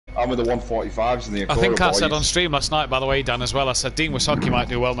I'm with the 145s in the Acura I think I boys. said on stream last night, by the way, Dan, as well, I said Dean Wisocki might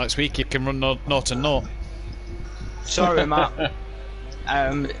do well next week. He can run 0 and 0. Sorry, Matt.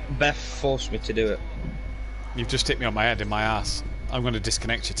 Beth forced me to do it. You've just hit me on my head in my ass. I'm going to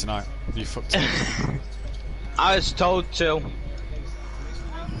disconnect you tonight. You fucked me. I was told to.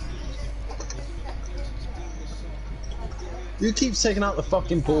 You keep taking out the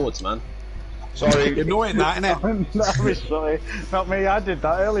fucking boards, man. Sorry. You're annoying that, innit? That was silly. Not me, I did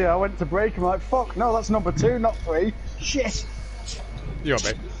that earlier. I went to break, I'm like, fuck, no, that's number 2, not 3. Shit! You're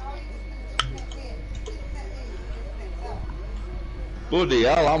me. Bloody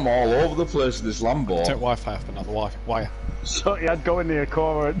hell, I'm all over the place with this Lambo. Take Wi-Fi off, but not the wire. So yeah, I'd go in the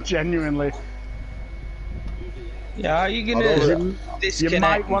Acura, genuinely. Yeah, are you gonna disconnect? You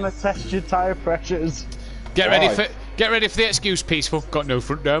might want to test your tyre pressures. Get ready for the excuse, Peaceful. Got no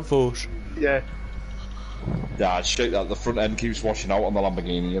front down force. Yeah. Yeah, it's shit that the front end keeps washing out on the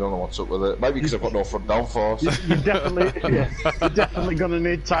Lamborghini. You don't know what's up with it. Maybe because I've got no front downforce. You're definitely gonna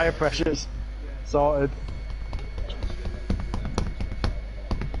need tyre pressures sorted.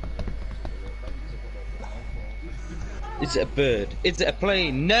 Is it a bird? Is it a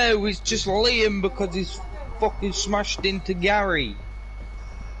plane? No, it's just Liam because he's fucking smashed into Gary.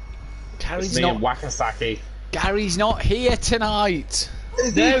 It's me and Wakasaki. Gary's not here tonight.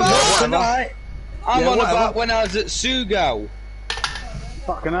 No, not tonight. I'm on about when I was at Sugo.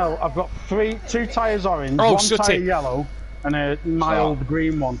 Fucking hell, I've got 2 tyres orange, Oh, 1 tyre yellow, and a mild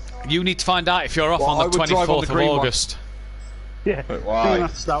green one. You need to find out if you're off on the 24th of August. Yeah, why? you're gonna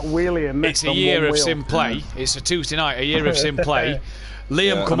have to start wheeling and It's a year of SimPlay. It's a Tuesday night, a year of SimPlay.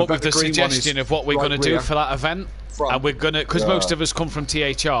 Liam come up with the suggestion of what we're going to do for that event. And we're going to, because most of us come from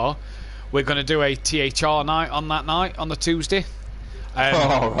THR, we're going to do a THR night on that night, on the Tuesday.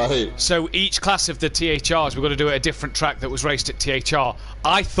 Right. So each class of the THRs, we're going to do it at a different track that was raced at THR.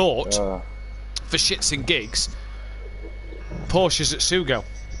 I thought, for shits and gigs, Porsche's at Sugo.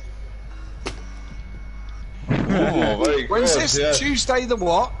 Oh, very good. When's this? Tuesday the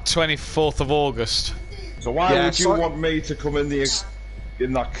what? 24th of August. So why would you want me to come in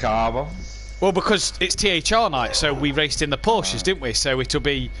that car? Well, because it's THR night, so we raced in the Porsches, didn't we? So it'll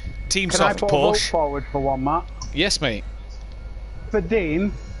be Team Can Soft I put a vote Porsche. forward for one, Matt? Yes, mate. For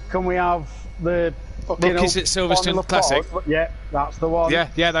Dean, can we have the Rookies at Silverstone Classic? Yeah, that's the one. Yeah,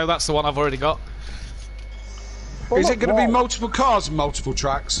 no, that's the one I've already got. Is it going to be multiple cars and multiple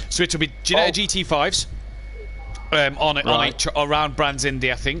tracks? So it'll be Ginetta GT5s around Brands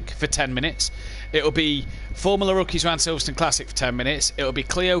Indy, I think, for 10 minutes. It'll be Formula Rookies around Silverstone Classic for 10 minutes. It'll be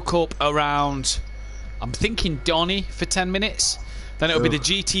Clio Cup around, I'm thinking Donny for 10 minutes. Then it'll be the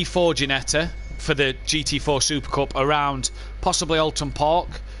GT4 Ginetta for the GT4 Super Cup around possibly Alton Park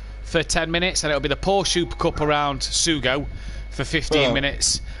for 10 minutes. And it'll be the Porsche Super Cup around Sugo for 15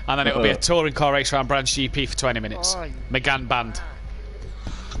 minutes. And then it'll be a touring car race around Brands GP for 20 minutes. Megane banned.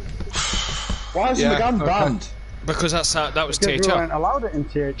 Why is Megane banned? Because that was Because THR. we weren't allowed it in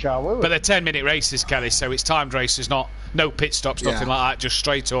THR, were we? But they're 10-minute races, Kelly, so it's timed races, no pit stops, nothing like that, just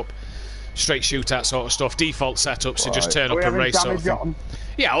straight shootout sort of stuff. Default setup, so just turn up and race sort of thing.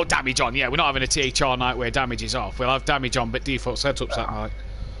 Yeah, damage on, yeah. We're not having a THR night where damage is off. We'll have damage on, but default setups that night.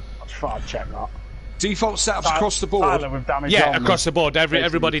 I'll check that. Default setups across the board? Yeah, across the board.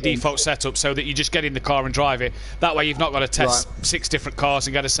 Everybody default setup so that you just get in the car and drive it. That way you've not got to test 6 different cars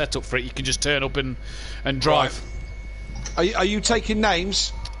and get a setup for it. You can just turn up and drive. Right. Are you taking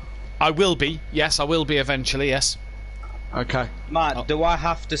names? I will be. Yes, I will be eventually, yes. Okay. Matt, do I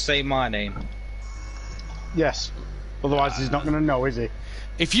have to say my name? Yes. Otherwise he's not going to know, is he?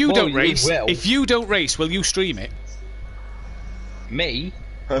 If you don't race, will you stream it? Me?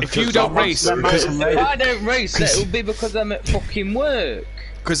 If you don't race, if I don't race, it'll be because I'm at fucking work.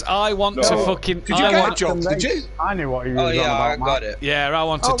 Because I want to fucking. Did you get a job? Did you? I knew what he was on about. I got it. Yeah, I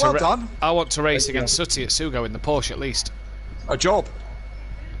wanted to. I want to race against Sutty at Sugo in the Porsche at least. A job.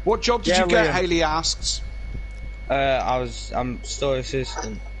 What job did you get? Haley asks. I'm store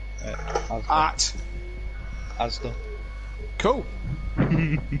assistant at Asda. Cool.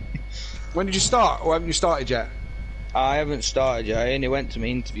 When did you start, or haven't you started yet? I haven't started yet. I only went to my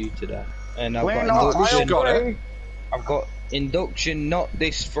interview today, and I've got induction not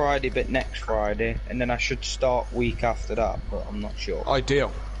this Friday, but next Friday, and then I should start week after that, but I'm not sure.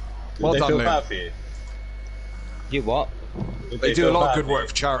 Ideal. Well done, Lou. For you? You what? They do a lot of good work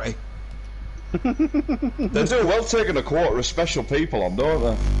for charity. They do well taking a quarter of special people on, don't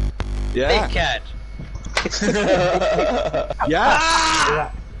they? Yeah. Dickhead.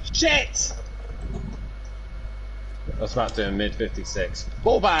 Yeah. Shit! That's about doing mid 56.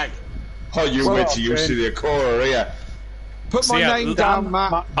 Ball bag! Oh, you wait till you see the Acura here. Put my name down,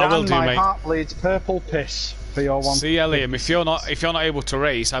 Matt. I will do, my mate. heart bleeds purple piss for your one. See ya, Liam. If you're not able to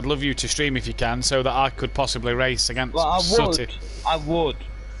race, I'd love you to stream if you can, so that I could possibly race against Well, Sutty. I would.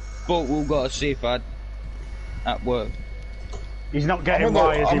 But we've got to see if I'd at work. He's not getting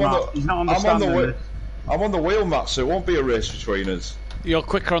why, is he, Matt? He's not understanding this. I'm on the wheel, Matt, so it won't be a race between us. You're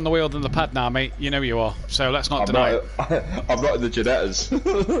quicker on the wheel than the pad now, mate. You know you are. So let's not deny it. I'm not in the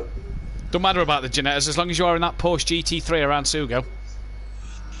Genettas. Don't matter about the Genettas, as long as you are in that Porsche GT3 around Sugo.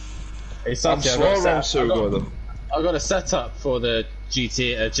 I'm slow around Sugo, though. I've got a setup for the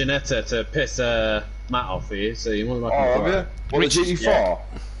Genetta to piss Matt off for you, so you're more than welcome. Oh, have you? What, the GT4? Yeah.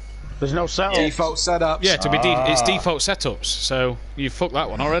 There's no setup. Default setups. Yeah, it's default setups, so you fucked that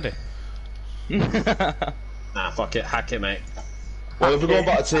one already. Nah, fuck it, hack it, mate. Well, if we're going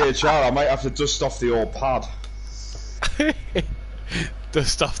back to THR, I might have to dust off the old pad.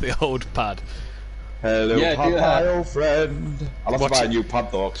 Dust off the old pad. Hello, pad, my old friend. I'll have to buy a new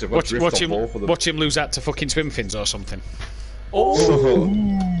pad though, because I've got drift on both of them. Watch him lose out to fucking swim fins or something. Oh,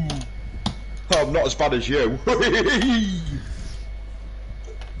 I'm not as bad as you.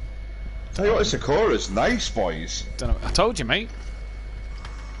 Tell you what, this Sakura's nice, boys. Don't know. I told you, mate.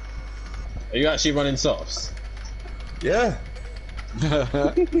 Are you actually running softs? Yeah.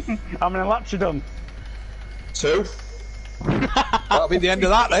 How many laps you done? 2. That'll be the end of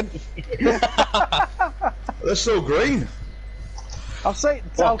that then. They're still green. I'll say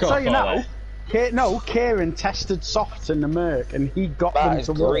you now. Kieran tested softs in the Merc and he got That them is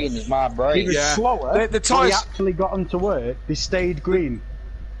to work. green as my brain. He was slower, The but tyres- he actually got them to work. They stayed green.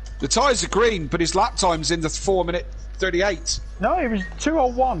 The tyres are green, but his lap time's in the 4:38. No, it was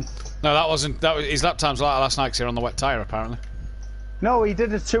 2:01. No, that wasn't. That was his lap times like last night because he was on the wet tyre, apparently. No, he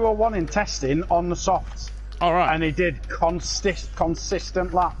did a 2:01 in testing on the softs. All right. And he did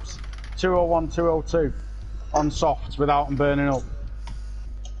consistent laps. 2:01, 2:02 on softs without them burning up.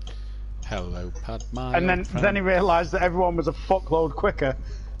 Hello, pad, my And then he realised that everyone was a fuckload quicker.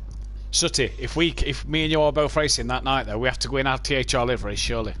 Sutty, if me and you are both racing that night, though, we have to go in our THR livery,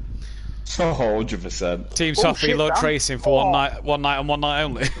 surely. Oh, 100%. Team Oh, Sophie, shit, Lord Dan. Racing for one night and one night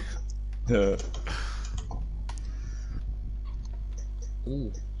only. Yeah.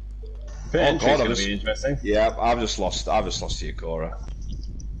 Bit Oh, entry's God, gonna be interesting. Yeah, I've just lost to Yakora.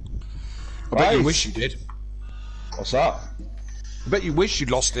 I bet you wish you did. What's that? I bet you wish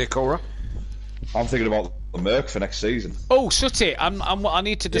you'd lost there, Cora. I'm thinking about the Merc for next season. Oh, Sutty, I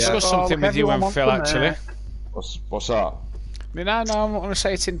need to discuss Oh, something look, with you everyone and wants Phil, the actually. Merc. What's that? No, I'm not going to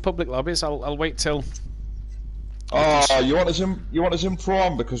say it in public lobbies. I'll wait till. Oh, you want us in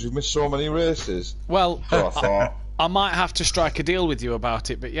Pro-Am because we've missed so many races? Well, So I thought. I might have to strike a deal with you about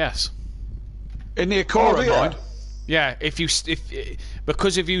it, but yes. In the Acora, yeah. mind. Yeah,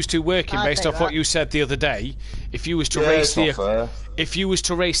 because of you two working based off what you said the other day, if you was to race it's not fair.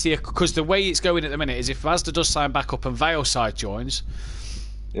 because the way it's going at the minute is if Mazda does sign back up and Vioside joins,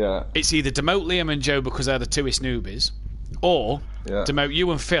 Yeah. it's either demote Liam and Joe because they're the twoest newbies, or demote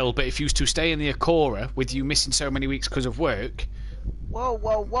you and Phil. But if you was to stay in the Acora with you missing so many weeks because of work,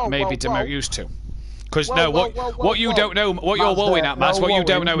 maybe demote you two. Because what you don't know, what you're woeing at, Maz, what you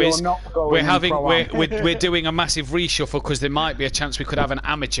don't know is we're doing a massive reshuffle because there might be a chance we could have an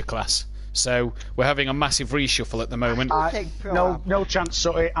amateur class. So we're having a massive reshuffle at the moment. No chance,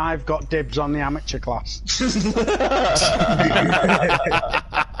 Sutty. I've got dibs on the amateur class.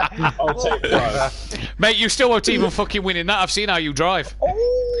 I'll take pro. Mate, you still won't even fucking win in that. I've seen how you drive.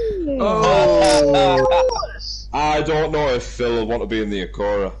 I don't know if Phil will want to be in the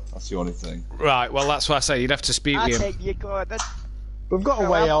Acora. That's the only thing. Right, well, that's what I say. You'd have to speak with him. We've got to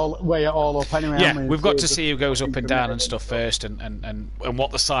weigh it all up anyway. Yeah, haven't we? we've got to see who goes up and down and stuff first, and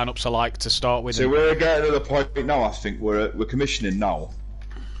what the sign-ups are like to start with. So we're getting to the point now. I think we're commissioning now.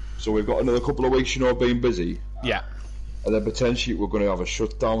 So we've got another couple of weeks, being busy. Yeah. And then potentially we're going to have a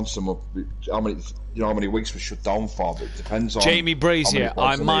shutdown. How many weeks we're shut down for? But it depends on. Jamie Brazier,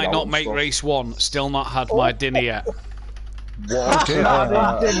 I might not make race 1. Still not had my dinner yet. What? Shut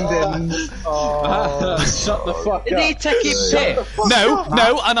the fuck up. Did he take his pick? No,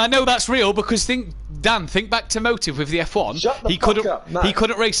 and I know that's real because think back to Motive with the F1. He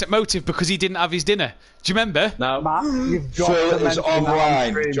couldn't race at Motive because he didn't have his dinner. Do you remember? No. Matt, you've got Phil to is mention that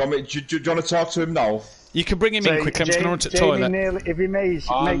online. on Do you want to talk to him now? You can bring him in quickly. I'm just going to run to the toilet. If he makes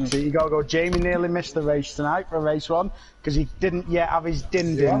it, you got to go. Jamie nearly missed the race tonight for race 1 because he didn't yet have his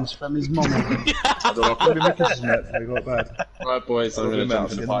din-dins from his mum. I don't know. Maybe Mickelson before we go to bed. Right, boys, I'm going to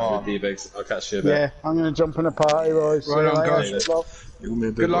jump in the party with D-Bigs. I'll catch you a bit. Yeah, I'm going to jump in a party, boys. Right on, guys.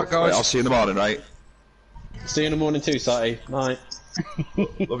 Good luck, guys. Right, I'll see you in the morning, right? See you in the morning too, Sati. Night.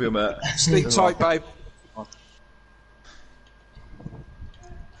 Love you, mate. Sleep tight, babe.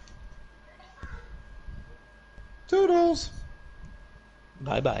 Toodles.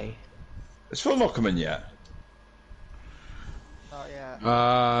 Bye-bye. Is Phil not coming yet? Oh,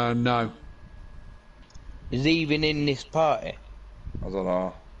 yeah. No. Is he even in this party? I don't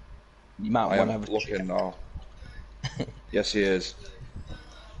know. You might I want am to have a looking check. now. Yes, he is.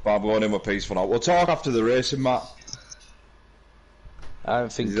 But I'm going in with peaceful now. We'll talk after the racing, Matt. I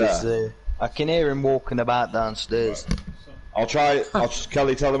don't think He's he's there. there. I can hear him walking about downstairs. I'll try.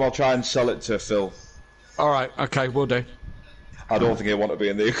 Kelly, tell him I'll try and sell it to Phil. All right, okay, we'll do. I don't think he'll want to be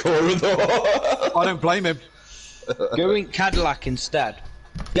in the Acura though. I don't blame him. Go in Cadillac instead.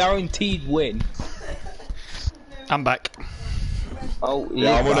 Guaranteed win. I'm back. Oh,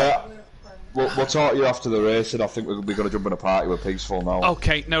 Yeah, I'm gonna. We'll talk to you after the race, and I think we're going to jump in a party with Peaceful now.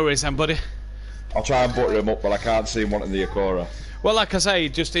 Okay, no worries then, buddy. I'll try and butter him up, but I can't see him wanting the Acura. Well, like I say,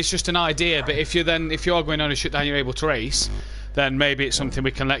 it's just an idea. But if you are going on a shutdown, you're able to race, then maybe it's something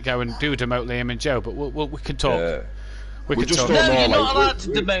we can let go and do remotely, him and Joe. But we can talk. Yeah. We can just talk. don't No, know, you're not like, allowed to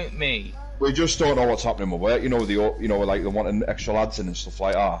demote me. We just don't know what's happening with work. Like they're wanting extra lads in and stuff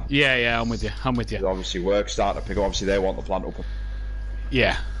like that. Yeah, I'm with you. Obviously, work's starting to pick up. Obviously, they want the plant up.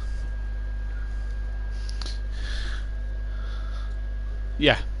 Yeah.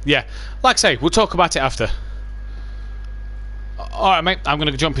 Yeah. Like I say, we'll talk about it after. Alright, mate, I'm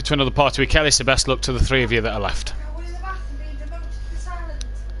going to jump into another party with Kelly, so best luck to the three of you that are left.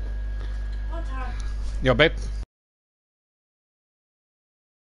 Yo, babe.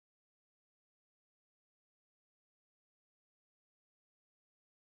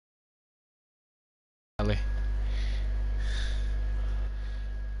 Kelly.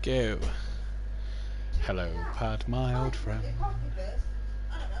 Go. Hello, Pat, my old friend.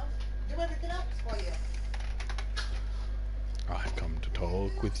 I've come to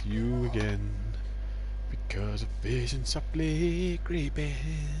talk with you again because a vision softly creeping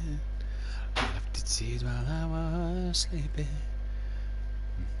left its seeds while I was sleeping.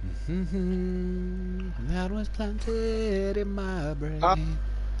 That was planted in my brain.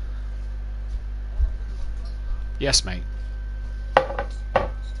 Yes, mate.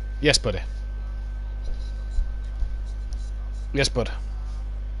 Yes, buddy. Yes, bud.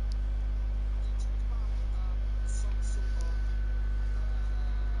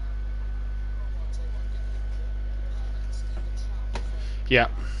 Yeah.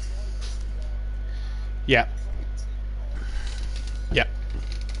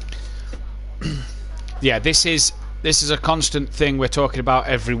 Yeah, this is a constant thing we're talking about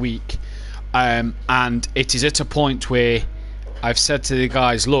every week, and it is at a point where I've said to the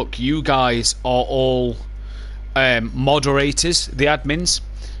guys, look, you guys are all moderators, the admins,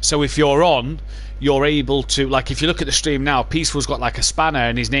 so if you're on, you're able to, like, if you look at the stream now, Peaceful's got like a spanner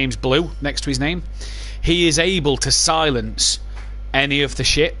and his name's blue next to his name. He is able to silence any of the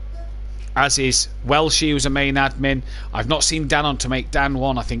shit, as is Welshie, who's a main admin. I've not seen Dan on to make Dan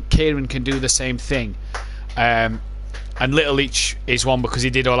one. I think Kieran can do the same thing, and Little Leech is one because he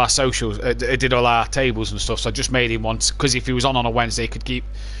did all our socials, did all our tables and stuff, so I just made him once, because if he was on a Wednesday he could get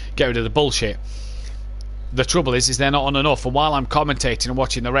rid of the bullshit. The trouble is they're not on enough, and while I'm commentating and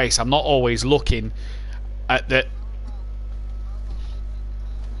watching the race, I'm not always looking at the...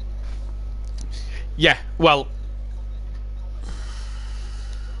 Yeah, well...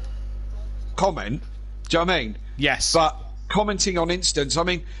 Comment, do you know what I mean? Yes. But commenting on instance, I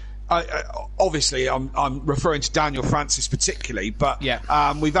mean, obviously I'm referring to Daniel Francis particularly, but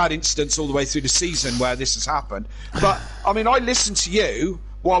yeah. We've had incidents all the way through the season where this has happened. But, I mean, I listen to you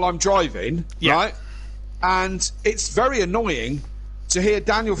while I'm driving, right? And it's very annoying to hear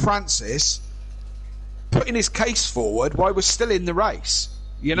Daniel Francis putting his case forward while we're still in the race,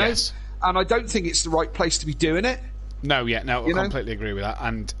 you know? Yes. And I don't think it's the right place to be doing it. No, I completely agree with that,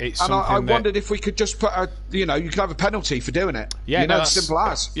 and it's and something I wondered if we could just put you could have a penalty for doing it. Yeah, as simple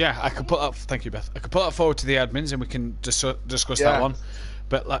as. Yeah, I could put that. Thank you, Beth. I could put that forward to the admins, and we can discuss that one.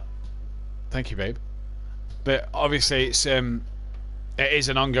 But thank you, babe. But obviously, it is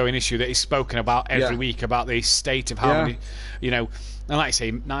an ongoing issue that is spoken about every week about the state of how many, And like I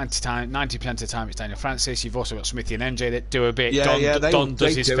say, 90% of the time it's Daniel Francis. You've also got Smithy and NJ that do a bit. Don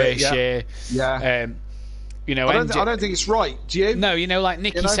does his fair share. Yeah. I don't think it's right. Do you? No, like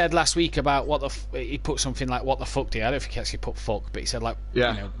Nicky said last week about he put something like "what the fuck, Dean." I don't think he actually put "fuck," but he said like,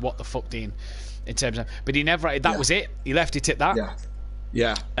 "what the fuck, Dean," in terms of. But he never. That was it. He left it at that.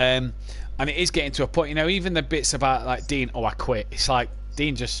 Yeah. And it is getting to a point. Even the bits about like Dean, I quit. It's like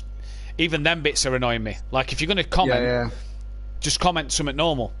Dean just. Even them bits are annoying me. Like if you're going to comment, just comment something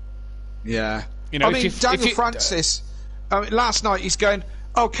normal. Yeah. Daniel Francis. Last night he's going,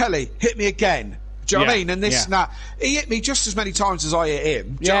 "Oh, Kelly, hit me again." Do you know what I mean? And this and that. He hit me just as many times as I hit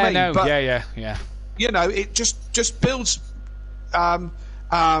him. Do you know what I mean? But, you know, it just builds, you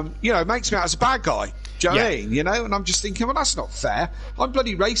know, makes me out as a bad guy. Do you know what I mean? You know, and I'm just thinking, well, that's not fair. I'm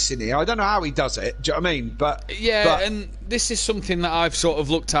bloody racing here. I don't know how he does it. Do you know what I mean? But and this is something that I've sort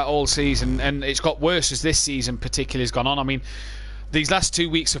of looked at all season, and it's got worse as this season particularly has gone on. I mean, these last 2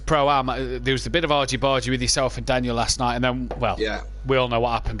 weeks of Pro-Am, there was a bit of argy-bargy with yourself and Daniel last night, and then, we all know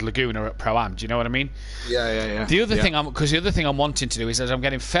what happened Laguna at Pro-Am. Do you know what I mean? Yeah. The other thing I'm wanting to do is I'm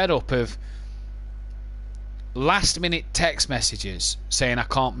getting fed up of last-minute text messages saying I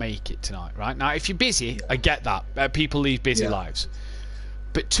can't make it tonight. Right now, if you're busy, I get that. People leave busy lives.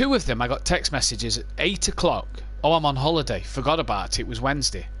 But 2 of them, I got text messages at 8 o'clock. Oh, I'm on holiday. Forgot about it. It was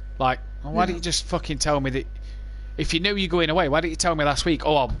Wednesday. Like, well, why didn't you just fucking tell me that? If you knew you're going away, why didn't you tell me last week?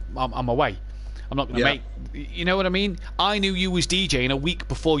 Oh, I'm away. I'm not going to make... You know what I mean? I knew you was DJing a week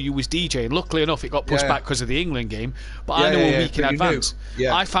before you was DJing. Luckily enough, it got pushed back because of the England game. But I knew a week in advance.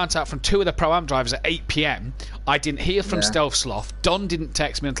 I found out from 2 of the Pro-Am drivers at 8 p.m. I didn't hear from Stealth Sloth. Don didn't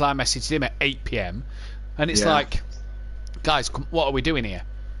text me until I messaged him at 8 p.m. And it's like, guys, what are we doing here?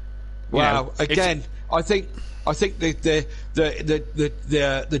 Well, again, I think the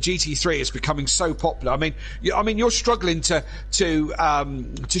GT3 is becoming so popular. I mean, you're struggling to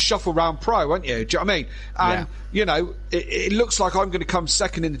shuffle round Pro, aren't you? Do you know what I mean? And you know, it looks like I'm going to come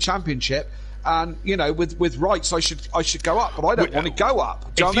second in the championship. And you know, with rights, I should go up, but I don't want to go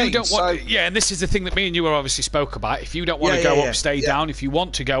up. Do you know what I mean? Don't want, and this is the thing that me and you obviously spoke about. If you don't want to go up, stay down. If you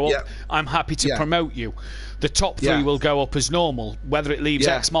want to go up, I'm happy to promote you. The top 3 will go up as normal, whether it leaves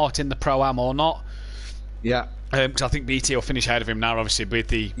X-Mart in the Pro-Am or not. Yeah. Because I think BT will finish ahead of him now, obviously, with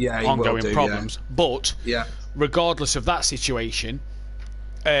the ongoing problems. But regardless of that situation,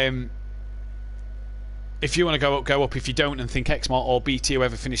 if you want to go up. If you don't and think X-Mart or BT,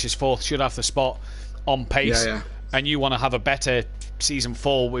 whoever finishes 4th, should have the spot on pace, and you want to have a better season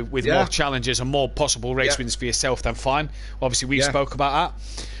 4 with more challenges and more possible race wins for yourself, then fine. Obviously, we spoke about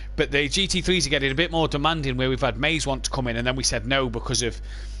that. But the GT3s are getting a bit more demanding, where we've had Maze want to come in, and then we said no because of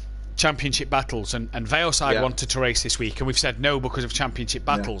championship battles, and Valeside wanted to race this week, and we've said no because of championship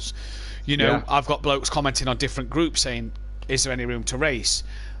battles. You know, I've got blokes commenting on different groups saying, is there any room to race?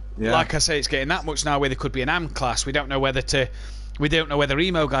 Like I say, it's getting that much now where there could be an AM class. We don't know whether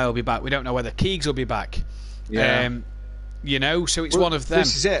Emo Guy will be back. We don't know whether Keegs will be back. You know, so it's one of them.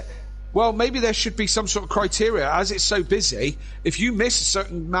 This is it. Well, maybe there should be some sort of criteria. As it's so busy, if you miss a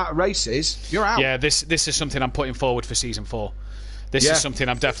certain amount of races, you're out. Yeah, this is something I'm putting forward for season 4. This is something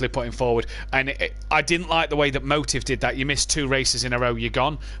I'm definitely putting forward. And I didn't like the way that Motive did that. You missed 2 races in a row, you're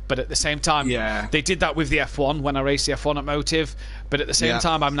gone. But at the same time, they did that with the F1 when I raced the F1 at Motive. But at the same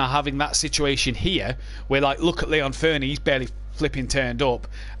time, I'm now having that situation here where, like, look at Leon Fernie, he's barely flipping turned up.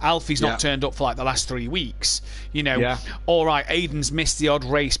 Alfie's not turned up for like the last 3 weeks. You know, all right, Aiden's missed the odd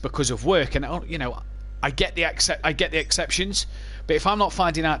race because of work, and you know, I get the exceptions. But if I'm not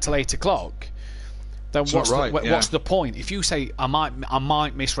finding out till 8 o'clock, then what's the point? If you say I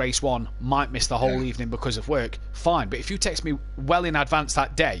might miss race 1, might miss the whole evening because of work, fine. But if you text me well in advance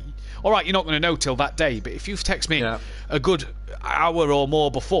that day, all right, you're not going to know till that day. But if you text me a good hour or more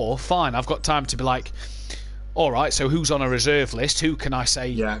before, fine. I've got time to be like, all right, so who's on a reserve list? Who can I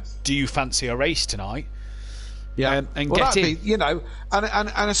say, do you fancy a race tonight? And get in. You know,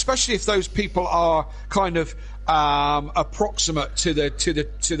 and especially if those people are kind of approximate to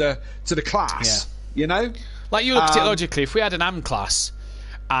the class. You know, like you look at it logically. If we had an AM class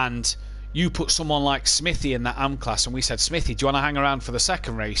and you put someone like Smithy in that AM class, and we said, Smithy, do you want to hang around for the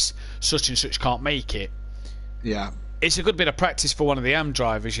second race? Such and such can't make it. Yeah. It's a good bit of practice for one of the AM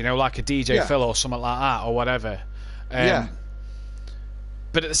drivers, you know, like a DJ Phil or something like that, or whatever. But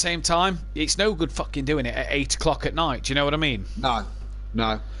at the same time, it's no good fucking doing it at 8 o'clock at night. Do you know what I mean? No.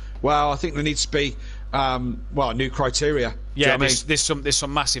 Well, I think there needs to be new criteria. Yeah, there's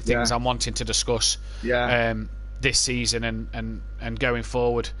some massive things I'm wanting to discuss this season and going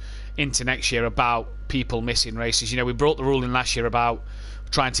forward into next year about people missing races. You know, we brought the rule in last year about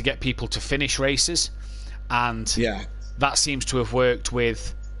trying to get people to finish races, and that seems to have worked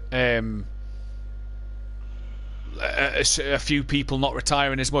with a few people not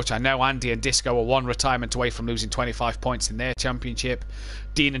retiring as much. I know Andy and Disco are 1 retirement away from losing 25 points in their championship.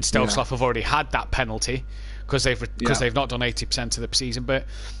 Dean and Stelzloff have already had that penalty because they've not done 80% of the season. But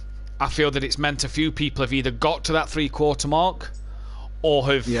I feel that it's meant a few people have either got to that 3/4 mark or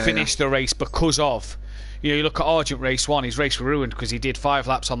have finished the race because of, you know, you look at Argent race 1, his race was ruined because he did 5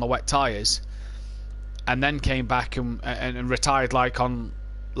 laps on the wet tyres and then came back and retired like on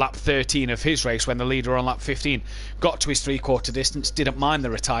lap 13 of his race when the leader on lap 15 got to his 3/4 distance, didn't mind the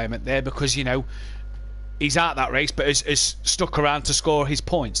retirement there because, you know, he's at that race, but has stuck around to score his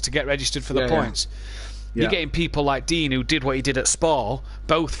points, to get registered for the points. Yeah. You're getting people like Dean, who did what he did at Spa,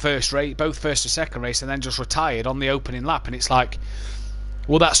 both first or second race, and then just retired on the opening lap. And it's like,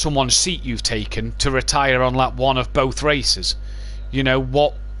 well, that's someone's seat you've taken to retire on lap 1 of both races. You know,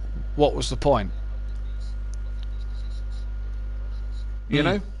 what was the point? You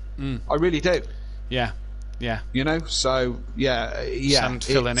know? I really do. Yeah. You know, so, yeah. Send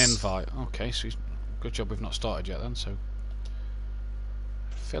Phil an invite. Okay, so good job we've not started yet then. So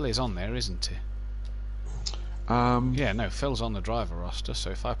Phil is on there, isn't he? Yeah, no, Phil's on the driver roster, so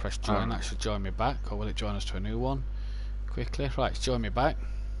if I press join, that should join me back, or will it join us to a new one? Quickly. Right, it's join me back.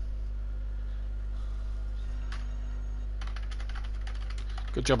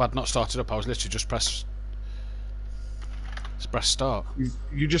 Good job I'd not started up, I was literally just press start.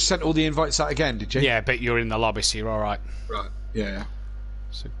 You just sent all the invites out again, did you? Yeah, but you're in the lobby, so you're alright. Right, yeah.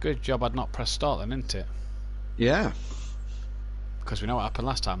 So good job I'd not pressed start then, isn't it? Yeah. Because we know what happened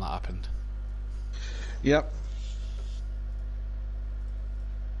last time that happened. Yep.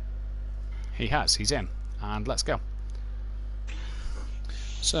 He's in. And let's go.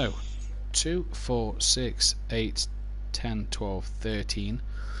 So, 2, 4, 6, 8, 10, 12, 13.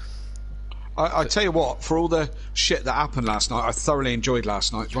 I tell you what, for all the shit that happened last night, I thoroughly enjoyed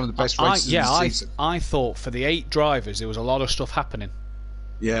last night. It's one of the best races of the season. I thought for the 8 drivers there was a lot of stuff happening.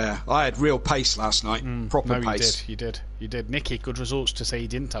 Yeah, I had real pace last night. Proper pace. You did. Nicky, good results to say he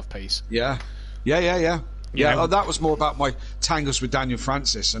didn't have pace. Yeah, that was more about my tangles with Daniel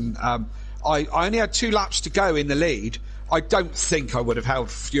Francis. And I only had 2 laps to go in the lead. I don't think I would have held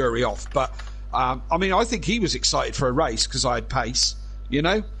Fury off. But, I mean, I think he was excited for a race because I had pace, you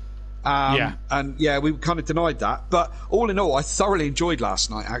know? And, yeah, we kind of denied that. But all in all, I thoroughly enjoyed last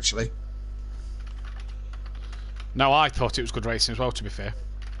night, actually. No, I thought it was good racing as well, to be fair.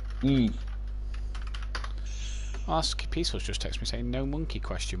 Oh, that's Peaceful's just texted me saying no monkey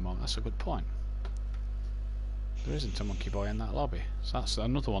question mark. That's a good point. There isn't a monkey boy in that lobby, so that's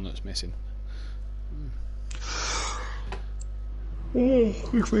another one that's missing. Right,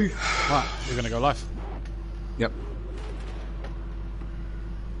 we're going to go live. Yep.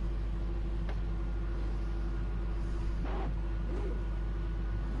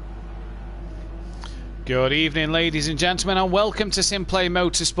 Good evening, ladies and gentlemen, and welcome to SimPlay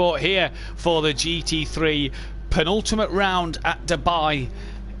Motorsport here for the GT3 penultimate round at Dubai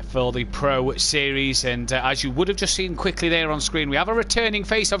for the Pro Series. And as you would have just seen quickly there on screen, we have a returning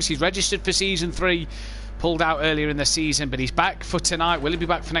face. Obviously, he's registered for Season 3, pulled out earlier in the season, but he's back for tonight. Will he be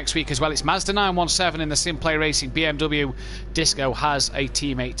back for next week as well? It's Mazda 917 in the SimPlay Racing BMW. Disco has a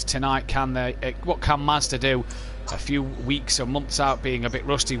teammate tonight. What can Mazda do? A few weeks or months out being a bit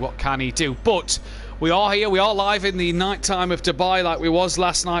rusty, what can he do? But we are here, we are live in the night time of Dubai like we was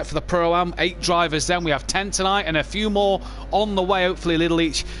last night for the Pro-Am. 8 drivers then, we have 10 tonight and a few more on the way, hopefully little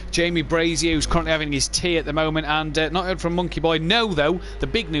each. Jamie Brazier, who's currently having his tea at the moment, and not heard from Monkey Boy. No, though, the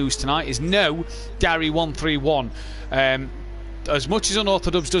big news tonight is no Gary 131. As much as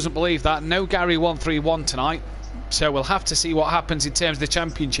Unorthodox doesn't believe that, no Gary 131 tonight. So we'll have to see what happens in terms of the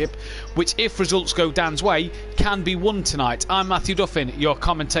championship, which, if results go Dan's way, can be won tonight. I'm Matthew Duffin, your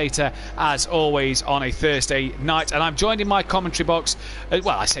commentator, as always, on a Thursday night. And I'm joined in my commentary box. Well,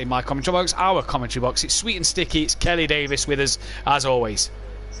 I say my commentary box, our commentary box. It's sweet and sticky. It's Kelly Davis with us, as always.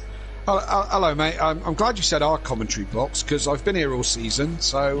 Hello, mate. I'm glad you said our commentary box because I've been here all season,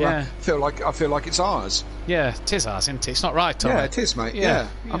 so I feel like it's ours. Yeah, it is ours, isn't it? It's not right, Tom. Yeah, it is, mate. Yeah,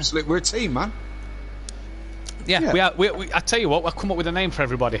 absolutely. We're a team, man. Yeah, we are. I tell you what, we'll come up with a name for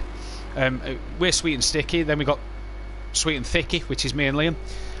everybody. We're Sweet and Sticky. Then we got Sweet and Thicky, which is me and Liam,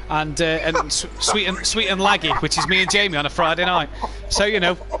 and Sweet and Laggy, which is me and Jamie on a Friday night. So you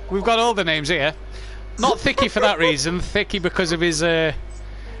know, we've got all the names here. Not Thicky for that reason. Thicky because of his.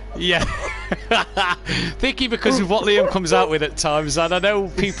 Thicky because of what Liam comes out with at times. And I know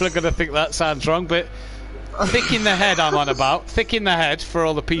people are going to think that sounds wrong, but. Thick in the head I'm on about. Thick in the head for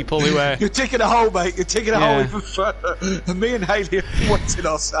all the people who You're taking a hole, mate. You're taking a hole even further. And me and Hayley are wanting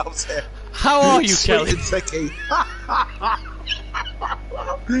ourselves here. How are you, Kelly? Sweet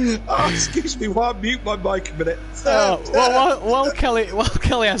and excuse me while I mute my mic a minute. Well,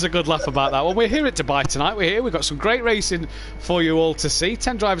 Kelly has a good laugh about that. Well, we're here at Dubai tonight. We're here. We've got some great racing for you all to see.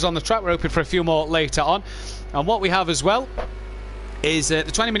 10 drivers on the track. We're hoping for a few more later on. And what we have as well is the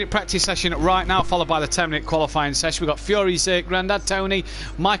 20-minute practice session right now, followed by the 10-minute qualifying session. We've got Fury's Grandad Tony,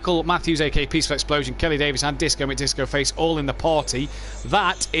 Michael Matthews, aka Peaceful Explosion, Kelly Davis, and Disco McDisco Face all in the party.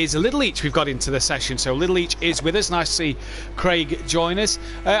 That is Little Each we've got into the session. So Little Each is with us. Nice to see Craig join us.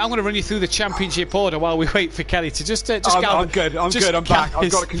 I'm going to run you through the championship order while we wait for Kelly to just I'm good. I'm back.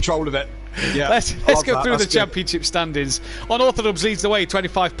 I've got control of it. Yeah. Let's go through the championship standings. Unorthodox leads the way,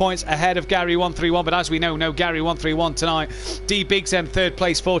 25 points ahead of Gary 131. But as we know, no Gary 131 tonight. D Biggs in third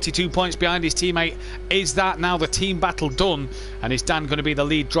place, 42 points behind his teammate. Is that now the team battle done? And is Dan going to be the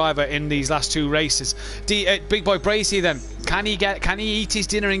lead driver in these last two races? Big Boy Bracey then. Can he eat his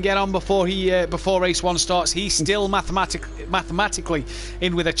dinner and get on before race one starts? He's still mathematically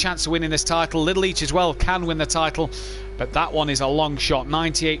in with a chance of winning this title. Little Each as well can win the title, but that one is a long shot.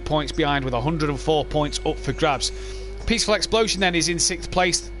 98 points behind with 104 points up for grabs. Peaceful Explosion then is in 6th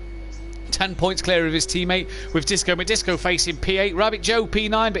place, 10 points clear of his teammate, with Disco McDisco facing P8. Rabbit Joe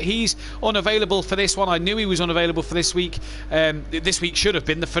P9, but he's unavailable for this one. I knew he was unavailable for this week. This week should have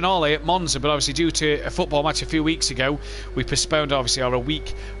been the finale at Monza, but obviously due to a football match a few weeks ago, we postponed, obviously are a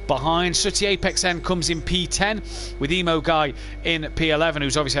week behind. Sooty Apex N comes in P10 with Emo Guy in P11,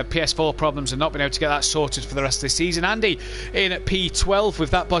 who's obviously had PS4 problems and not been able to get that sorted for the rest of the season. Andy in P12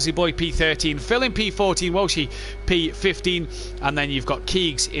 with that Buzzy Boy P13, Phil in P14, Walshy P15, and then you've got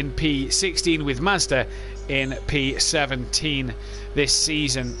Keegs in P16 with Mazda in P17 this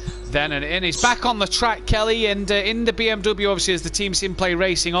season. Then and he's back on the track, Kelly, and in the BMW, obviously, as the team SimPlay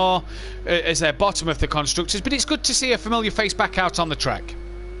Racing are as their bottom of the constructors, but it's good to see a familiar face back out on the track.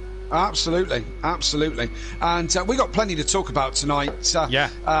 Absolutely. And we got plenty to talk about tonight.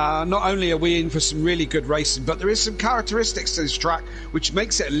 Not only are we in for some really good racing, but there is some characteristics to this track which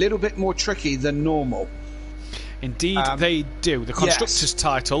makes it a little bit more tricky than normal. Indeed, they do. The Constructors'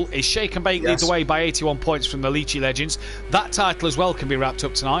 title is Shake and Bake leads away by 81 points from the Leachy Legends. That title as well can be wrapped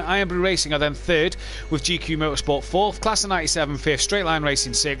up tonight. Ironbury Racing are then third, with GQ Motorsport fourth, Class of 97 fifth, Straight Line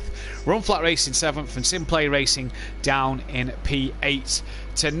Racing sixth, Run Flat Racing seventh, and SimPlay Racing down in P8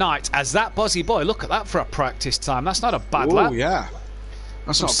 tonight. As that Buzzy Boy, look at that for a practice time. That's not a bad lap. Oh, yeah.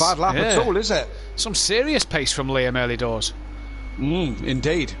 That's not a bad lap at all, is it? Some serious pace from Liam early doors.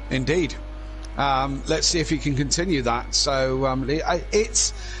 Indeed. Let's see if he can continue that. So I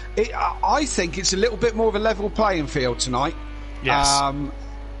think it's a little bit more of a level playing field tonight. Yes.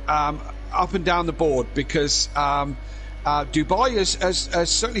 Up and down the board, because Dubai has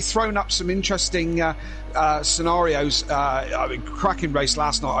certainly thrown up some interesting scenarios. Cracking race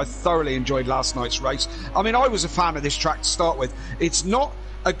last night. I thoroughly enjoyed last night's race. I mean, I was a fan of this track to start with. It's not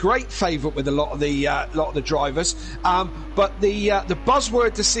a great favourite with a lot of the drivers, but the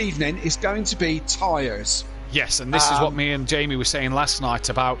buzzword this evening is going to be tyres. Yes, and this is what me and Jamie were saying last night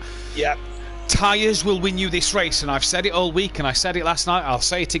about tyres will win you this race, and I've said it all week and I said it last night, I'll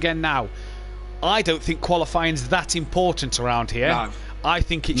say it again now. I don't think qualifying's that important around here. No. I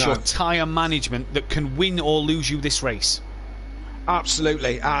think it's your tyre management that can win or lose you this race.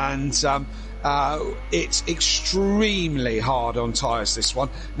 Absolutely, and it's extremely hard on tyres, this one.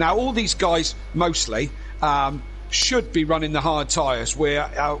 Now, all these guys mostly should be running the hard tyres. We're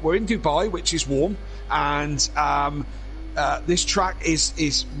in Dubai, which is warm, and this track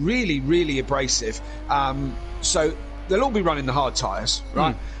is really, really abrasive. So they'll all be running the hard tyres,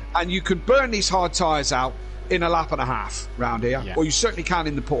 right? And you can burn these hard tyres out in a lap and a half round here, or you certainly can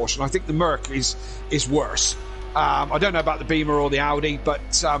in the Porsche. And I think the Merc is worse. I don't know about the Beamer or the Audi, but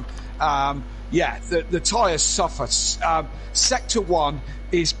the tyres suffer. Sector 1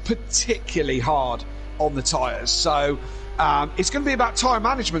 is particularly hard on the tyres. So it's going to be about tyre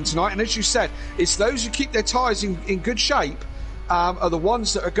management tonight. And as you said, it's those who keep their tyres in good shape are the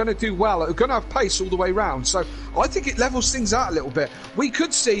ones that are going to do well, are going to have pace all the way round. So I think it levels things out a little bit. We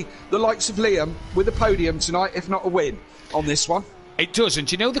could see the likes of Liam with a podium tonight, if not a win, on this one. It does, and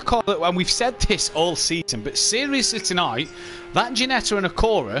do you know the call? And we've said this all season, but seriously tonight, that Ginetta and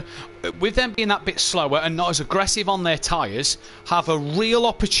Acura, with them being that bit slower and not as aggressive on their tyres, have a real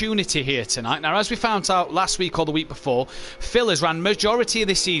opportunity here tonight. Now, as we found out last week or the week before, Phil has ran majority of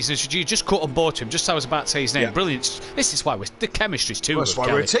this season. Should you just cut on board to him? Just as I was about to say his name. Brilliant. This is why the chemistry's too good. That's why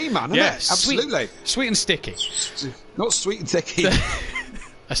we're a team, man, isn't it? Absolutely. Sweet and sticky. Not sweet and sticky.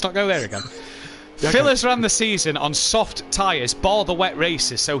 Let's not go there again. Phil has ran the season on soft tyres, bar the wet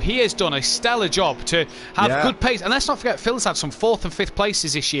races, so he has done a stellar job to have good pace. And let's not forget, Phil's had some 4th and 5th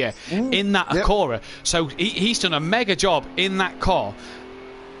places this year in that Acura, so he's done a mega job in that car.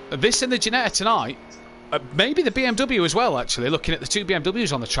 This and the Ginetta tonight, maybe the BMW as well, actually, looking at the two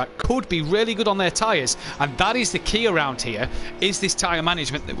BMWs on the track, could be really good on their tyres. And that is the key around here, is this tyre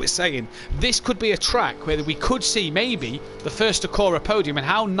management that we're saying. This could be a track where we could see maybe the first Acura podium, and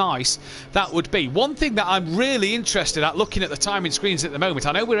how nice that would be. One thing that I'm really interested at, looking at the timing screens at the moment,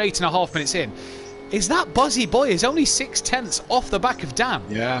 I know we're 8.5 minutes in, is that Buzzy Boy is only 6/10 off the back of Dan.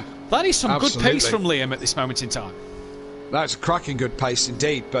 Yeah. That is some good pace from Liam at this moment in time. That's a cracking good pace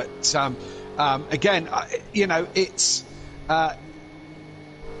indeed, but again, you know, it's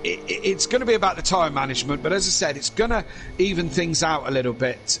it's going to be about the tyre management, but as I said, it's going to even things out a little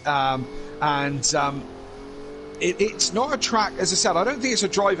bit. It's not a track, as I said, I don't think it's a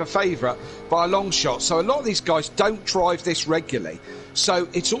driver favourite by a long shot. So a lot of these guys don't drive this regularly. So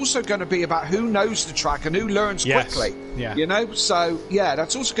it's also going to be about who knows the track and who learns quickly. Yeah. You know? So, yeah,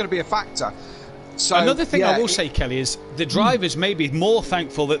 that's also going to be a factor. So, another thing I will say, Kelly, is the drivers may be more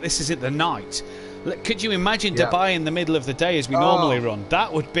thankful that this is at the night. Could you imagine Dubai in the middle of the day as we normally run?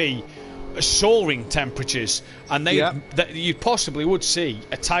 That would be soaring temperatures, and you possibly would see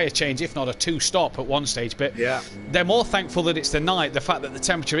a tyre change, if not a 2-stop at one stage. But they're more thankful that it's the night, the fact that the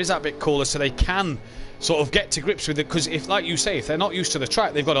temperature is that bit cooler, so they can sort of get to grips with it. Because if, like you say, if they're not used to the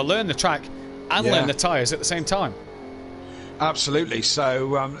track, they've got to learn the track and learn the tyres at the same time. Absolutely.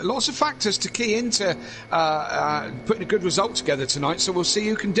 So lots of factors to key into putting a good result together tonight. So we'll see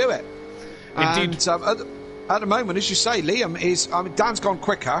who can do it. Indeed. And, at the moment, as you say, Liam is. I mean, Dan's gone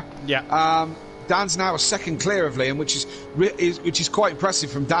quicker. Yeah. Dan's now a second clear of Liam, which is quite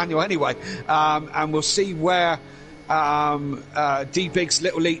impressive from Daniel anyway. And we'll see where D Biggs,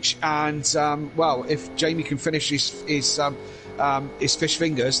 Little Leach, and if Jamie can finish his fish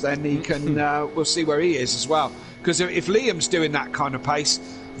fingers, then he can. We'll see where he is as well. Because if Liam's doing that kind of pace,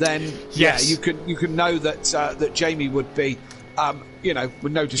 then you can know that Jamie would be.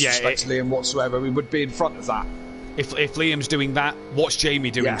 With no disrespect to Liam whatsoever, we would be in front of that. If Liam's doing that, what's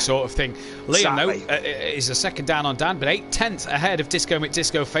Jamie doing, sort of thing. Liam, though, is a second down on Dan, but 8/10 ahead of Disco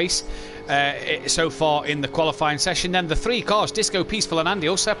McDisco Face so far in the qualifying session. Then the three cars, Disco, Peaceful and Andy,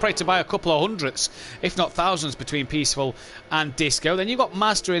 all separated by a couple of hundredths, if not thousands, between Peaceful and Disco. Then you've got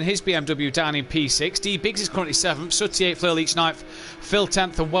Mazda in his BMW down in P6. D Biggs is currently 7th, Sutty 8th, Lil Leach 9th, Phil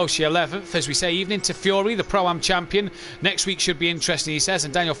 10th and Welshie 11th. As we say, evening to Fury, the Pro-Am champion. Next week should be interesting, he says,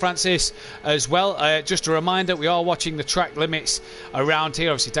 and Daniel Francis as well. Just a reminder, we are watching the track limits around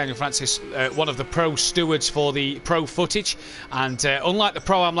here. Obviously, Daniel Francis, one of the pro stewards for the pro footage, and unlike the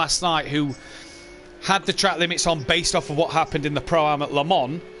Pro-Am last night, who had the track limits on based off of what happened in the Pro-Am at Le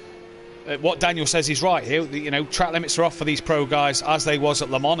Mans, what Daniel says is right here. Track limits are off for these pro guys as they was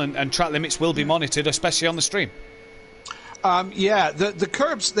at Le Mans, and track limits will be monitored, especially on the stream. The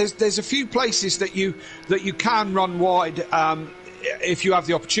curbs. There's a few places that you can run wide if you have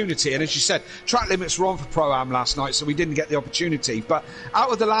the opportunity. And as you said, track limits were on for Pro-Am last night, so we didn't get the opportunity. But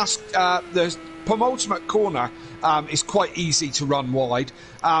out of the last, the penultimate corner is quite easy to run wide.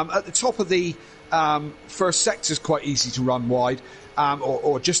 At the top of the first sector is quite easy to run wide,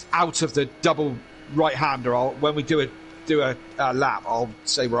 or just out of the double right-hander. When we do a lap, I'll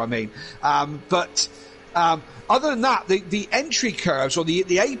say what I mean. Other than that, the entry curves or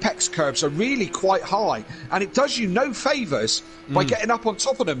the apex curves are really quite high, and it does you no favours by getting up on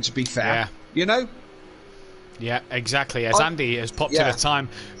top of them, to be fair. Yeah, exactly. As Andy has popped in a time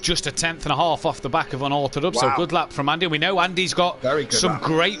just a 10th and a half off the back of unauthored. So good lap from Andy. We know Andy's got some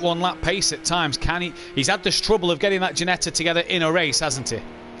great one-lap pace at times. Can he? He's had this trouble of getting that Ginetta together in a race, hasn't he?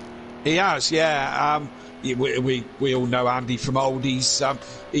 He has, we all know Andy from old. He's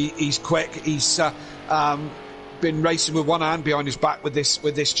quick. He's been racing with one hand behind his back with this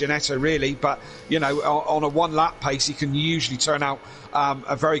Ginetta, really. But on a one-lap pace, he can usually turn out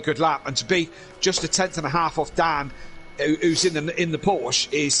a very good lap. And to be just a 10th and a half off Dan, who's in the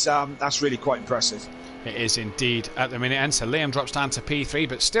Porsche, is that's really quite impressive. It is indeed at the minute. And so Liam drops down to P3,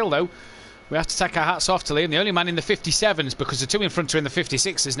 but still though, we have to take our hats off to Liam, the only man in the 57s, because the two in front are in the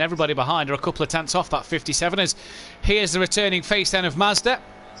 56s, and everybody behind are a couple of tenths off that 57ers. Here's the returning face then of Mazda.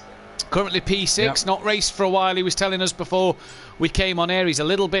 Currently P6, not raced for a while. He was telling us before we came on air he's a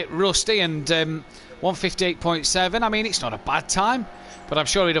little bit rusty, and 158.7. I mean, it's not a bad time, but I'm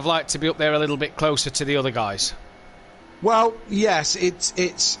sure he'd have liked to be up there a little bit closer to the other guys. Well, yes,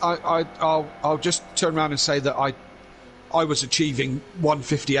 it's. I'll just turn around and say that I was achieving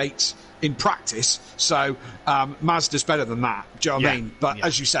 158 in practice, so Mazda's better than that. Do you know what I mean? But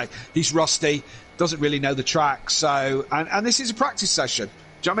as you say, he's rusty, doesn't really know the track, so and this is a practice session.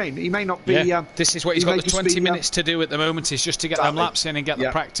 Do you know what I mean? He may not be... this is what he's got the 20 minutes to do at the moment, is just to get them laps in and get the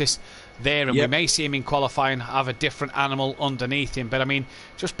practice there. And we may see him in qualifying have a different animal underneath him. But, I mean,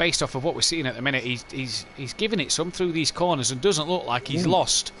 just based off of what we're seeing at the minute, he's giving it some through these corners and doesn't look like he's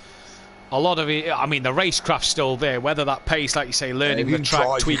lost a lot of it. I mean, the racecraft's still there. Whether that pace, like you say, learning the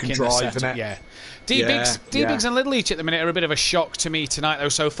track, tweaking the setup. D-Biggs and Little Leach at the minute are a bit of a shock to me tonight, though,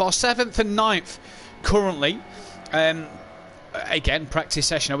 so far. 7th and 9th currently. Again, practice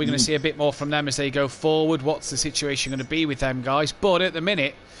session. Are we going to see a bit more from them as they go forward? What's the situation going to be with them guys? But at the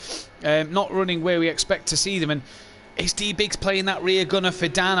minute, not running where we expect to see them. And Is D Biggs playing that rear gunner for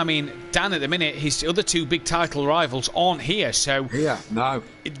Dan? I mean, Dan at the minute, his other two big title rivals aren't here, so no.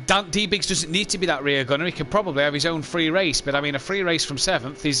 D Biggs doesn't need to be that rear gunner. He can probably have his own free race, but I mean, a free race from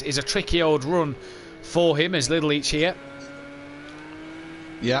 7th is a tricky old run for him as Little Each here.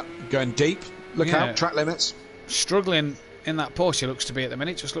 Yeah, going deep. Look out, track limits. Struggling in that Porsche, looks to be at the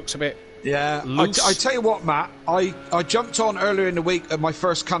minute. Just looks a bit loose. I tell you what, Matt, I jumped on earlier in the week at my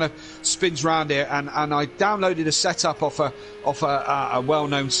first kind of spins round here, and I downloaded a setup off a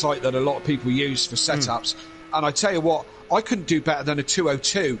well-known site that a lot of people use for setups. And I tell you what, I couldn't do better than a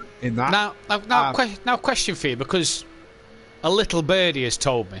 202 in that. Now, question for you, because a little birdie has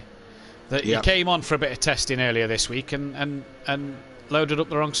told me that you came on for a bit of testing earlier this week and loaded up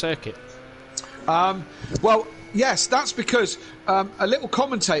the wrong circuit. Well, yes, that's because a little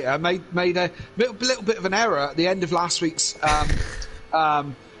commentator made a little bit of an error at the end of last week's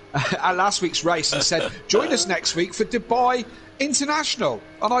race and said, join us next week for Dubai International.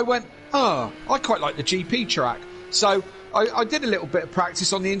 And I went, I quite like the GP track. So I did a little bit of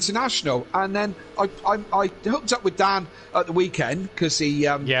practice on the International, and then I hooked up with Dan at the weekend because we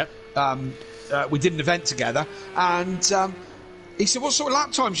did an event together, and he said, what sort of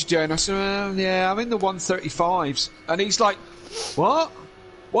lap times you doing? I said, I'm in the 135s. And he's like, what?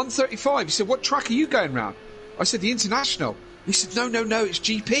 135? He said, what track are you going round? I said, the International. He said, no, it's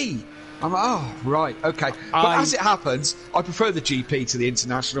GP. I'm like, oh, right, okay. But as it happens, I prefer the GP to the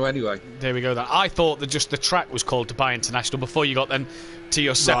International anyway. There we go. I thought that just the track was called Dubai International before you got then to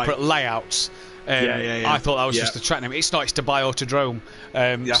your separate layouts. I thought that was just the track name. It's not, it's Dubai Autodrome.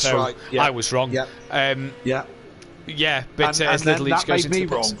 That's so right. Yeah. I was wrong. Yeah. Yeah, but and Little then Each that goes made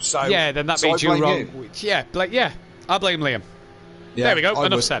into me wrong. So then that made you wrong. I blame Liam. There we go.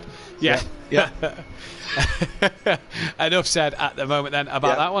 Enough said. Yeah. Enough said at the moment then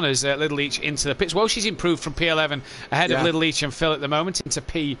about that one as Little Each into the pits. Well, she's improved from P11 ahead of Little Each and Phil at the moment into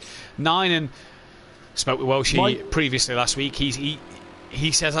P9, and spoke with Welshie previously last week.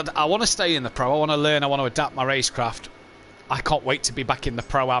 He says, I want to stay in the Pro, I want to learn, I want to adapt my racecraft. I can't wait to be back in the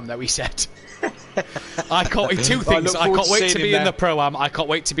Pro-Am, though, he said. I can't wait to be in the Pro-Am. I can't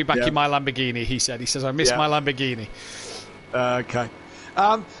wait to be back in my Lamborghini, he said. He says, I miss my Lamborghini. Okay.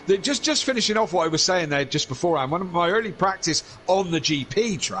 Just finishing off what I was saying there just beforehand, one of my early practice on the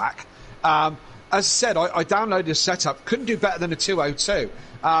GP track, as I said, I downloaded a setup, couldn't do better than a 202.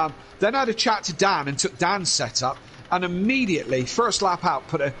 Then I had a chat to Dan and took Dan's setup, and immediately, first lap out,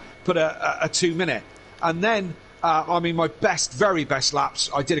 put a 2 minute. And then, my very best laps,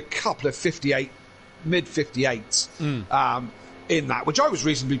 I did a couple of 58, mid 58s. In that, which I was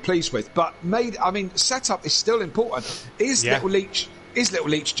reasonably pleased with, but setup is still important. Is Little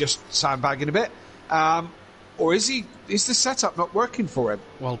Leach just sandbagging a bit, or is the setup not working for him?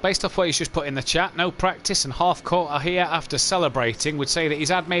 Well, based off what he's just put in the chat, no practice and half quarter here after celebrating, would say that he's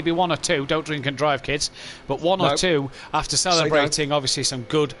had maybe one or two. Don't drink and drive, kids, but one or two after celebrating. No. Obviously, some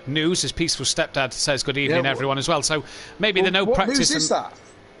good news. As Peaceful Stepdad says, good evening, everyone, as well. So maybe the no practice. What news is that?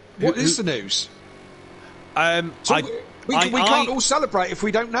 What is the news? We can't all celebrate if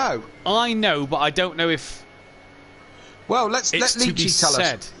we don't know. I know, but I don't know if. Well, let Leachy tell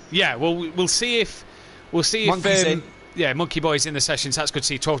us. Yeah, well, we'll see if Monkey's in. Yeah, Monkey Boy's in the sessions. That's good to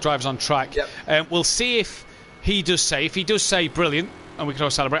see. 12 drivers on track. Yep. We'll see if he does say. If he does say brilliant, and we can all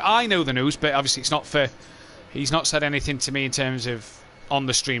celebrate. I know the news, but obviously it's not for. He's not said anything to me in terms of on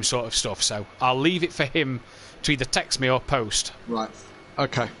the stream sort of stuff. So I'll leave it for him to either text me or post. Right.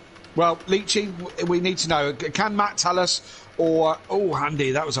 Okay. Well, Leachy, we need to know. Can Matt tell us, or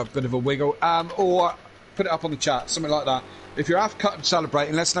handy, that was a bit of a wiggle, or put it up on the chat, something like that. If you're half cut and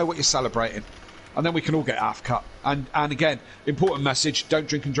celebrating, let's know what you're celebrating, and then we can all get half cut. And again, important message: don't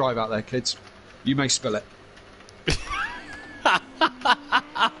drink and drive out there, kids. You may spill it.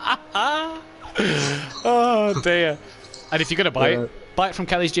 Oh dear! And if you're going to buy it from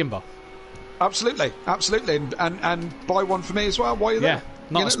Kelly's Jimbo. Absolutely, and buy one for me as well while you're there.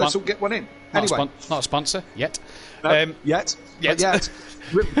 Let's all get one in. Anyway, not a sponsor yet. Yet.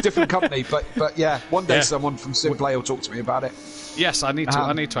 Different company, but yeah. One day someone from SimPlay will talk to me about it. Yes, I need to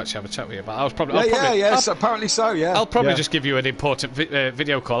actually have a chat with you. But I was probably apparently so. Yeah, I'll probably just give you an important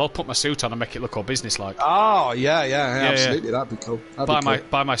video call. I'll put my suit on and make it look all business-like. Oh yeah, absolutely. That'd be cool.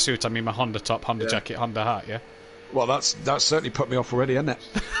 By my suit, I mean my Honda top, Honda jacket, Honda hat. Yeah. Well, that's certainly put me off already, hasn't it?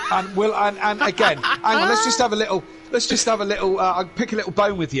 And again, hang on. Let's just have a little. I'll pick a little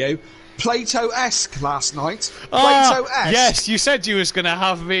bone with you. Plato-esque last night. Plato-esque. Yes, you said you was going to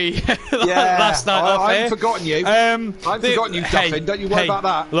have me last night. I haven't forgotten you. I haven't forgotten you, Duffin. Don't you worry about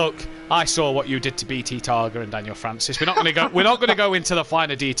that. Look, I saw what you did to BT Targa and Daniel Francis. We're not going to go. We're not going to go into the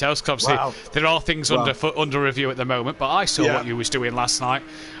finer details because obviously there are things under review at the moment. But I saw what you was doing last night,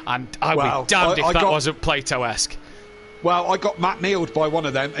 and I'd be damned if that wasn't Plato-esque. Well, I got Matt Nealed by one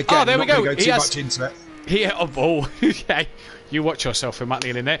of them. Again, there we go. Go too much into it. Yeah. You watch yourself with Matt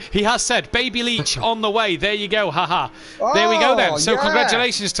Neal in there. He has said, Baby Leach on the way. There you go. Haha. There we go then. So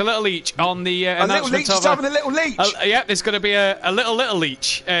congratulations to Little Leach on the announcement of... having a little leech. Yeah, there's going to be a little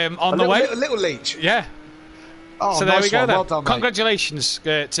leech on the way. Little leech. Yeah. Oh, so there we go then. Well done, congratulations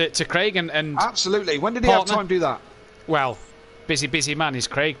to Craig and absolutely. When did he have time to do that? Well, busy man is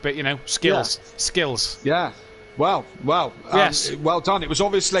Craig, but skills. Yeah. Well, yes. Well done. It was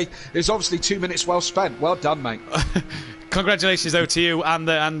obviously 2 minutes well spent. Well done, mate. Congratulations though to you and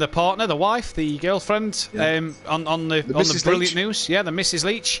the partner, the wife, the girlfriend, on the brilliant Leach. news. Yeah, the Mrs.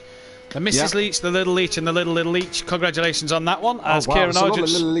 Leach. The Mrs. Leach, the Little Leach, and the Little Leach. Congratulations on that one. As Kieran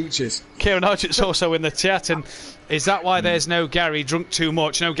Argent's also in the chat. And is that why there's no Gary drunk too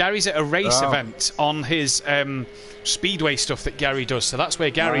much? No, Gary's at a race event on his speedway stuff that Gary does. So that's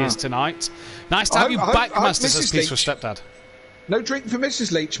where Gary is tonight. Nice to have you back, Masters, as Peaceful Stepdad. No drink for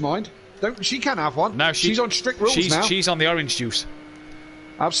Mrs. Leach, mind. She can have one. No, she's on strict rules now. She's on the orange juice.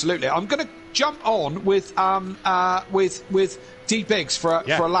 Absolutely. I'm going to jump on with D Biggs for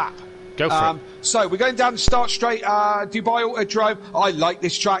a lap. Go for it. So we're going down the start straight, Dubai Autodrome. I like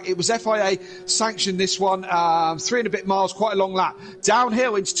this track. It was FIA sanctioned, this one, 3 and a bit miles, quite a long lap.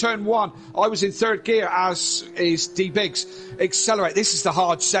 Downhill into turn 1. I was in third gear, as is D Biggs. Accelerate. This is the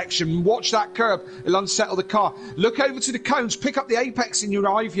hard section. Watch that curb. It'll unsettle the car. Look over to the cones. Pick up the apex in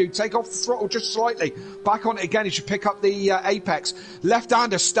your eye view. Take off the throttle just slightly. Back on it again as you pick up the apex.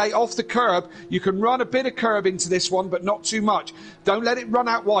 Left-hander, stay off the curb. You can run a bit of curb into this one, but not too much. Don't let it run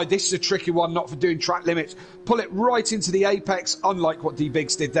out wide. This is a tricky one, not for doing track limits. Pull it right into the apex, unlike what D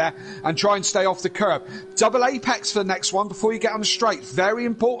Biggs did there, and try and stay off the curb. Double apex for the next one before you get on the straight. Very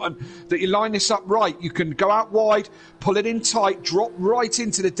important that you line this up right. You can go out wide, pull it in tight, drop right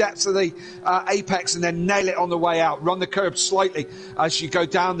into the depths of the apex, and then nail it on the way out. Run the curb slightly as you go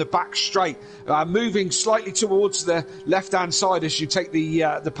down the back straight, moving slightly towards the left-hand side as you take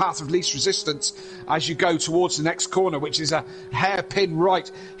the path of least resistance as you go towards the next corner, which is a hairpin right.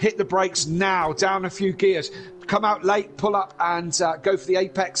 Hit the brakes now, down a few gears. Come out late, pull up, and go for the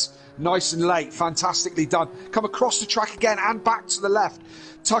apex nice and late. Fantastically done. Come across the track again and back to the left.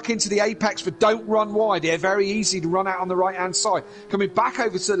 Tuck into the apex, but don't run wide. They're very easy to run out on the right-hand side. Coming back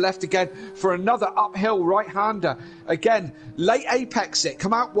over to the left again for another uphill right-hander. Again, late apex it.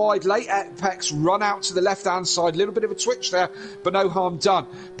 Come out wide, late apex, run out to the left-hand side. A little bit of a twitch there, but no harm done.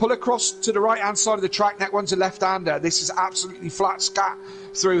 Pull across to the right-hand side of the track. That one's a left-hander. This is absolutely flat scat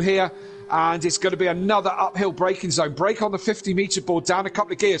through here. And it's going to be another uphill braking zone. Brake on the 50-metre board, down a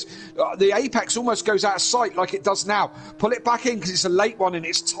couple of gears. The apex almost goes out of sight like it does now. Pull it back in because it's a late one and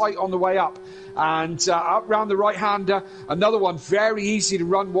it's tight on the way up. And up round the right-hander, another one very easy to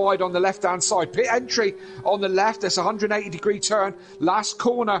run wide on the left-hand side. Pit entry on the left, there's a 180-degree turn. Last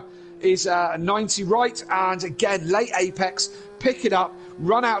corner is 90 right. And again, late apex, pick it up,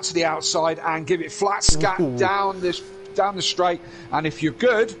 run out to the outside and give it flat scat down the straight. And if you're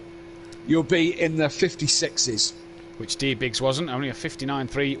good, you'll be in the 56s. Which D Biggs wasn't. Only a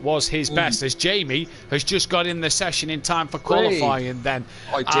 59.3 was his best, as Jamie has just got in the session in time for qualifying then.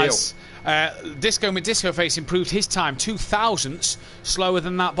 Ideal. As Disco with Disco Face improved his time 2 thousandths slower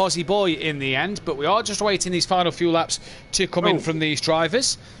than that Bozzy boy in the end. But we are just waiting these final few laps to come in from these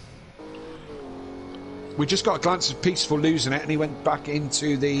drivers. We just got a glance of Peaceful losing it, and he went back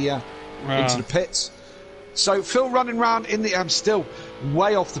into the pits. So Phil running around in the... I'm still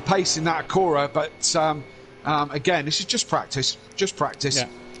way off the pace in that Acura, but again, this is just practice. Just practice. Yeah.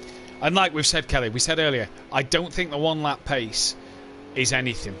 And like we've said, Kelly, we said earlier, I don't think the one-lap pace is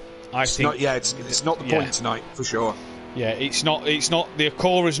anything. It's not the point tonight, for sure. Yeah, it's not. The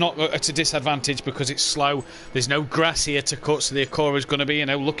Acura's not at a disadvantage because it's slow. There's no grass here to cut, so the Acura's going to be,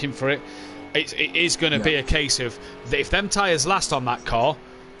 looking for it. It is going to be a case of if them tyres last on that car,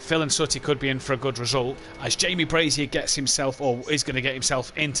 Phil and Sutty could be in for a good result as Jamie Brazier gets himself, or is going to get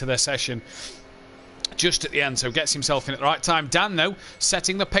himself, into the session just at the end, so gets himself in at the right time. Dan, though,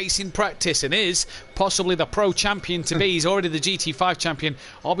 setting the pace in practice and is possibly the Pro Champion to be. He's already the GT5 champion.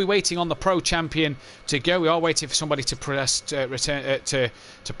 I'll be waiting on the Pro Champion to go. We are waiting for somebody to press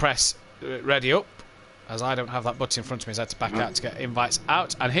press ready up, as I don't have that button in front of me, as I had to back out to get invites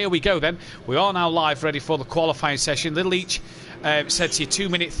out. And here we go then. We are now live, ready for the qualifying session. Little Leach said to you 2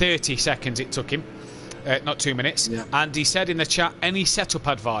 minutes 30 seconds it took him. Not 2 minutes. Yeah. And he said in the chat, any setup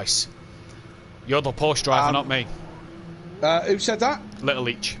advice? You're the Porsche driver, not me. Who said that? Little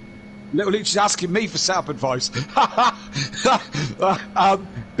Leach. Little Luch is asking me for setup advice.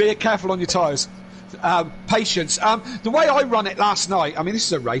 Be careful on your tyres. Patience. The way I run it last night, I mean, this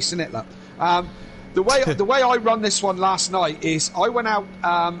is a race, isn't it? Look? The way I run this one last night is I went out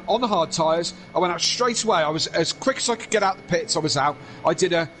on the hard tyres. I went out straight away. I was as quick as I could get out the pits. I was out. I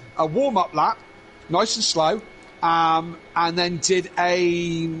did a warm-up lap, nice and slow, and then did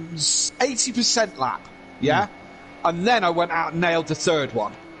a 80% lap. Yeah, and then I went out and nailed the third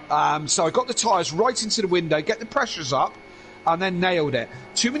one. So I got the tyres right into the window, get the pressures up, and then nailed it.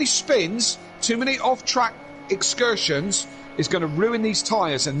 Too many spins, too many off-track excursions is going to ruin these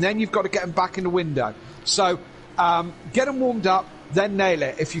tyres, and then you've got to get them back in the window. So get them warmed up, then nail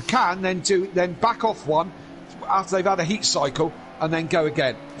it. If you can, then back off one after they've had a heat cycle, and then go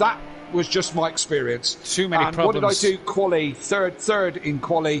again. That was just my experience. Too many problems. What did I do? Quali, third in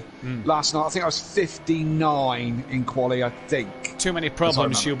quali last night. I think I was 59 in quali, I think. Too many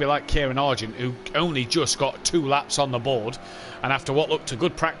problems. You'll be like Kieran Argent, who only just got 2 laps on the board, and after what looked a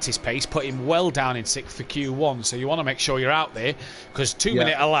good practice pace, put him well down in 6th for Q1. So you want to make sure you're out there, because 2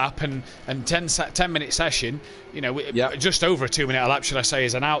 minute a lap and 10 minute session, just over a 2 minute a lap, should I say,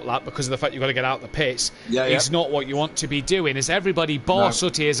 is an out lap because of the fact you've got to get out the pits. Is not what you want to be doing. As everybody bar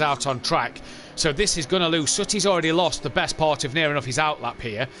Sutty is out on track, so this is going to lose. Sutty's already lost the best part of near enough his out lap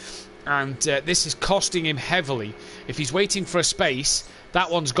here, and this is costing him heavily. If he's waiting for a space, that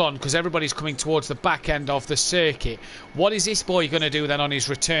one's gone because everybody's coming towards the back end of the circuit. What is this boy going to do then on his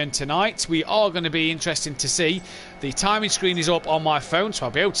return tonight? We are going to be interesting to see. The timing screen is up on my phone, so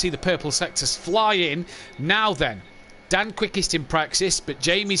I'll be able to see the purple sectors fly in. Now then, Dan quickest in practice, but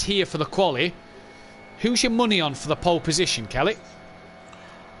Jamie's here for the quali. Who's your money on for the pole position, Kelly?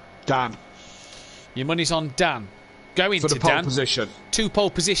 Dan. Your money's on Dan. Going for to the pole Dan. Position. 2 pole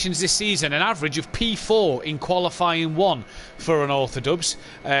positions this season, an average of P4 in qualifying 1 for an Orthodubs.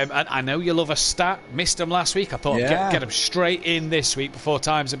 And I know you love a stat. Missed them last week. I thought I'd get them straight in this week before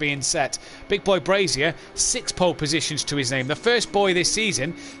times are being set. Big boy Brazier, 6 pole positions to his name. The first boy this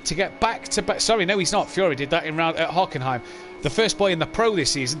season to get back to back. Sorry, no, he's not. Fury did that in round at Hockenheim. The first boy in the Pro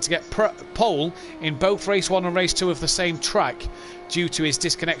this season to get pole in both race 1 and race 2 of the same track due to his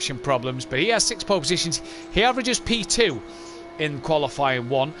disconnection problems. But he has 6 pole positions. He averages P2 in qualifying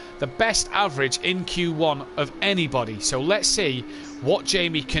 1, the best average in Q1 of anybody. So let's see what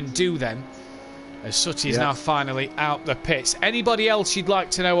Jamie can do then, as Sutty is now finally out the pits. Anybody else you'd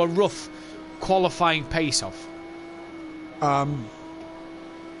like to know a rough qualifying pace of?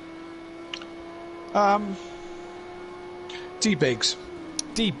 D Biggs.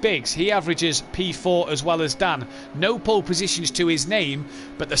 D Biggs, he averages P4 as well as Dan. No pole positions to his name,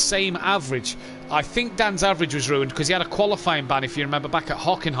 but the same average. I think Dan's average was ruined because he had a qualifying ban, if you remember, back at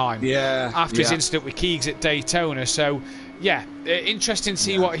Hockenheim. After his incident with Keegs at Daytona. So, interesting to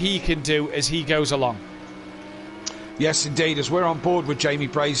see what he can do as he goes along. Yes, indeed. As we're on board with Jamie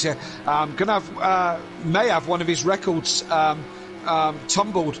Brazier, may have one of his records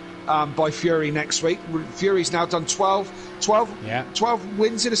tumbled by Fury next week. Fury's now done 12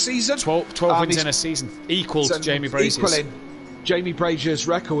 wins in a season. 12 wins in a season. Equaled Jamie Brazier's. Equaling Jamie Brazier's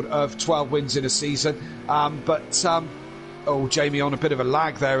record of 12 wins in a season. Jamie on a bit of a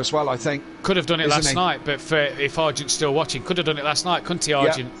lag there as well, I think. Could have done it last night, but if Argent's still watching, could have done it last night, couldn't he,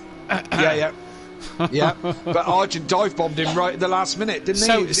 Argent? Yeah, but Argent dive bombed him right at the last minute, didn't he?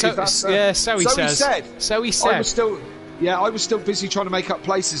 So he said. I was still busy trying to make up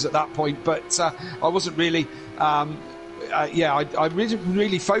places at that point, but I wasn't really. I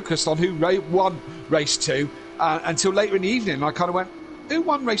really focused on who won race 2 until later in the evening. I kind of went, who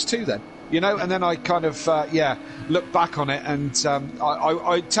won race 2 then? And then I kind of looked back on it, and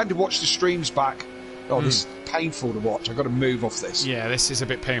I tend to watch the streams back. This is painful to watch. I've got to move off this. Yeah, this is a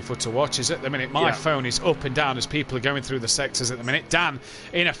bit painful to watch, is it? At the minute, my phone is up and down as people are going through the sectors at the minute. Dan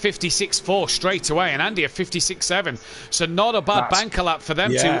in a 56.4 straight away, and Andy a 56.7. So not a bad banker lap for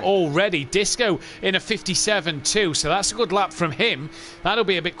them two already. Disco in a 57.2, so that's a good lap from him. That'll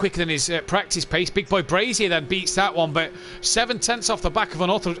be a bit quicker than his practice pace. Big boy Brazier then beats that one, but 7 tenths off the back of an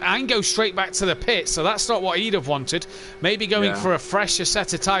auto and goes straight back to the pit, so that's not what he'd have wanted. Maybe going for a fresher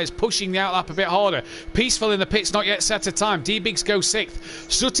set of tyres, pushing the outlap a bit harder. Peaceful in the pits, not yet set a time. D-Biggs goes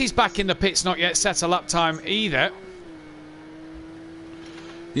 6th. Sutty's back in the pits, not yet set a lap time either.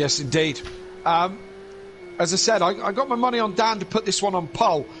 Yes, indeed. As I said, I got my money on Dan to put this one on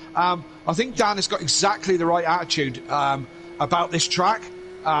pole. I think Dan has got exactly the right attitude about this track.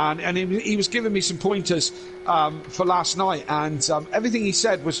 And he was giving me some pointers for last night. And everything he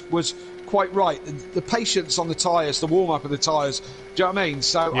said was quite right. The patience on the tyres, the warm-up of the tyres. Do you know what I mean?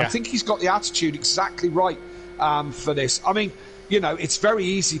 So I think he's got the attitude exactly right for this. I mean, it's very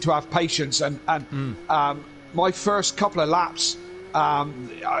easy to have patience. And my first couple of laps,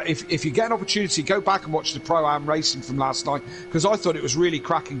 if you get an opportunity, go back and watch the Pro-Am racing from last night, because I thought it was really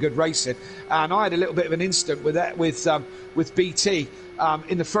cracking good racing. And I had a little bit of an incident with that with BT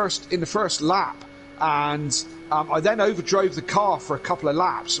in the first lap, and I then overdrove the car for a couple of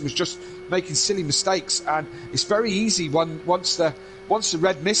laps and was just making silly mistakes. And it's very easy once the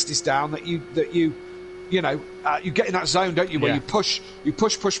red mist is down that you get in that zone, don't you, where you push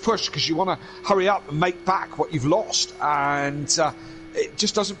because you want to hurry up and make back what you've lost, and it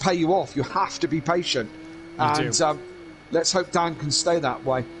just doesn't pay you off. You have to be patient, and let's hope Dan can stay that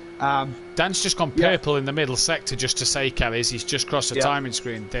way. Dan's just gone purple in the middle sector, just to say, Kelly's. He's just crossed the timing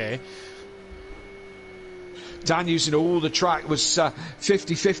screen there. Dan using all the track was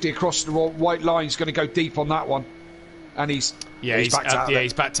 50-50 across the white line. He's going to go deep on that one, and he's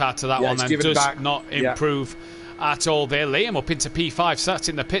backed out to that one, and does not improve at all there. Liam up into P5, so that's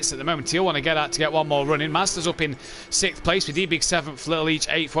in the pits at the moment. He'll want to get out to get one more run in. Mazda's up in 6th place with D-Big 7th, Little Each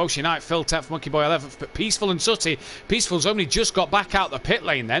 8th, Ocean Knight, Phil 10th, Monkey Boy 11th, but Peaceful and Sutty. Peaceful's only just got back out the pit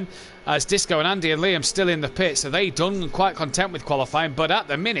lane then, as Disco and Andy and Liam still in the pit, so they done quite content with qualifying, but at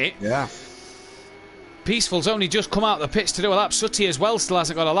the minute... Peaceful's only just come out the pits to do a lap. Sutty as well still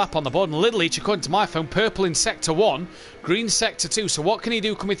hasn't got a lap on the board. And Little Each, according to my phone, purple in sector 1, green sector 2. So what can he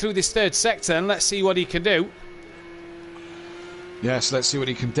do coming through this third sector? And let's see what he can do. Yes, let's see what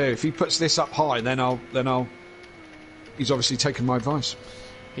he can do. If he puts this up high, then I'll. He's obviously taken my advice.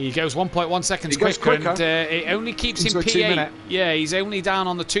 He goes 1.1 seconds quicker, and it only keeps him P8. Yeah, he's only down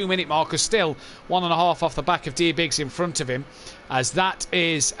on the 2-minute marker, still 1.5 off the back of D-Biggs in front of him, as that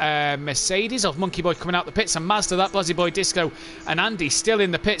is Mercedes of Monkey Boy coming out the pits, and Mazda, that Blazzy Boy, Disco and Andy still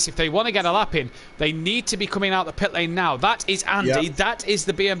in the pits. If they want to get a lap in, they need to be coming out the pit lane now. That is Andy, that is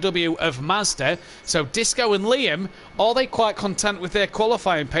the BMW of Mazda. So Disco and Liam, are they quite content with their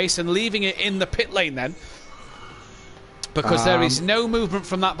qualifying pace and leaving it in the pit lane then? Because there is no movement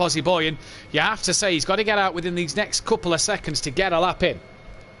from that Blazzy Boy, and you have to say he's got to get out within these next couple of seconds to get a lap in.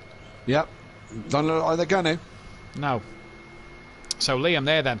 Yep. Don't look like they're going to. No. So Liam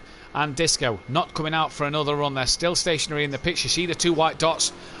there then, and Disco not coming out for another run. They're still stationary in the pitch. You see the 2 white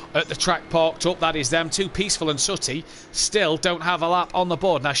dots at the track parked up. That is them. 2 Peaceful and Sutty still don't have a lap on the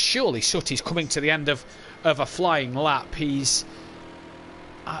board. Now surely Sutty's coming to the end of a flying lap. He's...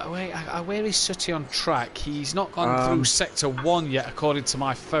 where is Sutty on track? He's not gone through sector 1 yet, according to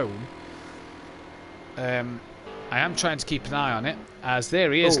my phone. I am trying to keep an eye on it, as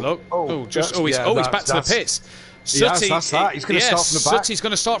there he is. He's back to the pits. Sutty, that's that. He's going to start from the back. Sutty's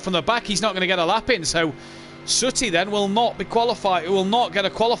going to start from the back. He's not going to get a lap in, so Sutty then will not be qualified. Will not get a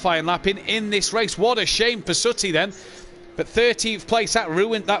qualifying lap in this race. What a shame for Sutty then. But 13th place, that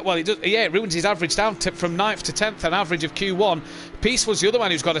ruined that. Well, it ruins his average down from 9th to 10th, an average of Q1. Peaceful's the other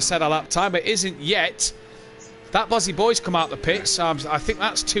man who's got to set a lap time, but isn't yet. That Blazzy Boy's come out the pits. I think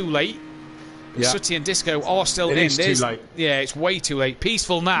that's too late. Sutty and Disco are still in. It is too late. Yeah, it's way too late.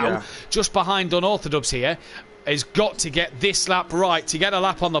 Peaceful now, just behind Unorthodox here, has got to get this lap right to get a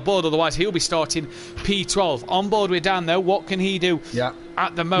lap on the board, otherwise he'll be starting P12. On board with Dan though, what can he do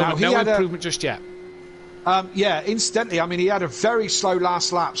at the moment? No improvement just yet. Incidentally, I mean, he had a very slow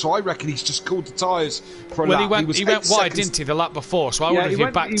last lap, so I reckon he's just cooled the tyres for a lap. He went wide, didn't he, the lap before? So I would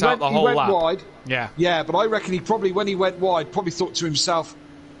have backed out the whole lap. He went wide. Yeah, but I reckon he probably, when he went wide, probably thought to himself,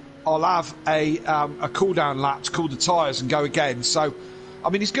 I'll have a cool-down lap to cool the tyres and go again. So, I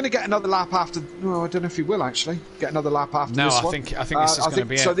mean, he's going to get another lap after... No, I don't know if he will, actually, get another lap after this one. No, I think this is going to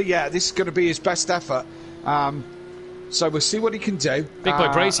be it. So, this is going to be his best effort. So we'll see what he can do. Big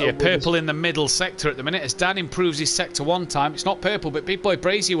Boy Brazier, purple in the middle sector at the minute. As Dan improves his sector 1 time, it's not purple, but Big Boy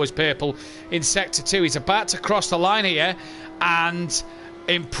Brazier was purple in sector 2. He's about to cross the line here and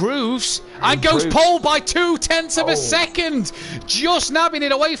improves and goes pole by 0.2 of a second, just nabbing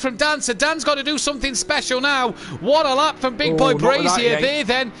it away from Dan. So Dan's got to do something special now. What a lap from Big Boy Brazier there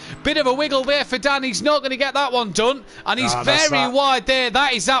then. Bit of a wiggle there for Dan. He's not going to get that one done, and he's very wide there.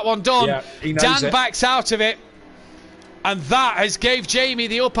 That is that one done. Yeah, Dan backs out of it. And that has gave Jamie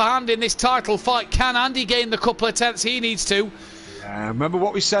the upper hand in this title fight. Can Andy gain the couple of tenths he needs to? Remember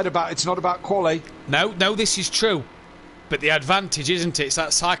what we said about it's not about quali. No, this is true. But the advantage, isn't it? It's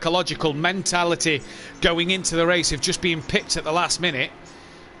that psychological mentality going into the race of just being picked at the last minute.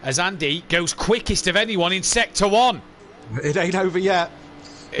 As Andy goes quickest of anyone in sector 1. It ain't over yet.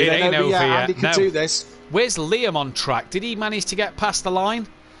 It ain't over yet. Andy can do this. Where's Liam on track? Did he manage to get past the line?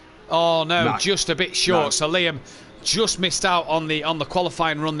 Oh no, just a bit short. No. So Liam just missed out on the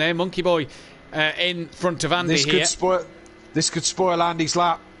qualifying run there. Monkey Boy in front of Andy here. This could spoil Andy's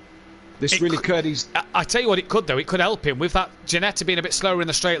lap. This really could. I tell you what, it could though. It could help him with that Ginetta being a bit slower in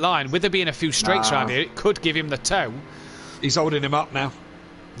the straight line. With there being a few straights around here, it could give him the toe. He's holding him up now.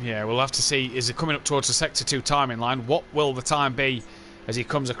 Yeah, we'll have to see. Is he coming up towards the Sector 2 timing line? What will the time be as he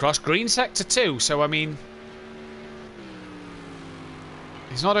comes across? Green Sector 2, so I mean...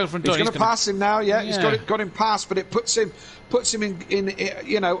 He's not over and done. He's going to pass him now, yeah. He's got him past, but it puts him in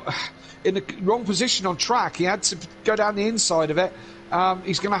you know, in the wrong position on track. He had to go down the inside of it.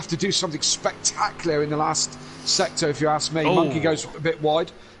 He's going to have to do something spectacular in the last sector, if you ask me. Monkey goes a bit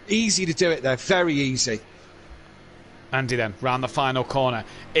wide. Easy to do it there, very easy. Andy then, round the final corner.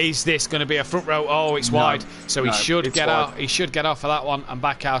 Is this going to be a front row? Oh, it's wide. So he should get out. He should get off of that one and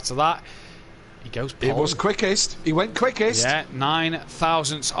back out of that. He goes pole. It was quickest. He went quickest. Yeah,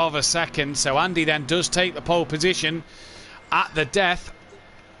 9,000ths of a second. So Andy then does take the pole position at the death.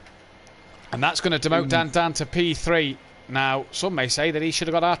 And that's going to demote Dan to P3. Now, some may say that he should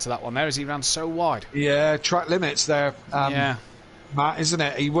have got out of that one there as he ran so wide. Yeah, track limits there, Matt, isn't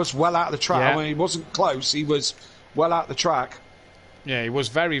it? He was well out of the track. Yeah. I mean, he wasn't close. He was well out the track. Yeah, he was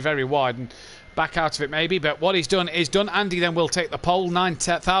very, very wide and back out of it maybe, but what he's done is done. Andy then will take the pole,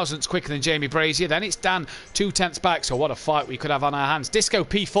 9,000ths quicker than Jamie Brazier. Then it's Dan 2/10 back, so what a fight we could have on our hands. Disco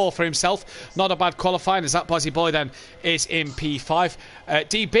P4 for himself, not a bad qualifying as that Bozzy Boy then is in P5.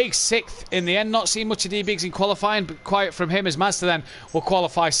 D Biggs 6th in the end, not seen much of D Biggs in qualifying, but quiet from him as Mazda then will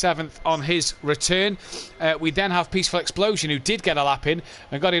qualify 7th on his return. We then have Peaceful Explosion, who did get a lap in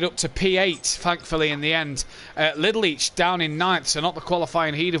and got it up to P8 thankfully in the end. Little Each down in 9th, so not the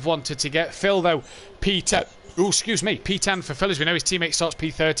qualifying he'd have wanted to get. Phil though P10. Oh, excuse me, P10 for Phil, as we know his teammate starts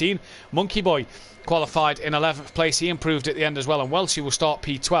P13. Monkey Boy qualified in 11th place. He improved at the end as well, and Welshie will start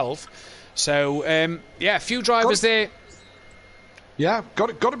P12. So yeah, a few drivers there. Yeah,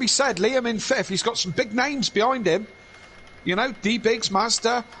 got to be said. Liam in 5th. He's got some big names behind him. You know, D Biggs,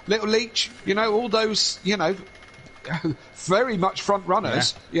 Mazda, Little Leach. You know, all those. You know, very much front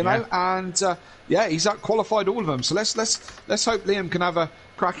runners. You know, and he's out qualified all of them. So let's hope Liam can have a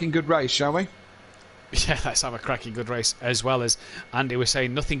cracking good race, shall we? Yeah, let's have a cracking good race, as well as Andy was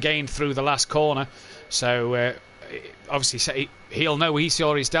saying, nothing gained through the last corner. So obviously he'll know he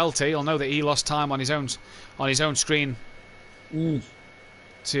saw his delta. He'll know that he lost time on his own screen. To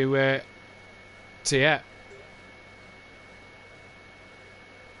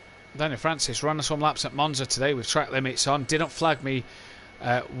Daniel Francis ran some laps at Monza today with track limits on. Didn't flag me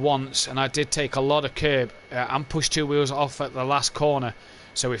once, and I did take a lot of curb and push 2 wheels off at the last corner.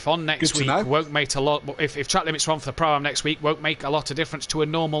 So if on next week won't make a lot. If track limits are on for the Pro-Am next week, won't make a lot of difference to a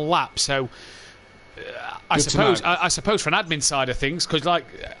normal lap. So I suppose for an admin side of things, because like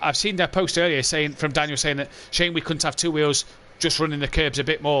I've seen their post earlier from Daniel saying that shame we couldn't have 2 wheels just running the curbs a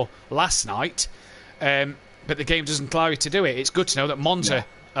bit more last night, but the game doesn't allow you to do it. It's good to know that Monza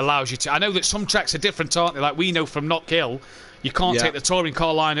allows you to. I know that some tracks are different, aren't they? Like we know from Knock Hill, you can't take the touring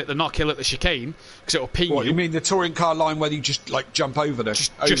car line at the Knock Hill at the chicane because it'll ping you. What, you mean the touring car line where you just like jump over the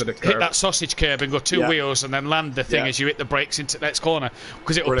just the curb? Hit that sausage curb and go 2 wheels and then land the thing as you hit the brakes into the next corner,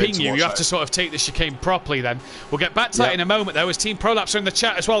 because it'll ping you. You have to sort of take the chicane properly then. We'll get back to that in a moment though, as Team Prolapse are in the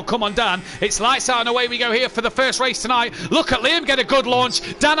chat as well. Come on Dan, it's lights out and away we go here for the first race tonight. Look at Liam get a good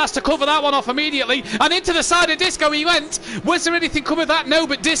launch. Dan has to cover that one off immediately, and into the side of Disco he went. Was there anything come of that? No,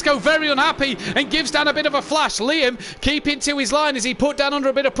 but Disco very unhappy and gives Dan a bit of a flash. Liam keeping to his line as he put Dan under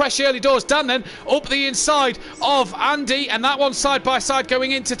a bit of pressure early doors. Dan then up the inside of Andy, and that one side by side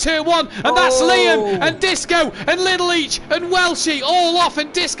going into turn 1, and that's Liam and Disco and Little Each and Welshie all off,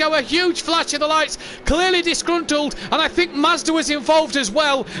 and Disco a huge flash of the lights, clearly disgruntled, and I think Mazda was involved as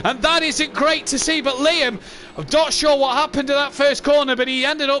well, and that isn't great to see. But Liam, I'm not sure what happened to that first corner, but he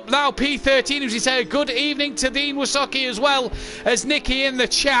ended up now P13, as he said. Good evening to Dean Wasaki as well as Nikki in the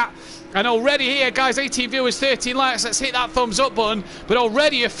chat. And already here, guys, 18 viewers, 13 likes. Let's hit that thumbs up button. But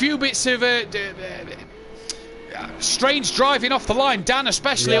already a few bits of strange driving off the line. Dan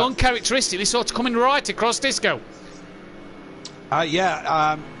especially uncharacteristically sort of coming right across Disco.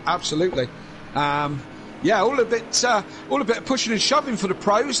 Absolutely. All a bit of pushing and shoving for the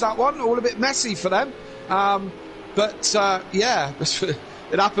pros, that one. All a bit messy for them.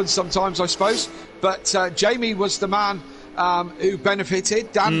 It happens sometimes, I suppose. But Jamie was the man who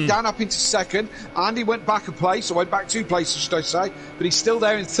benefited. Dan up into 2nd. Andy went back a place, or went back 2 places, should I say, but he's still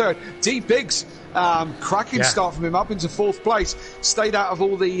there in 3rd. D Biggs, cracking start from him, up into 4th place, stayed out of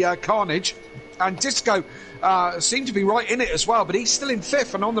all the carnage. and Disco seemed to be right in it as well, but he's still in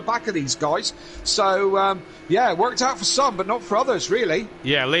 5th and on the back of these guys. So, it worked out for some, but not for others, really.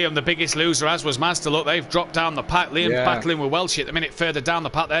 Yeah, Liam, the biggest loser, as was Mazda. Look, they've dropped down the pack. Liam's battling with Welsh at the minute further down the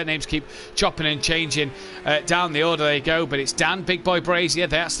pack. Their names keep chopping and changing down the order they go, but it's Dan, Big Boy Brazier.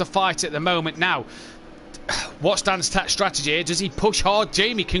 That's the fight at the moment. Now, what's Dan's strategy here? Does he push hard?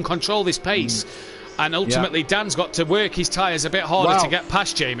 Jamie can control this pace. And ultimately, Dan's got to work his tyres a bit harder to get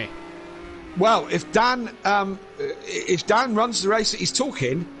past Jamie. Well, if Dan runs the race that he's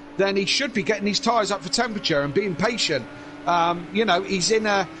talking, then he should be getting his tyres up for temperature and being patient. He's in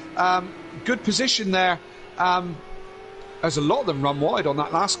a good position there. As a lot of them run wide on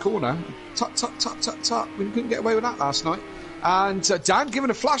that last corner. Tut, tut, tut, tut, tut. We couldn't get away with that last night. And Dan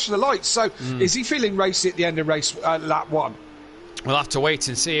giving a flash of the lights. So is he feeling racy at the end of race lap 1? We'll have to wait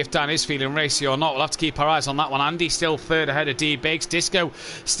and see if Dan is feeling racy or not. We'll have to keep our eyes on that one. Andy still 3rd ahead of D Biggs. Disco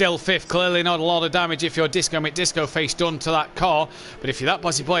still 5th. Clearly not a lot of damage if you're Disco McDisco face done to that car. But if you're that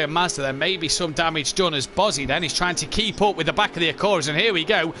Bozzy Boy and Mazda, then maybe some damage done as Bozzy then. He's trying to keep up with the back of the Acoras. And here we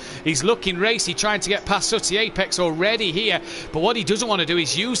go. He's looking racy, trying to get past Sooty Apex already here. But what he doesn't want to do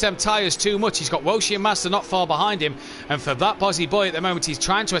is use them tyres too much. He's got Woshi and Mazda not far behind him. And for that Bozzy Boy at the moment, he's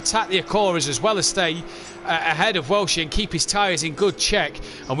trying to attack the Acoras as well as stay ahead of Welsh and keep his tyres in good check.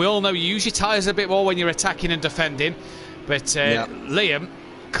 And we all know you use your tyres a bit more when you're attacking and defending. But Liam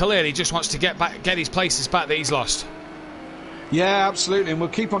clearly just wants to get his places back that he's lost. Yeah, absolutely, and we'll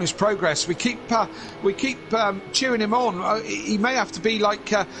keep on his progress. We keep cheering him on. He may have to be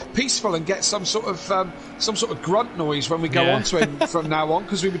peaceful and get some sort of grunt noise when we go on to him from now on,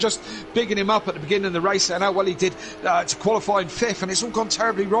 because we were just bigging him up at the beginning of the race and how well he did to qualify in 5th, and it's all gone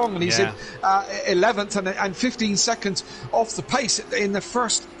terribly wrong. And he's in 11th and 15 seconds off the pace in the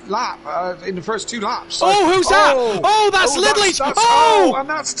first lap, in the first 2 laps. So, who's that? That's Lidley. And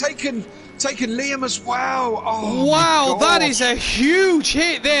that's taken Liam as well. Oh, wow, that is a huge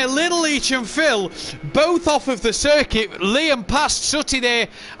hit there. Little Leach and Phil, both off of the circuit. Liam passed Sooty there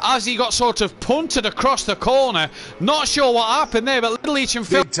as he got sort of punted across the corner. Not sure what happened there, but Little Leach and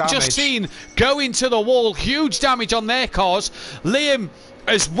Phil just seen go into the wall. Huge damage on their cars. Liam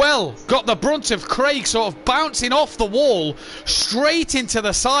as well got the brunt of Craig sort of bouncing off the wall straight into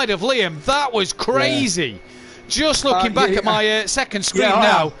the side of Liam. That was crazy. Just looking back at my second screen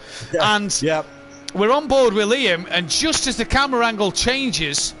now, and we're on board with Liam, and just as the camera angle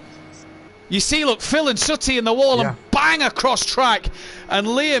changes, you see, look, Phil and Sooty in the wall and bang across track, and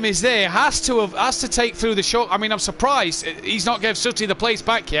Liam is there, has to take through the short. I mean, I'm surprised he's not gave Sooty the place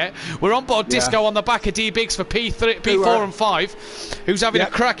back yet. We're on board Disco on the back of D Biggs for P4 and 5, who's having a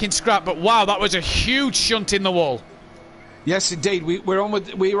cracking scrap. But wow, that was a huge shunt in the wall. Yes, indeed. We were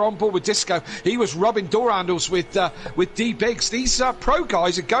on board with Disco. He was rubbing door handles with D Biggs. These pro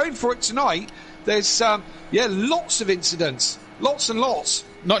guys are going for it tonight. There's lots of incidents, lots and lots.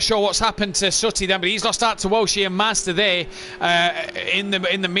 Not sure what's happened to Sooty then, but he's lost out to Woshi and Mazda there. In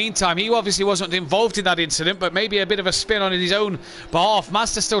the meantime, he obviously wasn't involved in that incident, but maybe a bit of a spin on his own behalf.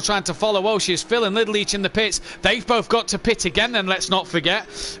 Mazda still trying to follow Woshi as Phil and Little Leach in the pits. They've both got to pit again, and let's not forget,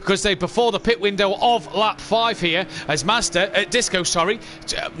 because they before the pit window of lap 5 here, as Disco,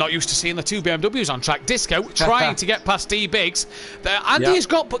 not used to seeing the 2 BMWs on track. Disco trying to get past D Biggs. Andy has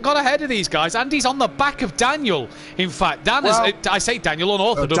got ahead of these guys. Andy's on the back of Daniel. In fact, I say Daniel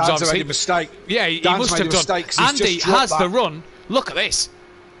on Dan's obviously. made a mistake. Yeah, he must have done. Andy has the run. Look at this.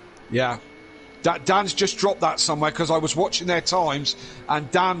 Yeah. Dan's just dropped that somewhere, because I was watching their times,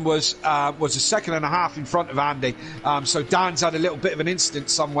 and Dan was a second and a half in front of Andy. So Dan's had a little bit of an incident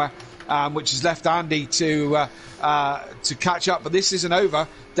somewhere, which has left Andy to catch up. But this isn't over.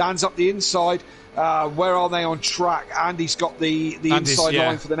 Dan's up the inside. Where are they on track? Andy's got the inside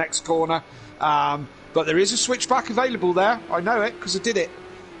line for the next corner. But there is a switchback available there. I know it because I did it.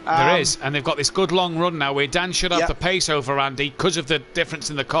 There is, and they've got this good long run now where Dan should have the pace over Andy because of the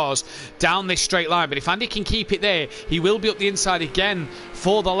difference in the cars down this straight line. But if Andy can keep it there, he will be up the inside again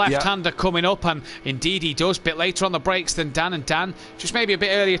for the left-hander coming up, and indeed he does. Bit later on the brakes than Dan, and Dan just maybe a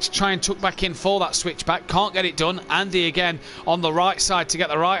bit earlier to try and tuck back in for that switchback. Can't get it done. Andy again on the right side to get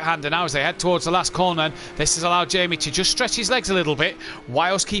the right-hander now as they head towards the last corner. And this has allowed Jamie to just stretch his legs a little bit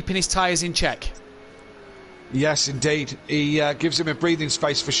whilst keeping his tyres in check. Yes, indeed. He gives him a breathing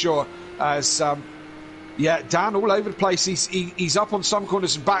space for sure. As Dan all over the place. He's up on some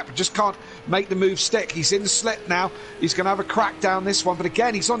corners and back, but just can't make the move stick. He's in the slip now. He's going to have a crack down this one, but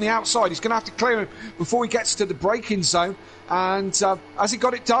again, he's on the outside. He's going to have to clear him before he gets to the braking zone. And has he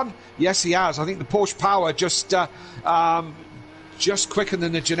got it done? Yes, he has. I think the Porsche Power just quicker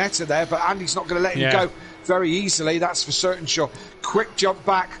than the Ginetta there, but Andy's not going to let him go very easily. That's for certain sure. Quick jump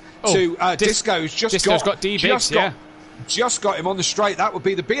back to Disco's. Disco's got D-Biggs, yeah. Just got him on the straight. That would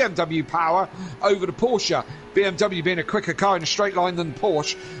be the BMW power over the Porsche. BMW being a quicker car in a straight line than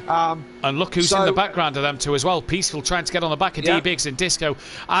Porsche. And look who's in the background of them two as well. Peaceful trying to get on the back of D-Biggs and Disco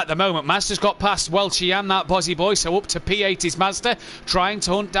at the moment. Mazda's got past Welchie and that Bozzy Boy, so up to P8 is Mazda, trying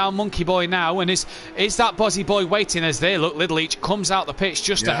to hunt down Monkey Boy now. And is that Bozzy Boy waiting as they look? Little Each comes out the pitch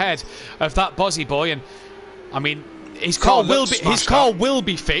just ahead of that Bozzy Boy. And, I mean, his car will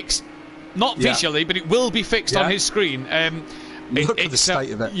be fixed. Not visually, but it will be fixed on his screen. Look at the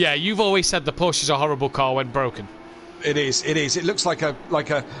state of it. Yeah, you've always said the Porsche's a horrible car when broken. It is. It looks like a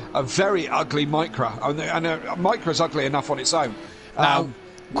very ugly Micra, and a Micra's ugly enough on its own. Now,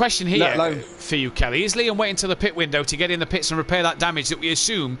 question here for you, Kelly: is Liam waiting to the pit window to get in the pits and repair that damage that we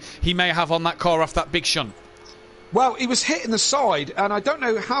assume he may have on that car off that big shunt? Well, he was hitting the side, and I don't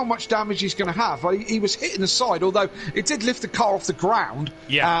know how much damage he's going to have. He was hitting the side, although it did lift the car off the ground.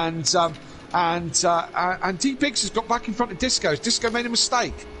 Yeah. And D-Biggs has got back in front of Disco. Disco made a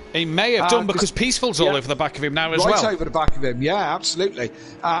mistake. He may have done because Peaceful's all over the back of him now as well. Right over the back of him, yeah, absolutely.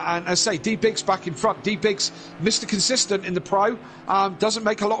 And as I say, D-Biggs back in front. D-Biggs, Mr. Consistent in the Pro, doesn't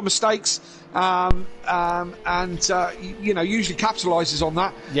make a lot of mistakes, usually capitalises on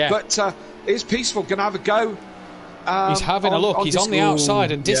that. Yeah. But is Peaceful going to have a go? He's having a look. He's on the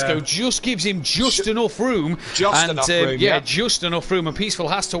outside, and Disco just gives him just enough room. Just enough room. And Peaceful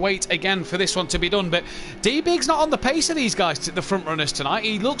has to wait again for this one to be done. But D-Big's not on the pace of these guys, the front runners tonight.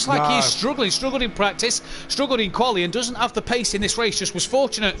 He looks like he's struggling. Struggled in practice, struggled in quali, and doesn't have the pace in this race. Just was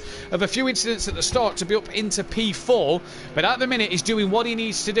fortunate of a few incidents at the start to be up into P4. But at the minute, he's doing what he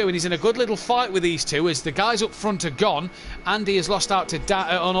needs to do, and he's in a good little fight with these two as the guys up front are gone. Andy has lost out to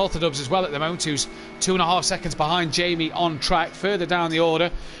Unorthodox as well at the moment, who's 2.5 seconds behind Jamie on track. Further down the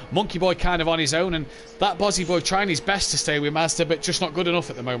order, Monkey Boy kind of on his own, and that Bozzy Boy trying his best to stay with Mazda, but just not good enough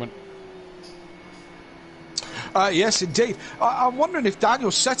at the moment. Yes, indeed. I'm wondering if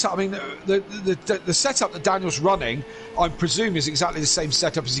Daniel's setup, I mean, the setup that Daniel's running, I presume, is exactly the same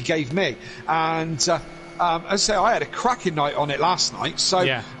setup as he gave me. And as I say, I had a cracking night on it last night, so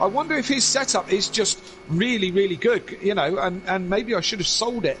I wonder if his setup is just really, really good, and maybe I should have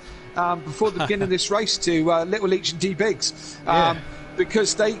sold it before the beginning of this race to Little Leach and D-Biggs.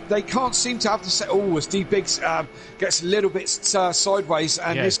 Because they can't seem to have the set. As D-Biggs gets a little bit sideways,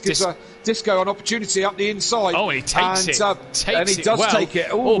 and this gives Disco an opportunity up the inside. Oh, and he takes it. And he does take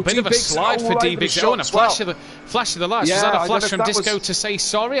it. A bit of a slide for D-Biggs. And a flash of the lights. Was that a flash from Disco to say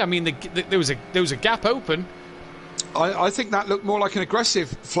sorry? I mean, there was a gap open. I think that looked more like an aggressive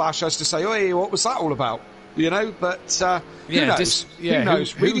flash, as to say, "Hey, what was that all about?" But who knows? Who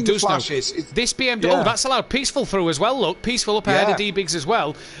knows? Reading the flashes. This BMW, that's allowed Peaceful through as well. Look, Peaceful up ahead of D-Biggs as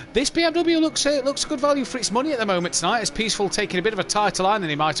well. This BMW looks good value for its money at the moment tonight. As Peaceful taking a bit of a tighter line than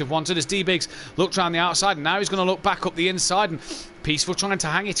he might have wanted. As D-Biggs looked around the outside, and now he's going to look back up the inside, and Peaceful trying to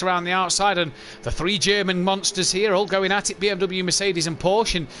hang it around the outside, and the three German monsters here all going at it, BMW, Mercedes and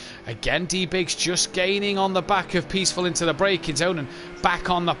Porsche. And again, D-Biggs just gaining on the back of Peaceful into the braking zone, and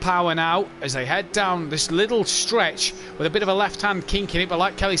back on the power now as they head down this little stretch with a bit of a left hand kink in it. But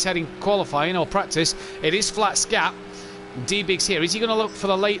like Kelly said in qualifying or practice, it is flat gap. D-Biggs here, is he going to look for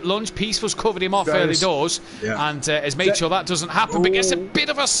the late lunge? Peaceful's covered him off early doors and has made sure that doesn't happen, but gets a bit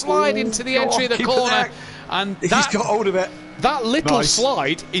of a slide into the entry of the corner, and he's got hold of it. That little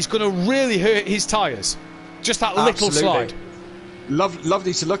slide is going to really hurt his tyres. Just that little slide.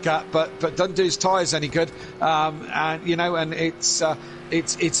 Lovely to look at, but doesn't do his tyres any good. And it's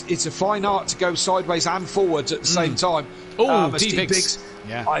a fine art to go sideways and forwards at the same time. D-Biggs.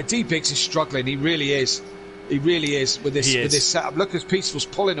 D-Biggs is struggling. He really is. He really is with this setup. Look as Peaceful's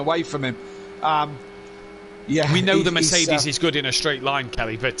pulling away from him. We know the Mercedes is good in a straight line,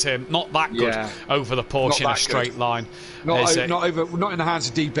 Kelly, but not that good over the Porsche in a straight line. Not in the hands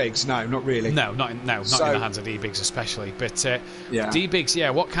of D-Biggs. No, not really. Not in the hands of D-Biggs especially. But D-Biggs,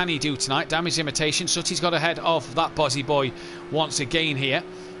 what can he do tonight? Damage limitation. Sutty's got ahead of that Bozzy Boy once again here.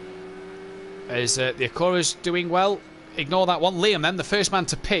 As the Acura's doing well. Ignore that one. Liam then, the first man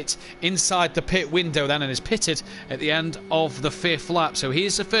to pit inside the pit window then, and is pitted at the end of the 5th lap. So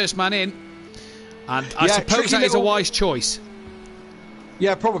he's the first man in. And I suppose that is a wise choice.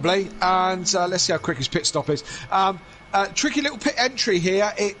 Yeah, probably. And let's see how quick his pit stop is. Tricky little pit entry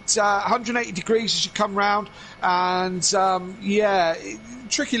here. It's 180 degrees as you come round. And,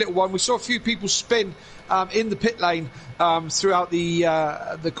 tricky little one. We saw a few people spin in the pit lane throughout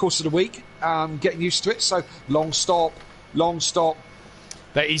the course of the week, getting used to it. So long stop,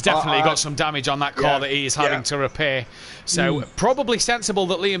 That he's definitely got some damage on that car that he is having to repair. So probably sensible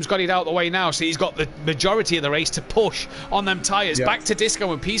that Liam's got it out of the way now, so he's got the majority of the race to push on them tyres. Back to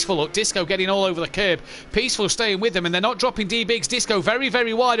Disco and Peaceful. Look, Disco getting all over the curb. Peaceful staying with them, and they're not dropping D-Biggs. Disco very,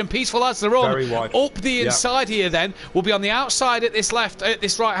 very wide, and Peaceful has the run. Very wide. Up the inside here then. Will be on the outside at this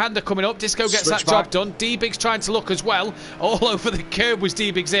this right-hander coming up. Disco gets that job done. D-Biggs trying to look as well. All over the curb was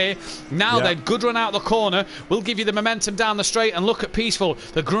D-Biggs here. Now then, good run out the corner. Will give you the momentum down the straight, and look at Peaceful.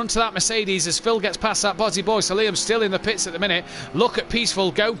 The grunt of that Mercedes as Phil gets past that Bozzy boy. So Liam's still in the pits at the minute. Look at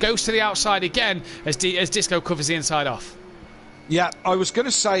Peaceful goes to the outside again as Disco covers the inside off. Yeah, I was going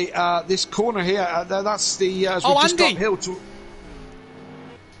to say this corner here. That's the as we've just Andy. got hill to.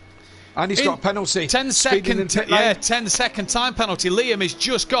 Andy's got a penalty. 10 second, 10-second time penalty. Liam is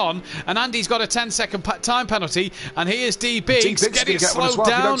just gone, and Andy's got a 10-second time penalty. And here's D-Biggs getting slowed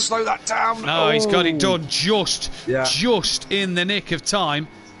down. Don't slow that down. No, he's got it done just in the nick of time.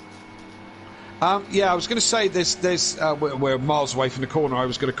 I was going to say we're miles away from the corner I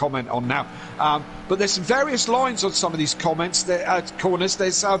was going to comment on now. But there's some various lines on some of these corners.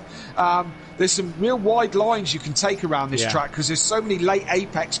 There's some real wide lines you can take around this track because there's so many late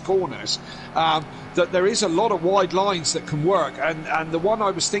apex corners that there is a lot of wide lines that can work. And the one I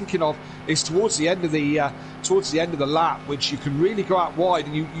was thinking of is towards the end of the lap, which you can really go out wide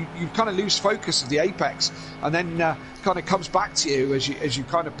and you kind of lose focus of the apex, and then kind of comes back to you as you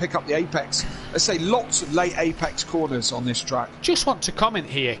kind of pick up the apex. Let's say lots of late apex corners on this track. Just want to comment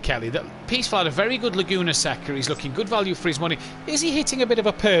here, Kelly, that Peaceful had a very good Laguna Seca. He's looking good value for his money. Is he hitting a bit of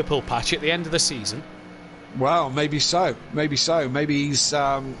a purple patch at the end of the season? Well, maybe so. Maybe he's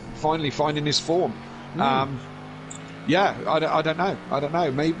finally finding his form. I don't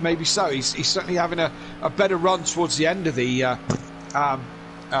know. Maybe so. He's certainly having a better run towards the end of the end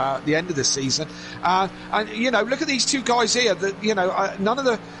of the season. And look at these two guys here. None of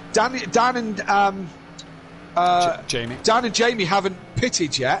the Dan and Jamie haven't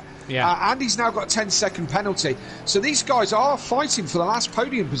pitted yet. Andy's now got a 10-second penalty. So these guys are fighting for the last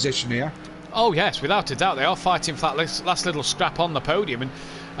podium position here. Oh yes, without a doubt, they are fighting for that last little scrap on the podium, and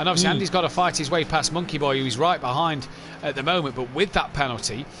obviously Andy's got to fight his way past Monkey Boy, who he's right behind at the moment. But with that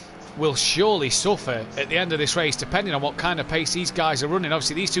penalty, will surely suffer at the end of this race, depending on what kind of pace these guys are running.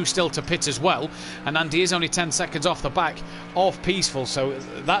 Obviously, these two still to pit as well, and Andy is only 10 seconds off the back of Peaceful, so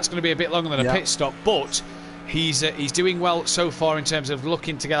that's going to be a bit longer than a pit stop. But he's doing well so far in terms of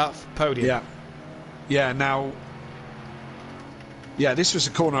looking to get that podium. This was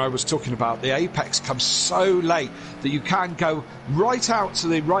the corner I was talking about. The apex comes so late that you can go right out to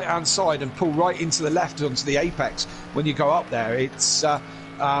the right-hand side and pull right into the left onto the apex when you go up there. It's a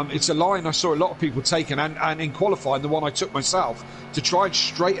line I saw a lot of people taking, and in qualifying, the one I took myself, to try and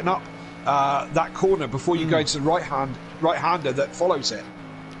straighten up that corner before you go into the right-hander that follows it.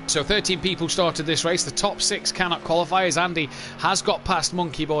 So 13 people started this race. The top 6 cannot qualify, as Andy has got past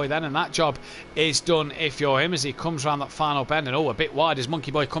Monkey Boy then, and that job is done if you're him, as he comes around that final bend, and a bit wide as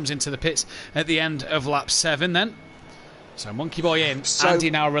Monkey Boy comes into the pits at the end of lap 7 then. So Monkey Boy in, Andy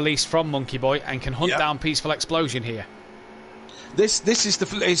now released from Monkey Boy and can hunt down Peaceful Explosion here. This is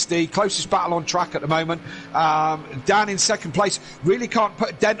the closest battle on track at the moment. Dan in second place really can't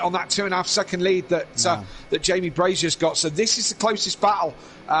put a dent on that 2.5 second lead that Jamie Brazier's got. So this is the closest battle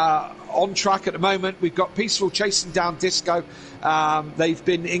on track at the moment. We've got Peaceful chasing down Disco. They've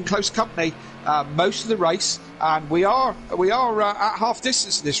been in close company most of the race, and we are at half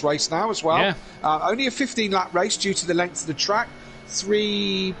distance of this race now as well. Only a 15-lap race due to the length of the track,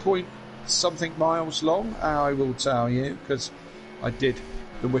 3-point-something miles long. I will tell you because I did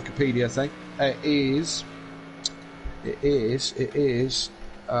the Wikipedia thing. It is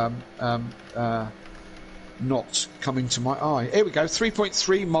not coming to my eye. Here we go.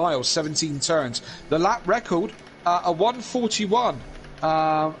 3.3 miles, 17 turns. The lap record, a 1:41,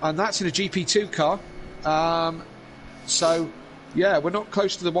 and that's in a GP2 car. So, yeah, we're not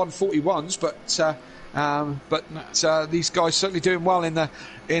close to the 1:41s, but these guys certainly doing well in the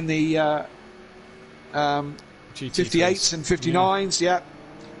 58s and 59s, that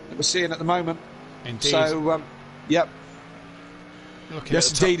we're seeing at the moment. Indeed. So, yes,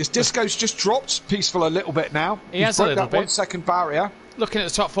 indeed. As Disco's just dropped Peaceful a little bit now. He has a little bit. 1 second barrier. Looking at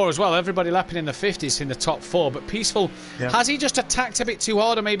the top 4 as well, everybody lapping in the 50s in the top 4, but Peaceful, has he just attacked a bit too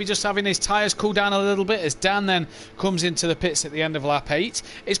hard, or maybe just having his tyres cool down a little bit as Dan then comes into the pits at the end of lap 8?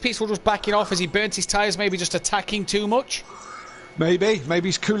 Is Peaceful just backing off as he burnt his tyres, maybe just attacking too much? Maybe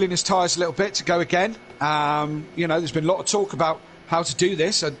he's cooling his tyres a little bit to go again. There's been a lot of talk about how to do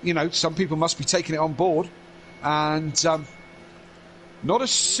this, and some people must be taking it on board. And Not a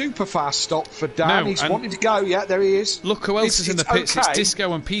super fast stop for Dan. No, He's and wanting to go. Yeah, there he is. Look who else is in the pits. Okay. It's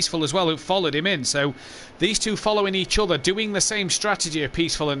Disco and Peaceful as well who followed him in. So these two following each other, doing the same strategy of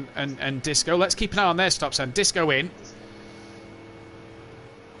Peaceful and Disco. Let's keep an eye on their stops then. Disco in.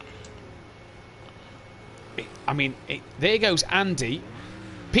 I mean, there goes Andy.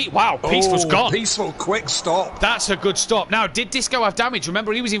 Wow, Peaceful's gone. Peaceful, quick stop. That's a good stop. Now, did Disco have damage?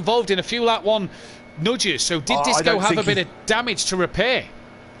 Remember, he was involved in a few lap 1 nudges. So did Disco have a bit of damage to repair?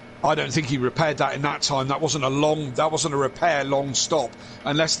 I don't think he repaired that in that time. That wasn't a repair long stop,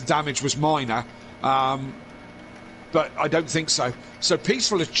 unless the damage was minor. But I don't think so. So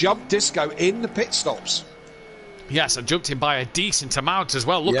Peaceful has jumped Disco in the pit stops. Yes, and jumped in by a decent amount as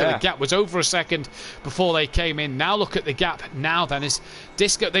well. Look at the gap, was over a second before they came in. Now look at the gap now then is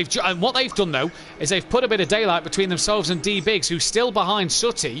Disco. And what they've done though is they've put a bit of daylight between themselves and D Biggs, who's still behind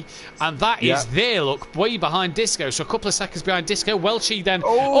Sutty, and that is there, look, way behind Disco. So a couple of seconds behind Disco. Welchie then.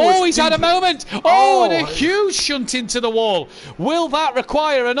 Oh, he's had a moment. And a huge shunt into the wall. Will that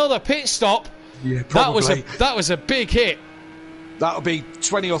require another pit stop? Yeah, probably. That was a big hit. That'll be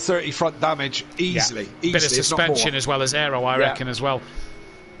 20 or 30 front damage easily. Bit of suspension as well as aero, I reckon, as well.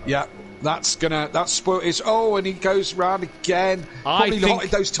 Yeah, that's spoiled his. And he goes round again. Probably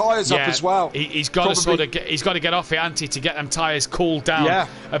hotted those tyres up as well. He's got to he's got to get off it, Anti, to get them tyres cooled down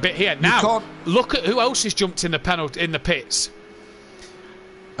a bit here. Now, look at who else has jumped in the pits.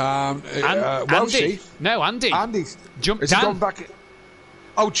 Andy. No, Andy. Andy's jumped down. Dan. Back?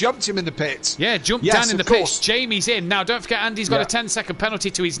 Jumped him in the pits. Yeah, jumped Dan in the pits. Jamie's in. Now, don't forget, Andy's got a 10-second penalty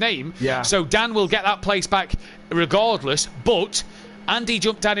to his name. Yeah. So Dan will get that place back regardless. But Andy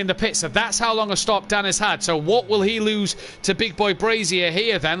jumped Dan in the pits. So that's how long a stop Dan has had. So what will he lose to Big Boy Brazier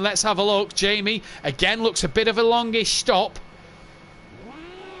here then? Let's have a look. Jamie, again, looks a bit of a longish stop.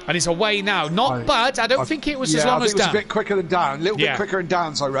 And he's away now. Not bad. I don't think it was as long as Dan. It was a bit quicker than Dan. A little bit quicker than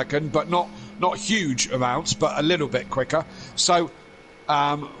Dan's, I reckon. But not huge amounts, but a little bit quicker. So...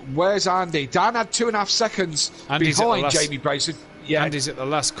 where's Andy? Dan had 2.5 seconds behind Jamie Brazier. Yeah. Andy's at the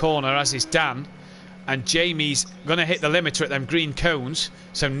last corner, as is Dan. And Jamie's going to hit the limiter at them green cones.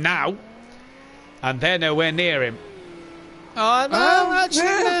 So now, and they're nowhere near him. Oh, no, actually.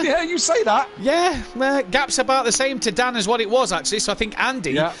 Yeah, you say that. Yeah, gap's about the same to Dan as what it was, actually. So I think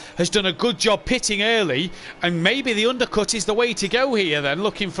Andy has done a good job pitting early, and maybe the undercut is the way to go here then,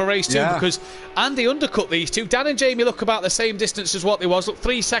 looking for race 2, because Andy undercut these two. Dan and Jamie look about the same distance as what they was. Look,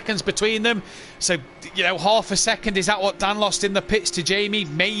 3 seconds between them. So, half a second. Is that what Dan lost in the pits to Jamie?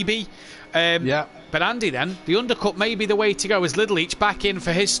 Maybe. But Andy then, the undercut may be the way to go, as Little Each back in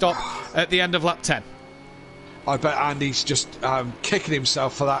for his stop at the end of lap 10. I bet Andy's just kicking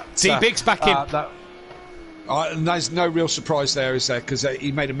himself for that. D Biggs back in. And there's no real surprise there, is there? Because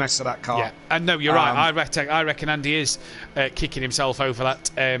he made a mess of that car. Yeah, and no, you're right. I reckon Andy is kicking himself over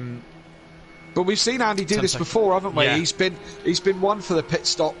that. But we've seen Andy do this before, haven't we? Yeah. He's been one for the pit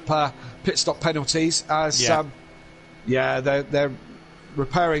stop penalties. As they're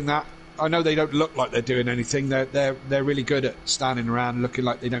repairing that. I know they don't look like they're doing anything. They're really good at standing around looking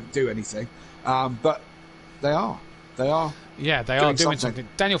like they don't do anything. But they are. Yeah, they are doing something.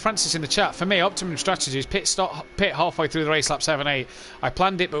 Daniel Francis in the chat. For me, optimum strategy is pit halfway through the race, lap 7-8. I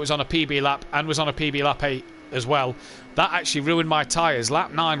planned it, but was on a PB lap and was on a PB lap 8 as well. That actually ruined my tyres.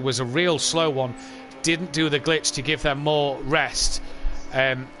 Lap 9 was a real slow one. Didn't do the glitch to give them more rest.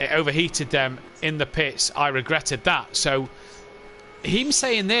 It overheated them in the pits. I regretted that. So him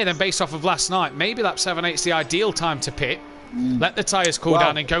saying there, then based off of last night, maybe lap 7-8 is the ideal time to pit. Let the tyres cool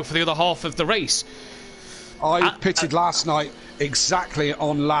down and go for the other half of the race. I pitted last night exactly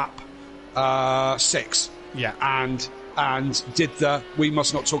on lap 6. Yeah. And did the we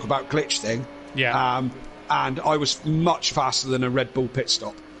must not talk about glitch thing. Yeah. And I was much faster than a Red Bull pit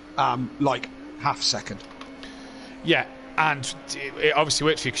stop. Like half a second. Yeah. And it obviously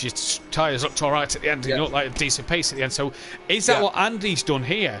worked for you because your tyres looked all right at the end and you looked like a decent pace at the end. So is that what Andy's done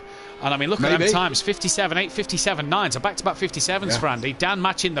here? And I mean, look at them times. 57.8, 57.9. So back-to-back 57s for Andy. Dan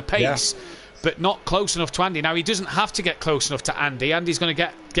matching the pace. Yeah. But not close enough to Andy. Now, he doesn't have to get close enough to Andy. Andy's going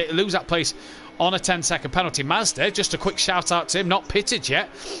to lose that place on a 10-second penalty. Mazda, just a quick shout-out to him, not pitted yet,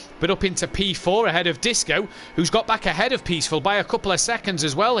 but up into P4 ahead of Disco, who's got back ahead of Peaceful by a couple of seconds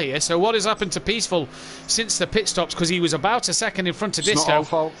as well here. So what has happened to Peaceful since the pit stops? Because he was about a second in front of Disco. Not our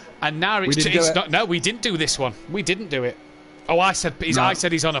fault. And now it's not. No, we didn't do this one. We didn't do it. Oh, I said he's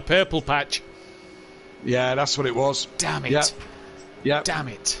on a purple patch. Yeah, that's what it was. Damn it. Yeah. Damn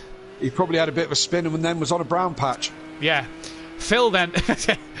it. He probably had a bit of a spin and then was on a brown patch. Yeah. Phil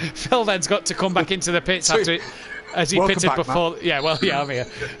then's got to come back into the pits after it. As he Welcome pitted back, before. Matt. Yeah, well, yeah, I'm here.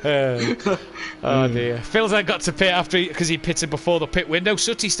 Oh dear. Phil's then got to pit after because he pitted before the pit window.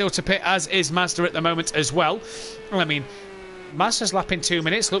 Sutty's still to pit, as is Mazda at the moment as well. I mean, Mazda's lap in 2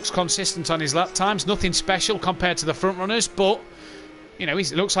 minutes, looks consistent on his lap times. Nothing special compared to the front runners, but you know,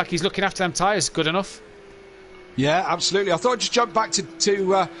 it looks like he's looking after them tyres good enough. Yeah, absolutely. I thought I'd just jump back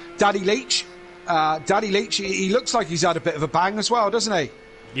to Daddy Leach. Daddy Leach, he looks like he's had a bit of a bang as well, doesn't he?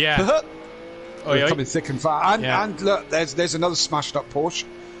 Yeah. They're coming thick and fat. Yeah. And look, there's another smashed up Porsche.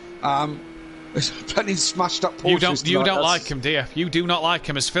 There's plenty of smashed up Porsches. You don't like him, do you? You do not like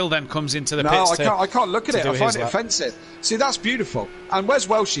him, as Phil then comes into the No, pits. I can't look at it. I find it lap. offensive. See, that's beautiful. And where's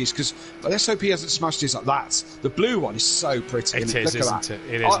Welshie's? Because let's hope he hasn't smashed his like that. The blue one is so pretty. It Look is, at isn't that. it?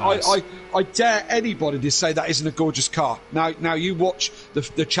 It is nice. I dare anybody to say that isn't a gorgeous car. Now you watch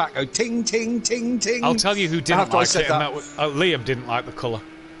the chat go ting, ting, ting, ting. I'll tell you who didn't After I like said it. that- Liam didn't like the colour.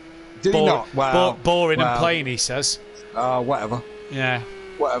 Did he not? Wow. Boring Wow. and plain, he says. Whatever. Yeah.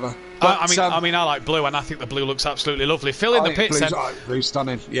 Whatever. I mean, I like blue, and I think the blue looks absolutely lovely. Phil in the pits, then. Blue's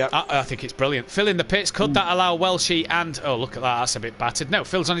stunning. Yeah. I think it's brilliant. Phil in the pits. Could that allow Welshie and... Oh, look at that. That's a bit battered. No,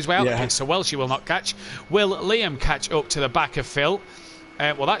 Phil's on his way out the pits, so Welshie will not catch. Will Liam catch up to the back of Phil?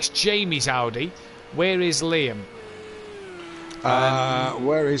 Well, that's Jamie's Audi. Where is Liam?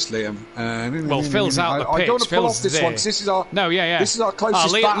 Where is Liam? Well, Phil's out the pits. I don't want to pull off this there. one. 'Cause this is our This is our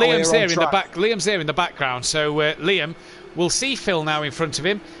closest battle Liam's here there on in track. the back. Liam's there in the background. So Liam will see Phil now in front of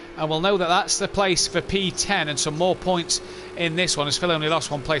him, and we'll know that that's the place for P10 and some more points in this one, as Phil only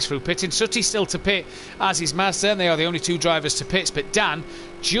lost one place through pitting. Sutty's still to pit, as is Mazda, and they are the only two drivers to pits. But Dan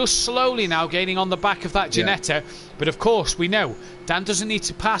just slowly now gaining on the back of that Ginetta. But of course, we know Dan doesn't need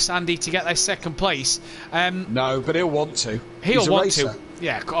to pass Andy to get their second place. No, but he'll want to. He'll He's a want racer. to.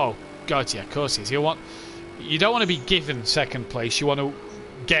 Yeah. Oh God, yeah. Of course he is. He'll want. You don't want to be given second place. You want to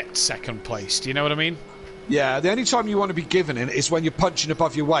get second place. Do you know what I mean? Yeah, the only time you want to be given it is when you're punching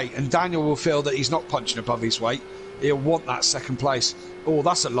above your weight, and Daniel will feel that he's not punching above his weight. He'll want that second place. Oh,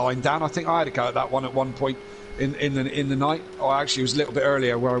 that's a line, Dan. I think I had a go at that one at one point in the night. Oh, actually, it was a little bit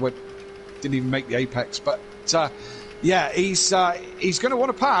earlier where I didn't even make the apex. But yeah, he's going to want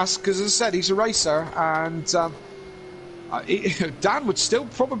to pass because, as I said, he's a racer, and Dan would still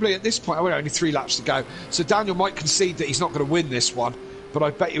probably at this point. Only 3 laps to go, so Daniel might concede that he's not going to win this one. But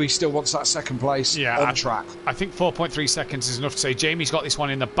I bet you he still wants that second place on track. I think 4.3 seconds is enough to say Jamie's got this one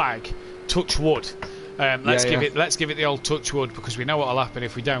in the bag. Touch wood. Let's give it the old touch wood, because we know what will happen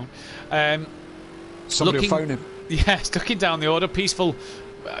if we don't. Somebody will phone him. Yeah, looking down the order. Peaceful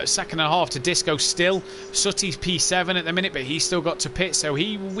second and a half to Disco still. Sutty's P7 at the minute, but he's still got to pit. So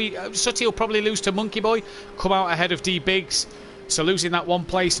Sutty will probably lose to Monkey Boy, come out ahead of D Biggs. So losing that one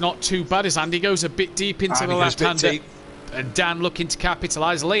place, not too bad, as Andy goes a bit deep into the left-hander. And Dan looking to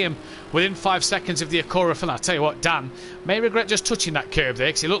capitalise. Liam within 5 seconds of the Acura final. I'll tell you what, Dan may regret just touching that curb there,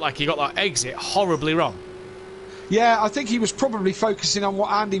 because he looked like he got that exit horribly wrong. Yeah, I think he was probably focusing on what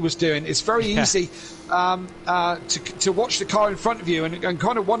Andy was doing. It's very easy to watch the car in front of you and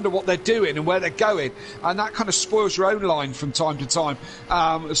kind of wonder what they're doing and where they're going, and that kind of spoils your own line from time to time.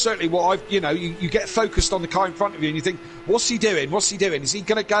 Certainly, you get focused on the car in front of you and you think, what's he doing? What's he doing? Is he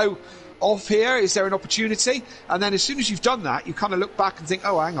going to go off here? Is there an opportunity? And then as soon as you've done that, you kind of look back and think,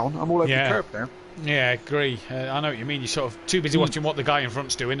 oh, hang on, I'm all over the curb now. Yeah, I agree. I know what you mean. You're sort of too busy watching what the guy in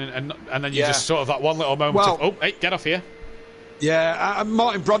front's doing, and then you just sort of that one little moment of, oh, hey, get off here. Yeah,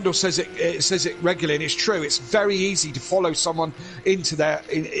 Martin Brundle says it regularly, and it's true. It's very easy to follow someone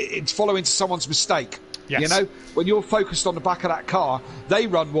into someone's mistake. Yes. You know, when you're focused on the back of that car, they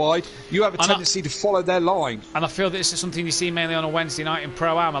run wide. You have a tendency to follow their line. And I feel this is something you see mainly on a Wednesday night in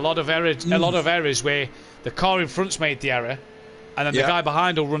Pro-Am. A lot of errors where the car in front's made the error, and then the guy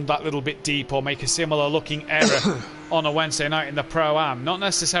behind will run that little bit deep or make a similar looking error on a Wednesday night in the Pro-Am. Not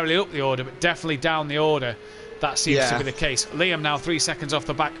necessarily up the order, but definitely down the order. That seems to be the case. Liam now 3 seconds off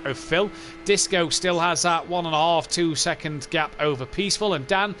the back of Phil. Disco still has that 1.5, 2 second gap over Peaceful. And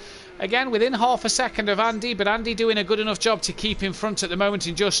Dan, again, within half a second of Andy, but Andy doing a good enough job to keep in front at the moment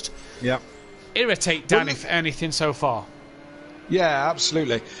and just irritate Dan, if anything, so far. Yeah,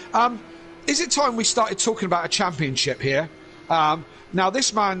 absolutely. Is it time we started talking about a championship here? Now,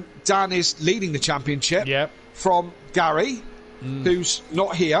 this man, Dan, is leading the championship from Gary, who's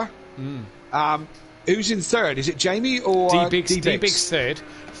not here. Who's in third? Is it Jamie or D-Biggs? D-Biggs third,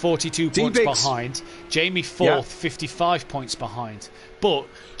 42 points behind. Jamie fourth, 55 points behind. But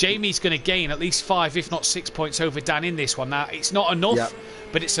Jamie's going to gain at least 5, if not 6 points over Dan in this one. Now, it's not enough,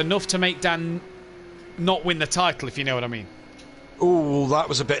 but it's enough to make Dan not win the title, if you know what I mean. Oh, that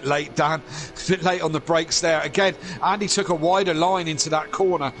was a bit late, Dan. A bit late on the brakes there. Again, Andy took a wider line into that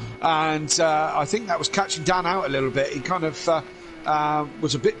corner, and I think that was catching Dan out a little bit. He kind of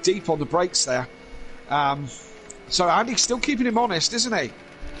was a bit deep on the brakes there. So Andy's still keeping him honest, isn't he?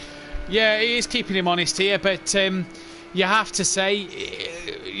 Yeah, he is keeping him honest here, but you have to say,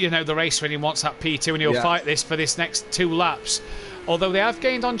 the race winning wants that P2, and he'll fight this for this next 2 laps. Although they have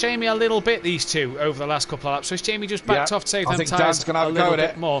gained on Jamie a little bit, these two, over the last couple of laps. So is Jamie just backed off to save them tyres Dan's gonna have a a little go at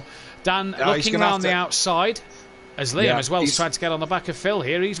bit it. more? Dan looking around the outside, as Liam as well is trying to get on the back of Phil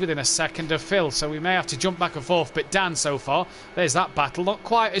here. He's within a second of Phil, so we may have to jump back and forth. But Dan, so far, there's that battle. Not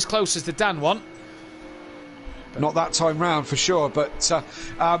quite as close as the Dan one. Not that time round for sure, but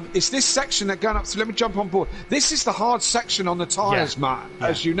it's this section that going up through. Let me jump on board. This is the hard section on the tyres, Matt,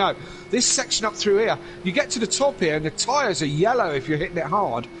 as you know. This section up through here, you get to the top here and the tyres are yellow if you're hitting it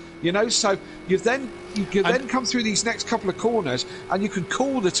hard, so you then come through these next couple of corners and you can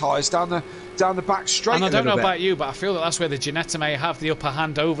cool the tyres down the back straight. And I don't know about you, but I feel that's where the Ginetta may have the upper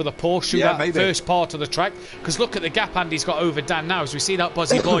hand over the Porsche, first part of the track. Because look at the gap Andy's got over Dan now, as we see that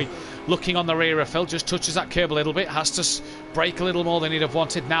Buzzy boy looking on the rear of Phil, just touches that curb a little bit, has to brake a little more than he'd have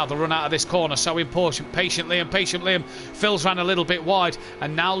wanted. Now the run out of this corner, so important. Patient Liam. Phil's ran a little bit wide,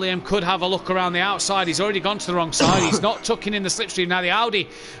 and now Liam could have a look around the outside. He's already gone to the wrong side. He's not tucking in the slipstream. Now the Audi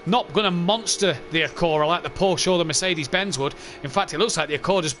not going to monster the Acura like the Porsche or the Mercedes-Benz would. In fact, it looks like the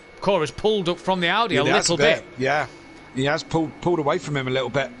Acura's pulled up from the Audi a little bit. Yeah, he has pulled away from him a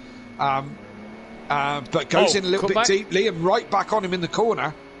little bit. But goes in a little bit deep. Liam right back on him in the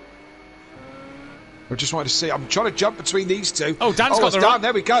corner. I just wanted to see. I'm trying to jump between these two. Oh, Dan's got the Dan.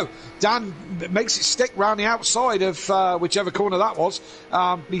 There we go. Dan makes it stick round the outside of whichever corner that was.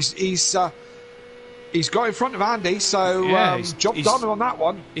 He's got in front of Andy, so jumped on him on that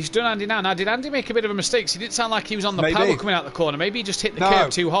one. He's done Andy now. Now, did Andy make a bit of a mistake? He didn't sound like he was on the power coming out the corner. Maybe he just hit the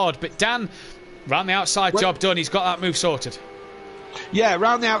curb too hard. But Dan, round the outside, job done. He's got that move sorted. Yeah,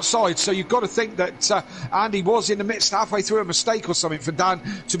 round the outside. So you've got to think that Andy was in the midst, halfway through a mistake or something for Dan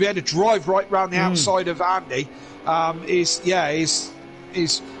to be able to drive right round the outside of Andy is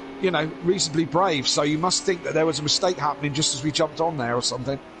reasonably brave. So you must think that there was a mistake happening just as we jumped on there or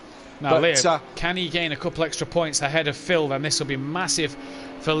something. Now, Liam, can he gain a couple extra points ahead of Phil? Then this will be massive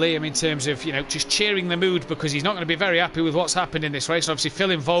for Liam in terms of just cheering the mood, because he's not going to be very happy with what's happened in this race. Obviously,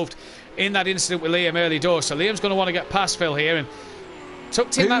 Phil involved in that incident with Liam early doors, so Liam's going to want to get past Phil here and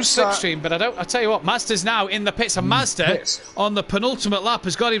tucked in that slipstream. But I tell you what, Mazda's now in the pits, and Mazda on the penultimate lap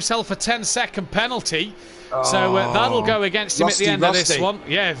has got himself a 10-second penalty. So that'll go against him at the end of this one.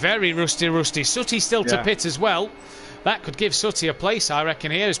 Yeah, very rusty. Sooty still to pit as well. That could give Sooty a place, I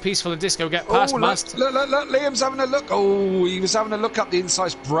reckon, here as Peaceful and Disco get past Mazda. Look, Liam's having a look. Oh, he was having a look up the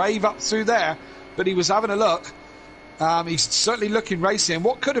inside. Brave up through there, but he was having a look. He's certainly looking racing.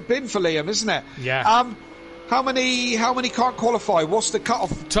 What could have been for Liam, isn't it? Yeah. How many can't qualify? What's the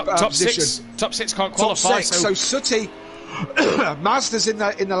cut-off top position? Top six can't qualify. Top six. So Sooty, Mazda's in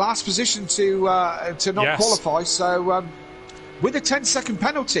the last position to not qualify. So with a 10-second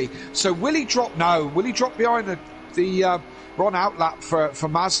penalty. So will he drop? No. Will he drop behind the run out lap for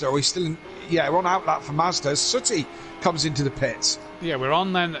Mazda? Or he's still in? Yeah, run out lap for Mazda. Sooty comes into the pits. Yeah, we're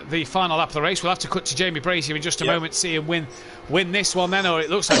on then the final lap of the race. We'll have to cut to Jamie Brazier in just a moment, see him win this one then, or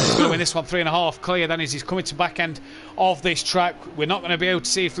it looks like he's going to win this one 3.5 clear then as he's coming to back end of this track. We're not going to be able to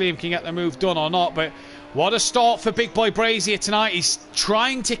see if Liam can get the move done or not, but what a start for big boy Brazier tonight. He's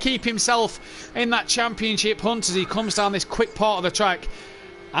trying to keep himself in that championship hunt as he comes down this quick part of the track.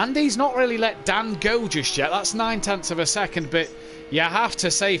 Andy's not really let Dan go just yet. That's 0.9 of a second, but you have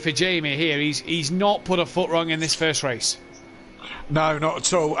to say for Jamie here, he's not put a foot wrong in this first race. No, not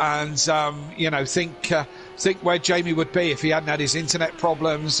at all. And think where Jamie would be if he hadn't had his internet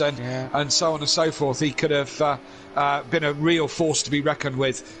problems and so on and so forth. He could have been a real force to be reckoned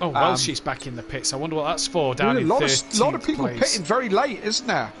with. Oh, Welshie's back in the pits. I wonder what that's for down in 13th a lot of people pitting very late, isn't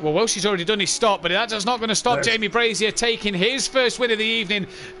there? Well, Welshie's already done his stop, but that's not going to stop Jamie Brazier taking his first win of the evening.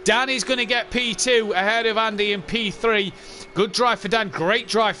 Danny's going to get P2 ahead of Andy in P3. Good drive for Dan, great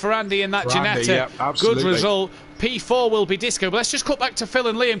drive for Andy in that Ginetta. Yeah, absolutely. Good result. P4 will be Disco, but let's just cut back to Phil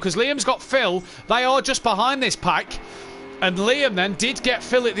and Liam, because Liam's got Phil. They are just behind this pack. And Liam then did get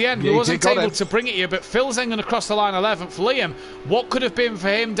Phil at the end. He wasn't able to bring it here, but Phil's then going to cross the line 11th. Liam, what could have been for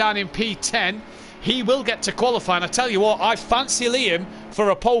him down in P10? He will get to qualify, and I tell you what, I fancy Liam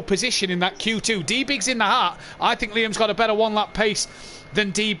for a pole position in that Q2. D-Big's in the hat. I think Liam's got a better one-lap pace than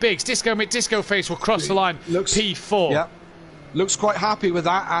D-Big's. Disco Face will cross the line P4. Yeah. Looks quite happy with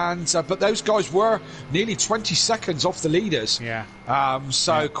that, and but those guys were nearly 20 seconds off the leaders. Yeah.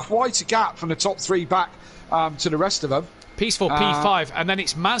 Quite a gap from the top three back to the rest of them. Peaceful P5, and then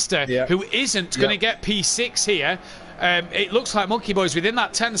it's Mazda who isn't going to get P6 here. It looks like Monkey Boy's within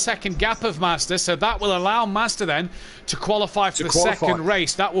that 10-second gap of Mazda, so that will allow Mazda then to qualify for the second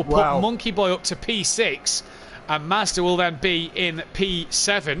race. That will put Monkey Boy up to P6, and Mazda will then be in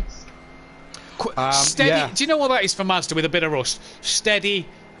P7. Steady. Do you know what that is for Mazda with a bit of rust? Steady,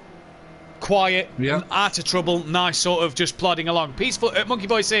 quiet, out of trouble, nice sort of just plodding along. Peaceful Monkey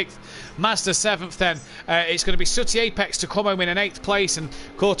Boy 6th, Mazda 7th then. It's going to be Sooty Apex to come home in an 8th place and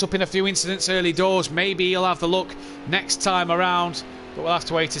caught up in a few incidents early doors. Maybe he'll have the look next time around, but we'll have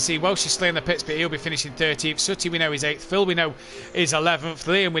to wait to see. Welsh is still in the pits, but he'll be finishing 13th. Sooty we know is 8th, Phil we know is 11th,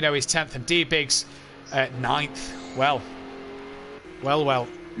 Liam we know is 10th, and D-Biggs 9th. Well.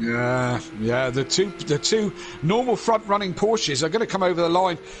 Yeah. The two normal front-running Porsches are going to come over the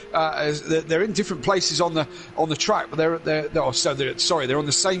line. They're in different places on the track, but they're on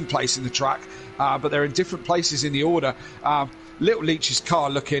the same place in the track, but they're in different places in the order. Little Leach's car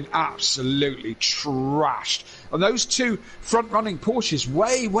looking absolutely trashed. And those two front-running Porsches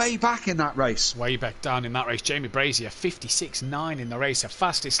way back in that race. Way back down in that race. Jamie Brazier, 56.9 in the race. A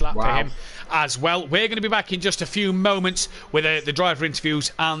fastest lap for him as well. We're going to be back in just a few moments with the driver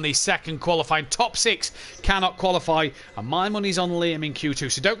interviews and the second qualifying. Top 6 cannot qualify. And my money's on Liam in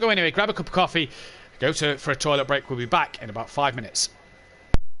Q2. So don't go anywhere. Grab a cup of coffee. Go for a toilet break. We'll be back in about 5 minutes.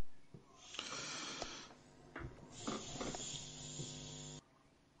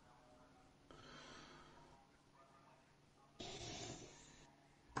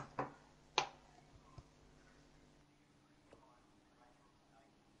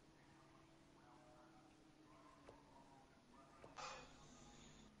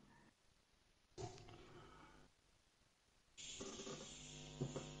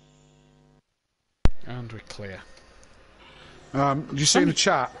 And we're clear. Did you see in the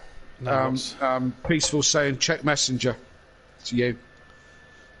chat? No, Peaceful saying check messenger. To you.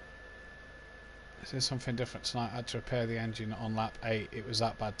 This is something different tonight. I had to repair the engine on lap 8. It was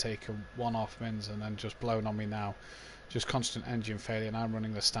that bad, taking one off mins and then just blown on me now. Just constant engine failure, and I'm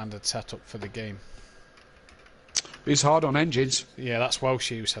running the standard setup for the game. It's hard on engines. Yeah, that's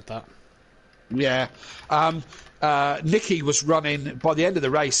Welshie who said that. Yeah. Nicky was running, by the end of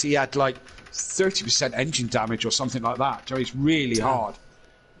the race, he had like 30% engine damage or something like that. So it's really hard.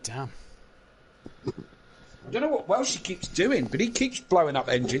 Damn. I don't know what Welsh he keeps doing, but he keeps blowing up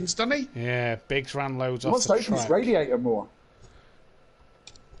engines, doesn't he? Yeah, Biggs ran loads off Wants the to open track. his radiator more.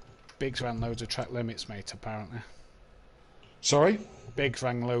 Biggs ran loads of track limits, mate, apparently. Sorry? Biggs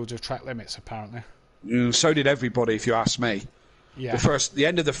ran loads of track limits, apparently. So did everybody, if you ask me. Yeah. The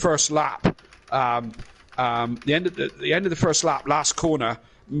end of the first lap, the end of the first lap, last corner,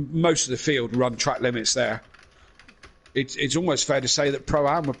 most of the field run track limits there. It's almost fair to say that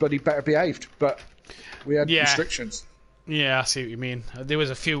Pro-Am were bloody better behaved, but we had restrictions. Yeah, I see what you mean. There was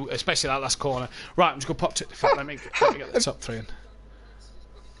a few, especially that last corner. Right, I'm just going to pop to let me get the top 3 in.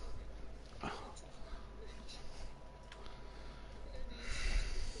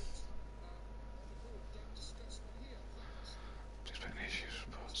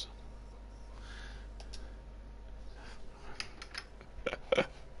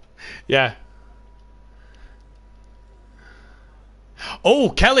 Yeah. Oh,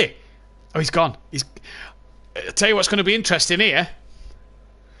 Kelly. Oh, he's gone. I'll tell you what's going to be interesting here.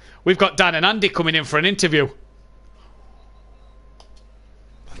 We've got Dan and Andy coming in for an interview.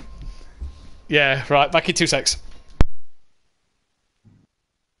 Yeah, right. Back in 2 secs.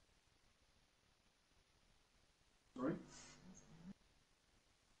 Sorry?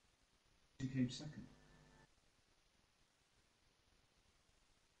 Who came second?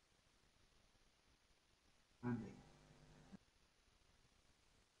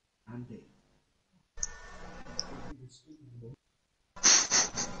 Andy.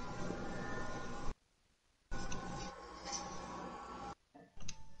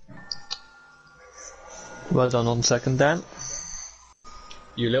 Well done on second, Dan.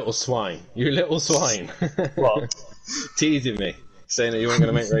 You little swine. You little swine. What? Teasing me, saying that you weren't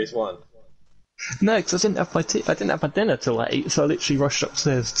going to make race 1. No, because I didn't have my dinner till 8, so I literally rushed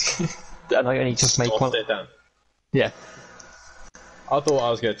upstairs, and I only just made one. It down. Yeah. I thought I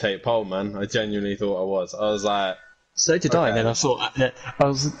was going to take pole, man. I genuinely thought I was. I was like... So did I, and then I thought... I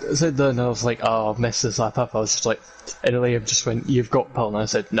was like, oh, I'll mess this lap up. I was just like... And Liam just went, you've got pole. And I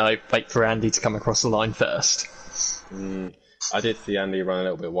said, no, wait for Andy to come across the line first. I did see Andy run a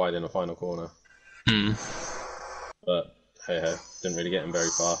little bit wide in the final corner. But, hey, didn't really get him very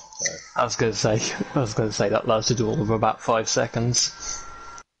far. So. I was going to say that lasted all of about 5 seconds.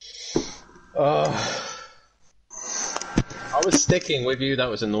 I was sticking with you, that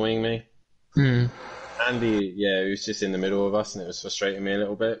was annoying me. Andy, yeah, he was just in the middle of us, and it was frustrating me a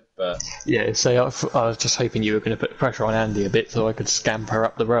little bit. But Yeah, so I was just hoping you were going to put pressure on Andy a bit so I could scamper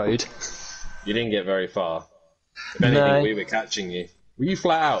up the road. you didn't get very far. If anything, No. we were catching you. Were you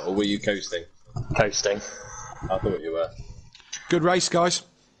flat out, or were you coasting? Coasting. I thought you were. Good race, guys.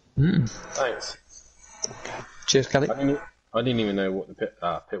 Thanks. Cheers, Kelly. I didn't even know what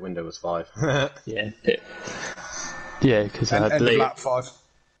the pit window was 5. Yeah, pit. Yeah, because I End had of Liam. lap 5.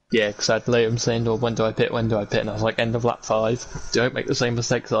 Yeah, because I had Liam saying, "Oh, when do I pit? When do I pit?" And I was like, "End of lap 5. Don't make the same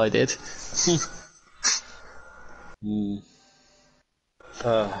mistakes I did."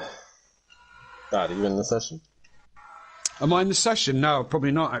 Dad, are you in the session? Am I in the session? No,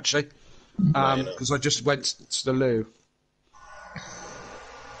 probably not, actually. Because I just went to the loo.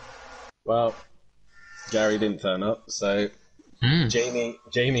 Well, Gary didn't turn up, so Jamie,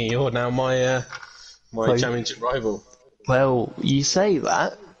 you're now my championship rival. Well, you say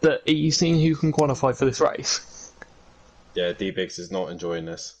that, but are you seeing who can qualify for this race? Yeah, D-Bix is not enjoying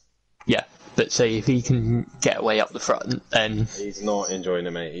this. Yeah, but say if he can get away up the front, then He's not enjoying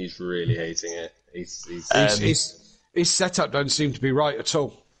it, mate. He's really hating it. His setup don't seem to be right at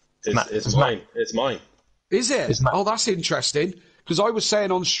all. It's mine. It's mine. Is it? Oh, that's interesting. Because I was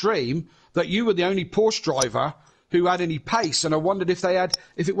saying on stream that you were the only Porsche driver who had any pace, and I wondered if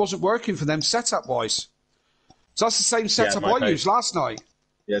it wasn't working for them setup wise. So that's the same setup I used last night.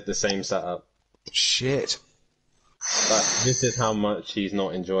 Yeah, the same setup. Shit. But this is how much he's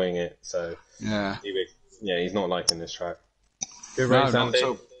not enjoying it. So Yeah. He's not liking this track. Good No, race, not Andy. at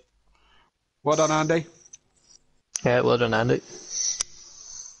all. Well done, Andy. yeah, well done, Andy.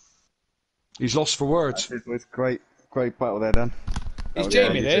 He's lost for words. It was great battle there, Dan. Is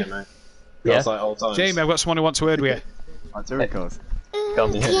Jamie there? Mate. Yeah. Feels like old times. Jamie, I've got someone who wants a word with you. Right, here it goes.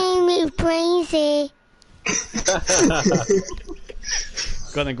 Jamie crazy.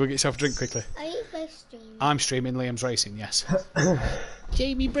 Go on then, go get yourself a drink quickly. Are you both streaming? I'm streaming, Liam's racing, yes.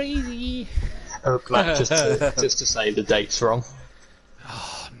 Jamie Brazy. Oh, Matt, just to say the date's wrong.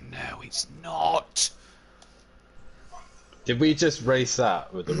 Oh, no, it's not. Did we just race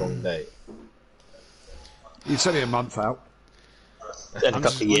that with the wrong date? It's only a month out. In a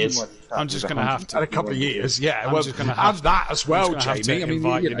couple of years. I'm just going to have to. And a couple of years, yeah. I'm well, just gonna and have that as well, I'm just gonna have Jamie. to I mean,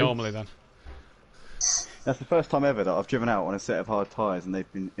 invite you you know. normally then. That's the first time ever that I've driven out on a set of hard tyres and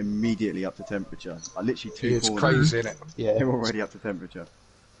they've been immediately up to temperature. Like literally 2 It's corners, crazy, isn't it? Yeah. they're already up to temperature.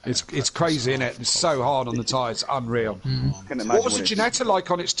 It's crazy, isn't it? It's so hard on the tyres, unreal. Couldn't imagine What was the it- Ginetta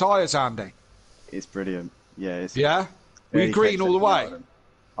like on its tyres, Andy? It's brilliant. Yeah, it's Yeah? Were you really green kept all the checking way? out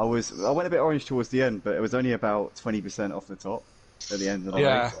them. I went a bit orange towards the end, but it was only about 20% off the top at the end of the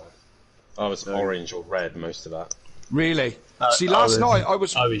Yeah. race. I was orange or red most of that. Really? See, last night I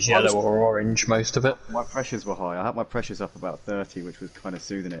was yellow or orange, most of it. My pressures were high. I had my pressures up about 30, which was kind of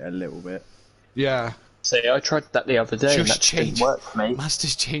soothing it a little bit. Yeah. See, I tried that the other day and that Just didn't change. work for me.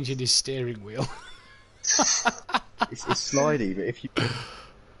 Master's changing his steering wheel. It's slidey, but if you...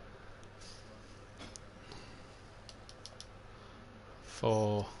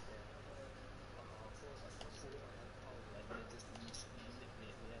 For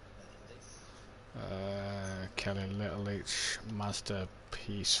Kelly Little H Mazda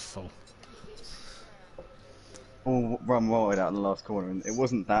Peaceful. all run wide out in the last corner, and it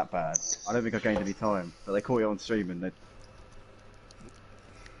wasn't that bad. I don't think I gained any time, but they caught it on stream, and they...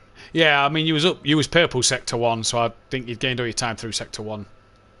 Yeah, I mean you was purple sector 1, so I think you'd gained all your time through sector 1.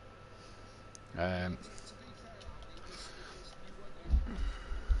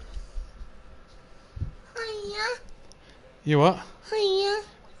 Hiya. You what? Hiya.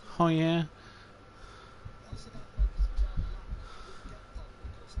 Oh yeah.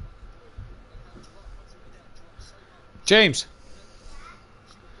 James.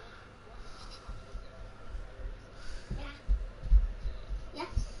 Yeah.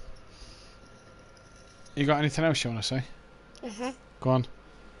 You got anything else you want to say? Go on.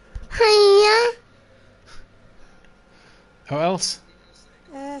 Hiya. Who else?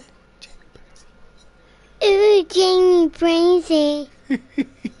 Ooh, Jamie crazy. Who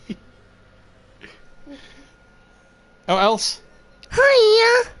else?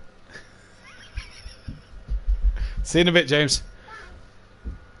 Hiya. See you in a bit, James.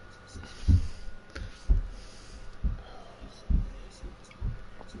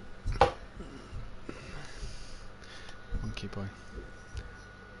 Monkey boy.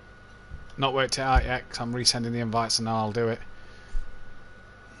 Not worked it out yet, 'cause I'm resending the invites and now I'll do it.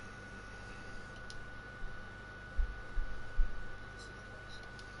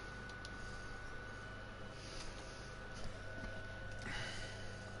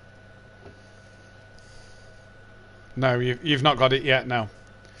 No, you've not got it yet, no.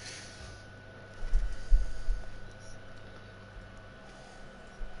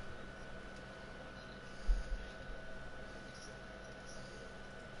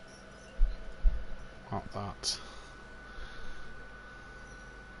 that.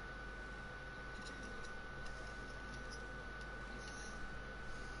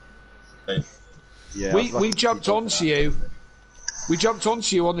 Yeah, we jumped onto you. We jumped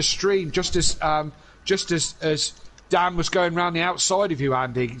onto you on the stream just as Dan was going round the outside of you,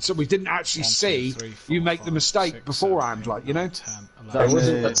 Andy. So we didn't actually see you make the mistake beforehand, like, you know. 10,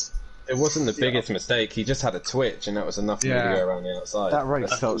 11. It wasn't the biggest mistake. He just had a twitch, and that was enough for me to go around the outside. That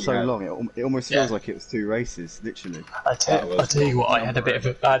race felt so long. It almost feels like it was 2 races, literally. I tell you what, I had a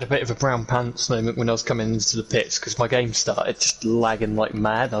bit of a brown pants moment when I was coming into the pits because my game started just lagging like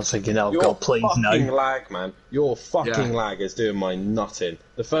mad. I was thinking, oh god, please no. Your fucking lag, man. Your fucking lag is doing my nutting.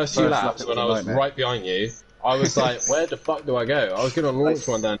 The first few laps when I was right behind you, I was like, where the fuck do I go? I was going to launch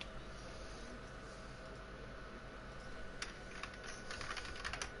one down.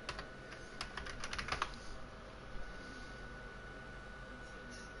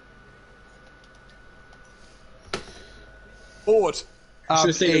 Board. You should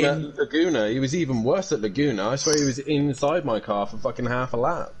have seen him at Laguna. He was even worse at Laguna. I swear he was inside my car for fucking half a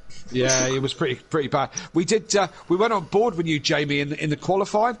lap. Yeah, it was pretty bad. We did. We went on board with you, Jamie, in the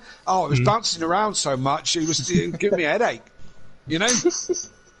qualifying. Oh, it was bouncing around so much. It was giving me a headache. You know. I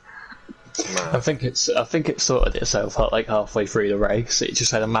think it sorted itself out like halfway through the race. It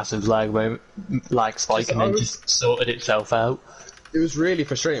just had a massive lag spike, and then just sorted itself out. It was really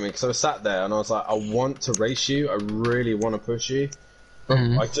frustrating because I was sat there and I was like, I want to race you. I really want to push you.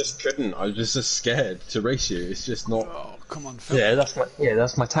 I just couldn't. I was just scared to race you. It's just not. Oh, come on, Phil. Yeah, that's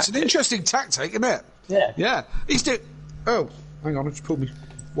my tactic. It's an interesting tactic, isn't it? Yeah. Yeah. He's doing. Oh, hang on. I just pulled my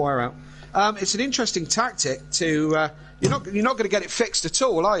wire out. It's an interesting tactic to. You're not going to get it fixed at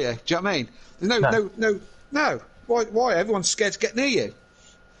all, are you? Do you know what I mean? No. Why? Everyone's scared to get near you.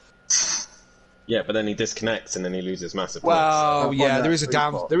 Yeah, but then he disconnects and then he loses massive points. Well, yeah, there is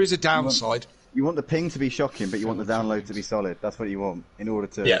a downside. You want the ping to be shocking, but you want the download to be solid. That's what you want in order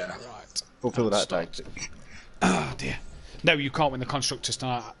to fulfill that tactic. Oh dear. No, you can't win the constructors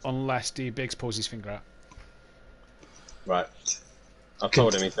tonight unless D Biggs pulls his finger out. Right. I've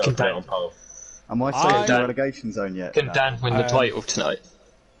told him he's got to put it on pole. Am I safe in the relegation zone yet? Can Dan win the title tonight?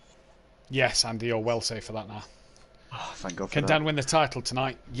 Yes, Andy, you're well safe for that now. Oh, thank God for Can that. Dan win the title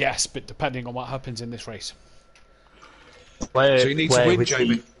tonight? Yes, but depending on what happens in this race. So you need to win,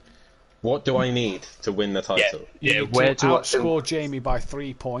 Jamie. What do I need to win the title? Yeah, where do outscore Jamie by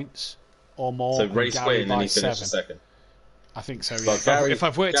 3 points or more? So race Gary win by and he finished 7. second. I think so. Well, Yeah. If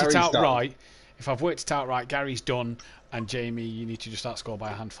I've worked it out done. right, Gary's done, and Jamie, you need to just outscore by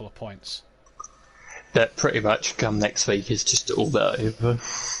a handful of points. That pretty much come next week is just all that over.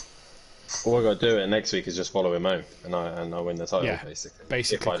 All I got to do next week is just follow him home, and I win the title. Yeah,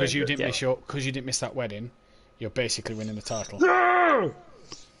 basically because you didn't miss that wedding, you're basically winning the title. No!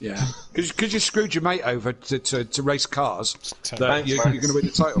 Yeah, because you screwed your mate over to race cars. Thanks, you're going to win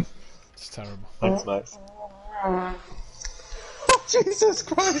the title. It's terrible. Thanks, Max. Jesus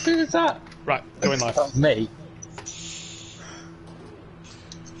Christ, who is that? Right, going live. Me.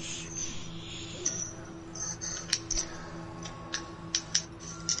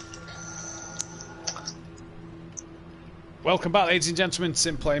 Welcome back, ladies and gentlemen.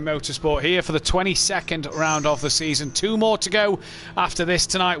 SimPlay Motorsport here for the 22nd round of the season. 2 more to go after this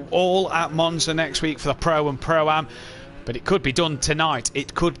tonight, all at Monza next week for the Pro and Pro-Am. But it could be done tonight.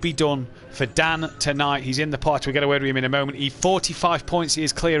 It could be done for Dan tonight. He's in the pot. We'll get away with him in a moment. He's 45 points. He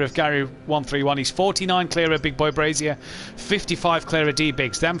is clear of Gary 131. He's 49 clear of Big Boy Brazier. 55 clear of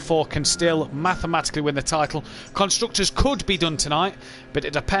D-Biggs. Them 4 can still mathematically win the title. Constructors could be done tonight, but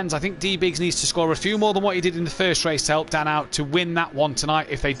it depends. I think D-Biggs needs to score a few more than what he did in the first race to help Dan out to win that one tonight.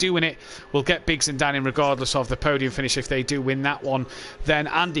 If they do win it, we'll get Biggs and Dan in regardless of the podium finish. If they do win that one, then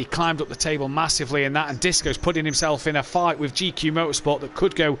Andy climbed up the table massively in that, and Disco's putting himself in a fight with GQ Motorsport that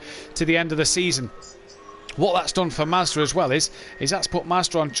could go to the end of the season. What that's done for Mazda as well is that's put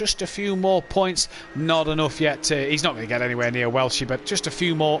Mazda on just a few more points. Not enough yet. He's not going to get anywhere near Welshie, but just a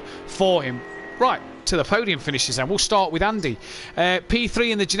few more for him. Right, to the podium finishes then. We'll start with Andy.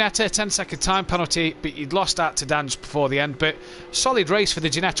 P3 in the Ginetta, 10-second time penalty, but he'd lost out to Dan just before the end. But solid race for the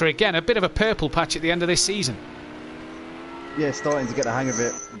Ginetta again. A bit of a purple patch at the end of this season. Yeah, starting to get the hang of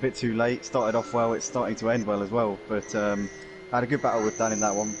it a bit too late. Started off well, it's starting to end well as well. But had a good battle with Dan in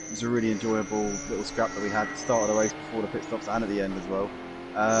that one. It was a really enjoyable little scrap that we had at the start of the race before the pit stops and at the end as well.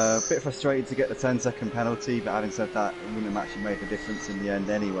 A bit frustrated to get the 10-second penalty, but having said that, it wouldn't have actually made a difference in the end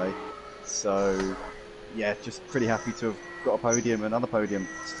anyway. So, yeah, just pretty happy to have got a podium, another podium.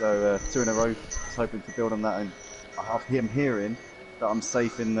 So 2 in a row, just hoping to build on that. And I'm hearing that I'm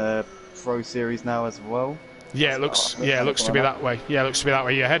safe in the Pro Series now as well. Yeah, it looks to be that way. Yeah, it looks to be that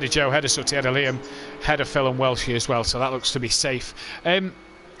way. Yeah, head of Joe, head of Sutty, head of Liam, head of Phil and Welshie as well. So that looks to be safe.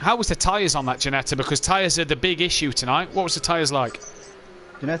 How was the tyres on that Janetta? Because tyres are the big issue tonight. What was the tyres like?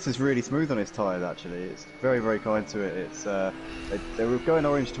 Janetta's really smooth on his tyres, actually. It's very, very kind to it. It's they were going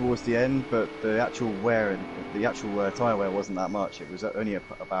orange towards the end, but the actual wear and the actual tyre wear wasn't that much. It was only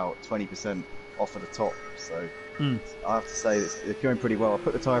about 20% off of the top. So I have to say it's going pretty well. I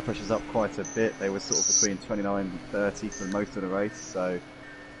put the tyre pressures up quite a bit. They were sort of between 29 and 30 for most of the race, so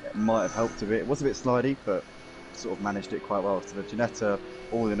it might have helped a bit. It was a bit slidey, but sort of managed it quite well. So the Janetta,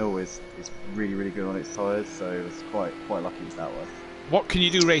 all in all, is really, really good on its tyres. So it was quite lucky that way. What can you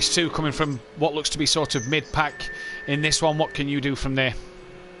do race 2 coming from what looks to be sort of mid-pack in this one? What can you do from there?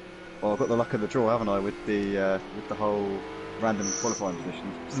 Well, I've got the luck of the draw, haven't I, with the whole random qualifying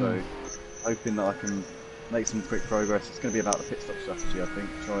position. So hoping that I can make some quick progress. It's going to be about the pit stop strategy, I think,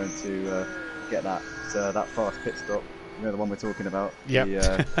 trying to get that fast pit stop. You know, the one we're talking about, the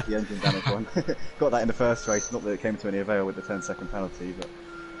engine damage one. Got that in the first race, not that it came to any avail with the 10-second penalty, but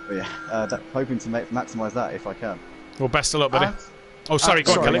yeah, hoping to maximise that if I can. Well, best of luck, buddy. Oh, sorry,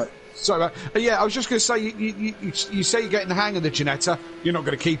 go on, Kelly. Sorry, yeah, I was just going to say, you say you're getting the hang of the Janetta. You're not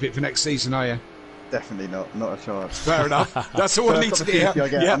going to keep it for next season, are you? Definitely not a chance. Fair enough. That's all I need to hear.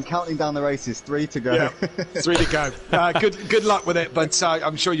 Yeah. I'm counting down the races, 3 to go. Yeah, 3 to go. Good luck with it, but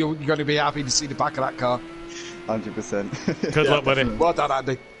I'm sure you're going to be happy to see the back of that car. 100%. Good luck, buddy. Well done,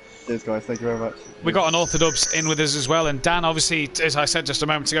 Andy. Cheers, guys. Thank you very much. We got an Orthodubs in with us as well, and Dan, obviously, as I said just a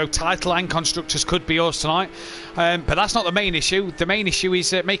moment ago, title and constructors could be yours tonight, but that's not the main issue. The main issue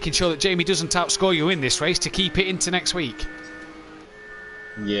is making sure that Jamie doesn't outscore you in this race to keep it into next week.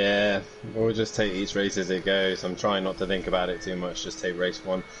 Yeah, we'll just take each race as it goes. I'm trying not to think about it too much. Just take race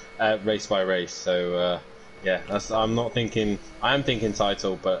by race. So yeah, I'm not thinking. I am thinking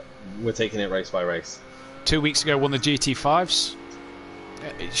title, but we're taking it race by race. 2 weeks ago, won the GT5s.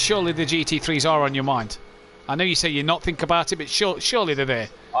 Surely the GT3s are on your mind. I know you say you're not thinking about it, but surely they're there.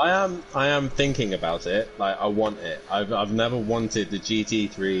 I am thinking about it. Like, I want it. I've never wanted the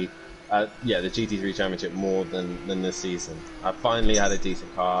GT3. The GT3 Championship more than this season. I finally had a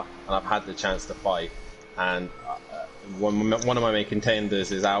decent car, and I've had the chance to fight. And one of my main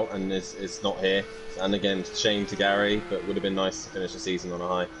contenders is out and is not here. And again, shame to Gary, but would have been nice to finish the season on a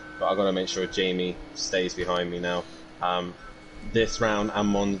high. But I've got to make sure Jamie stays behind me now. This round and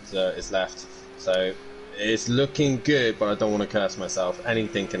Monza is left, so it's looking good, but I don't want to curse myself.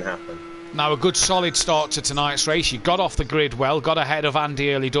 Anything can happen. Now, a good solid start to tonight's race. You got off the grid well, got ahead of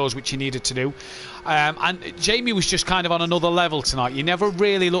Andy early doors, which you needed to do. And Jamie was just kind of on another level tonight. You never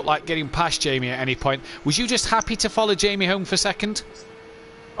really looked like getting past Jamie at any point. Was you just happy to follow Jamie home for second?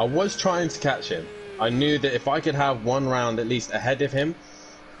 I was trying to catch him. I knew that if I could have one round at least ahead of him,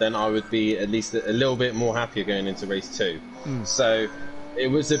 then I would be at least a little bit more happier going into race 2. So it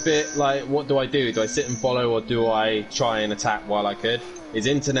was a bit like, what do I do? Do I sit and follow, or do I try and attack while I could? His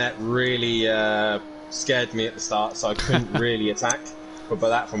internet really scared me at the start, so I couldn't really attack. But by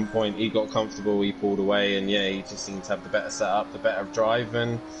that point, he got comfortable, he pulled away, and yeah, he just seemed to have the better setup, the better drive,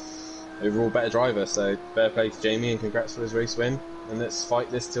 and overall better driver. So fair play to Jamie, and congrats for his race win. And let's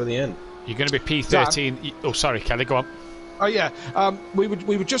fight this till the end. You're going to be P13. Oh, sorry, Kelly, go on. Oh yeah, we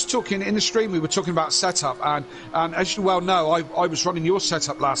were just talking in the stream. We were talking about setup, and as you well know, I was running your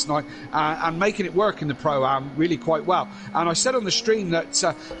setup last night and making it work in the Pro-Am really quite well. And I said on the stream that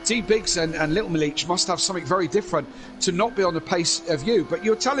D Biggs and Little Malich must have something very different to not be on the pace of you. But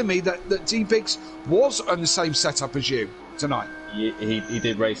you're telling me that D Biggs was on the same setup as you tonight. He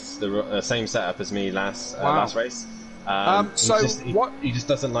did race the same setup as me last race. He just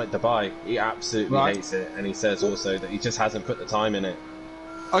doesn't like Dubai. He absolutely hates it, and he says also that he just hasn't put the time in it.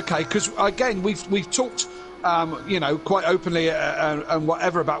 Okay, because again, we've talked, quite openly and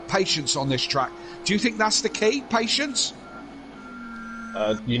whatever about patience on this track. Do you think that's the key, patience?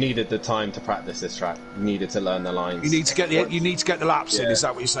 You needed the time to practice this track. You needed to learn the lines. You need to get the laps in. Is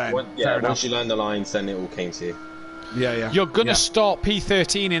that what you're saying? Once you learn the lines, then it all came to you. Yeah. You're going to start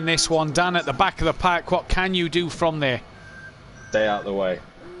P13 in this one, Dan, at the back of the pack. What can you do from there? Stay out the way.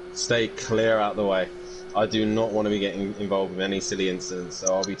 Stay clear out the way. I do not want to be getting involved with any silly incidents,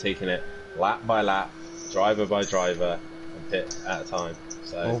 so I'll be taking it lap by lap, driver by driver, and pit at a time.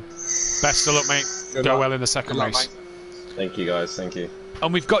 So, best of luck, mate. Go well in the second race. Thank you, guys. Thank you.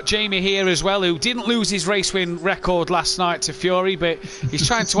 And we've got Jamie here as well, who didn't lose his race win record last night to Fury, but he's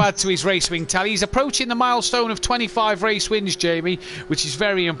trying to add to his race win tally. He's approaching the milestone of 25 race wins, Jamie, which is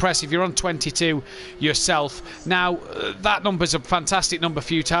very impressive. You're on 22 yourself. Now, that number's a fantastic number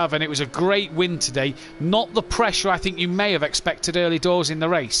for you to have, and it was a great win today. Not the pressure I think you may have expected early doors in the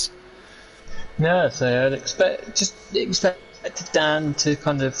race. Yeah, so I'd expect Dan to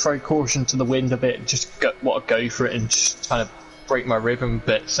kind of throw caution to the wind a bit and just go for it and just kind of break my rhythm.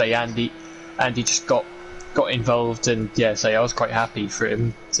 But say Andy just got involved, and yeah, say I was quite happy for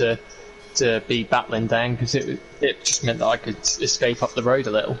him to be battling Dan, because it just meant that I could escape up the road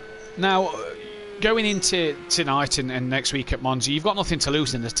a little. Now, going into tonight and next week at Monza, you've got nothing to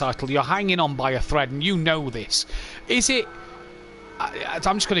lose in the title. You're hanging on by a thread, and you know this. Is it?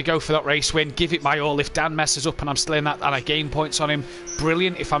 I'm just going to go for that race win, give it my all. If Dan messes up and I'm still in that and I gain points on him,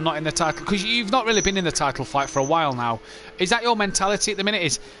 brilliant. If I'm not in the title, because you've not really been in the title fight for a while now, is that your mentality at the minute?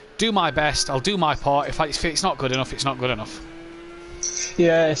 Is do my best, I'll do my part. If it's not good enough, it's not good enough.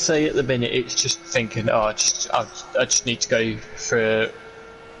 Yeah, say at the minute it's just thinking, I just need to go for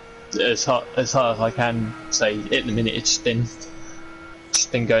as hard as I can. Say at the minute it's just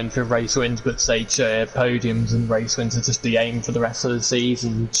been going for race wins, but say podiums and race wins are just the aim for the rest of the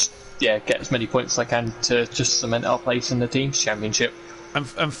season. Just, get as many points as I can to just cement our place in the team's championship.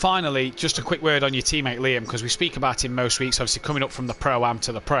 And finally, just a quick word on your teammate Liam, because we speak about him most weeks, obviously coming up from the Pro-Am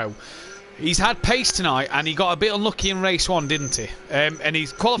to the Pro. He's had pace tonight, and he got a bit unlucky in race 1, didn't he? And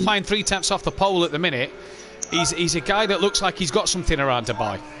he's qualifying 3 tenths off the pole at the minute. He's a guy that looks like he's got something around to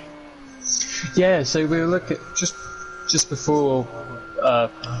buy. Yeah, so we were looking just before, or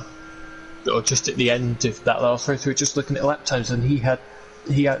just at the end of that last race, we were just looking at lap times, and he had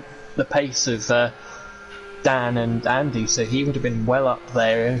the pace of Dan and Andy, so he would have been well up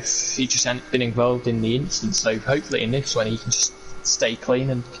there if he just hadn't been involved in the incident. So hopefully in this one he can just stay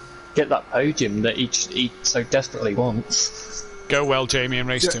clean and get that podium that he so desperately wants. Go well, Jamie, in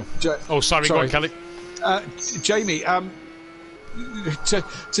race 2. Sorry, go on, Kelly. Jamie, to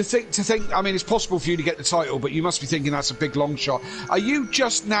think, I mean, it's possible for you to get the title, but you must be thinking that's a big long shot. Are you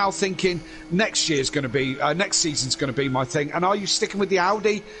just now thinking next season's going to be my thing? And are you sticking with the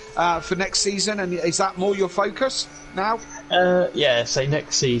Audi for next season? And is that more your focus now? So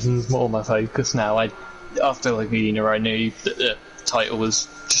next season's more my focus now. After Laguna, I knew that the title was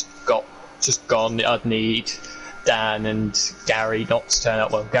just gone. I'd need Dan and Gary not to turn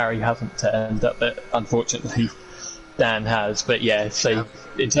up. Well, Gary hasn't turned up, but unfortunately Dan has. But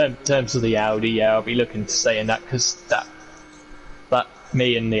in terms of the Audi, I'll be looking to stay in that, because that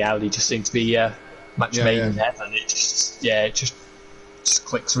me and the Audi just seem to be match made in heaven. It just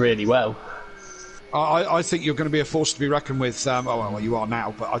clicks really well. I think you're going to be a force to be reckoned with. Well, you are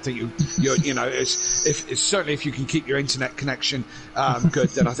now, but I think you're it's certainly if you can keep your internet connection good,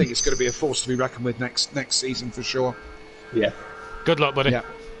 then I think it's going to be a force to be reckoned with next season for sure. Yeah. Good luck, buddy.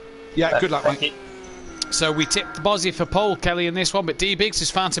 Yeah. Good luck, mate. So we tipped Bozzy for pole, Kelly, in this one, but D Biggs has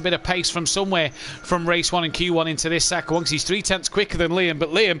found a bit of pace from somewhere from race 1 and Q1 into this second one, because he's 3 tenths quicker than Liam. But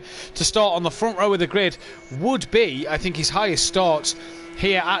Liam, to start on the front row of the grid, would be, I think, his highest start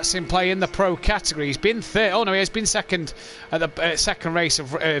here at SimPlay in the Pro category. He's been third. Oh no, he has been second at the second race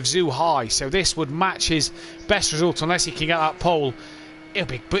of Zoo High. So this would match his best result unless he can get that pole.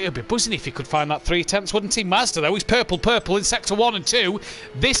 It'll be buzzing if he could find that 3 tenths, wouldn't he? Mazda though, he's purple in sector 1 and 2.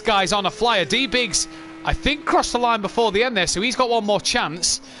 This guy's on a flyer. D Biggs, I think, crossed the line before the end there, so he's got one more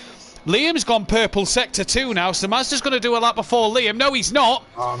chance. Liam's gone purple sector 2 now, so Mazda's going to do a lap before Liam. No, he's not.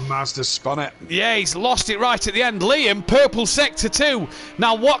 Oh, Mazda spun it. Yeah, he's lost it right at the end. Liam, purple sector 2.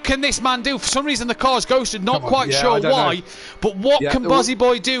 Now, what can this man do? For some reason, the car's ghosted. Not quite sure why. But what can Bozzy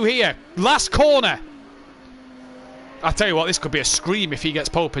Boy do here? Last corner. I tell you what, this could be a scream if he gets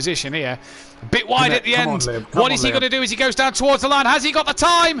pole position here. A bit wide at the end. What is he going to do as he goes down towards the line? Has he got the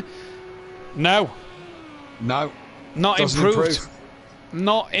time? No. Not improved.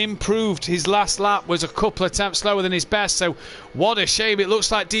 Not improved. His last lap was a couple of attempts slower than his best, so what a shame. It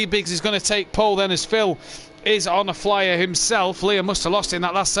looks like D Biggs is going to take pole then, as Phil is on a flyer himself. Liam must have lost in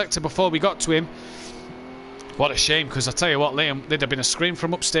that last sector before we got to him. What a shame, because I tell you what, Liam, there'd have been a scream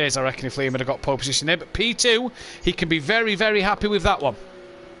from upstairs, I reckon, if Liam had got pole position there. But P2, he can be very, very happy with that one.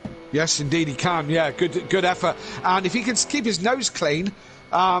 Yes, indeed he can. Yeah, good effort. And if he can keep his nose clean,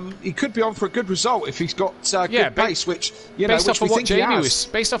 he could be on for a good result if he's got good pace, which based off of what Jamie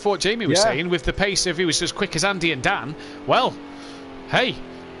was Yeah. saying, with the pace if he was as quick as Andy and Dan. Well, hey,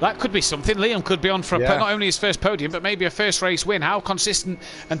 that could be something. Liam could be on for not only his first podium, but maybe a first race win. How consistent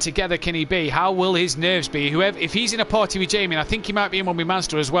and together can he be? How will his nerves be? If he's in a party with Jamie, and I think he might be in one with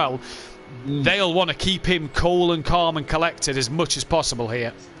Mazda as well, they'll want to keep him cool and calm and collected as much as possible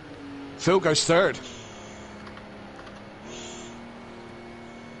here. Phil goes third.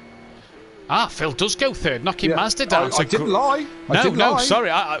 Phil does go third, knocking Mazda down. I didn't lie. Sorry.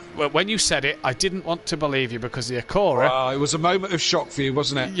 When you said it, I didn't want to believe you because the Acura. It was a moment of shock for you,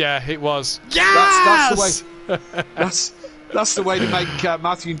 wasn't it? Yeah, it was. Yes! That's the way. That's the way to make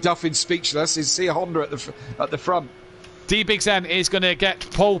Matthew Duffin speechless, is see a Honda at the front. D-Biggs then is going to get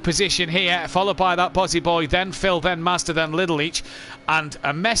pole position here, followed by that Bozzy Boy, then Phil, then Master, then Little Leach. And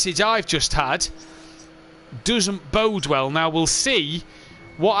a message I've just had doesn't bode well. Now, we'll see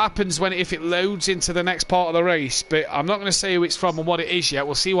what happens if it loads into the next part of the race, but I'm not going to say who it's from and what it is yet.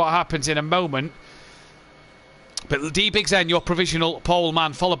 We'll see what happens in a moment. But D-Biggs then, your provisional pole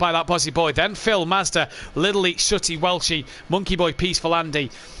man, followed by that Bozzy Boy, then Phil, Mazda, Little Leach, Sutty, Welchie, Monkey Boy, Peaceful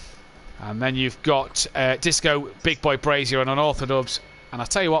Andy. And then you've got Disco, Big Boy Brazier and Unorthodox. And I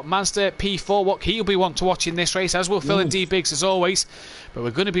tell you what, Mazda P4, what he'll be one to watch in this race, as will Phil and D-Biggs as always. But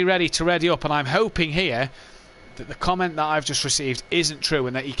we're going to be ready to ready up, and I'm hoping here that the comment that I've just received isn't true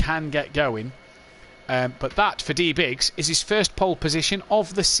and that he can get going. But that, for D-Biggs, is his first pole position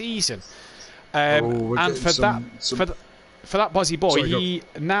of the season. And for that Bozzy Boy, he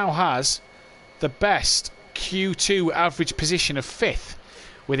now has the best Q2 average position of 5th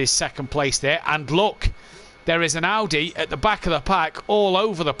with his second place there. And look, there is an Audi at the back of the pack all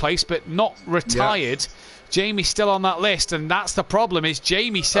over the place, but not retired. Yeah. Jamie's still on that list, and that's the problem. Is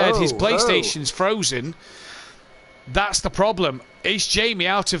Jamie said his PlayStation's frozen. That's the problem. Is Jamie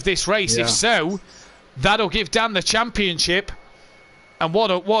out of this race? Yeah. If so, that'll give Dan the championship. And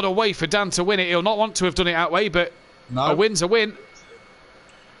what a way for Dan to win it. He'll not want to have done it that way, but a win's a win.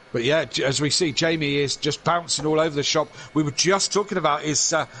 But yeah, as we see, Jamie is just bouncing all over the shop. We were just talking about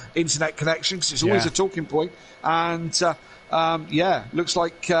his internet connection, because it's always a talking point. And looks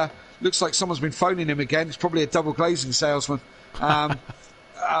like someone's been phoning him again. It's probably a double glazing salesman,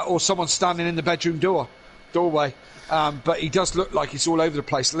 or someone standing in the bedroom doorway. But he does look like he's all over the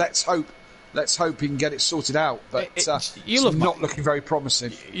place. Let's hope he can get it sorted out. But it's not looking very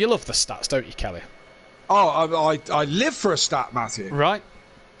promising. You love the stats, don't you, Kelly? Oh, I live for a stat, Matthew. Right.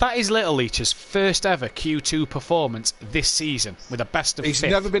 That is Little Leach's first ever Q2 performance this season, with a best of 5th. He's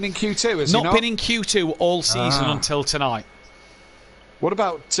never been in Q2, has he not? Not been in Q2 all season until tonight. What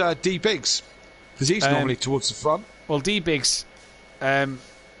about D-Biggs? Because he's normally towards the front. Well, D-Biggs, let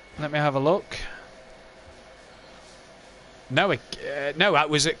me have a look. No, that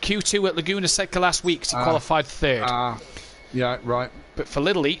was at Q2 at Laguna Seca last week. He qualified 3rd. Yeah, right. But for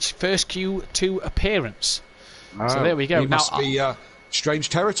Little Leach, first Q2 appearance. So there we go. He must be strange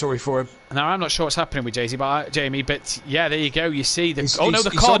territory for him. Now, I'm not sure what's happening with Jamie, but yeah, there you go. You see the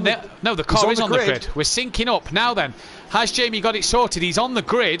car is on the grid. We're syncing up now. Then, has Jamie got it sorted? He's on the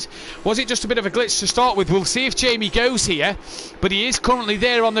grid. Was it just a bit of a glitch to start with? We'll see if Jamie goes here, but he is currently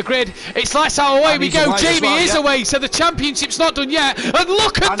there on the grid. It's lights out, away we go. Jamie is away, so the championship's not done yet. And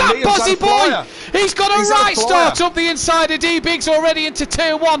look at that Bozzy Boy! He's got a right start up the inside of D-Biggs already into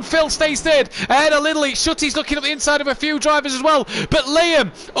Tier 1. Phil stays 3rd. Ahead of Little Leach. Shutty's looking up the inside of a few drivers as well. But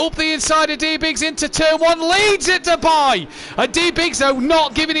Liam up the inside of D-Biggs into Turn 1, leads it to Dubai. And D-Biggs, though,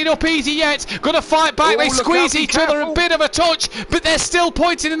 not giving it up easy yet. Going to fight back. They squeeze each other, a bit of a touch, but they're still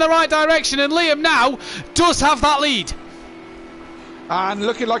pointing in the right direction. And Liam now does have that lead. And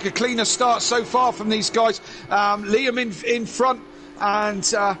looking like a cleaner start so far from these guys. Liam in front. And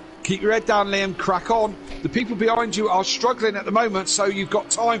keep your head down, Liam. Crack on. The people behind you are struggling at the moment, so you've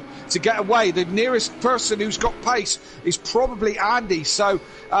got time to get away. The nearest person who's got pace is probably Andy. So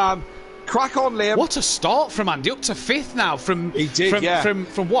crack on, Liam. What a start from Andy, up to 5th now. From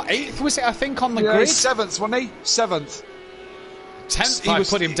what, 8th was it, I think, on the grid? 7th, wasn't he? 7th. 10th, I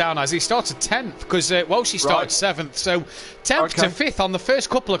put him down as. He started 10th because she started 7th. So 10th to 5th on the first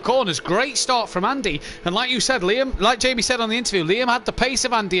couple of corners. Great start from Andy. And like you said, Liam, like Jamie said on the interview, Liam had the pace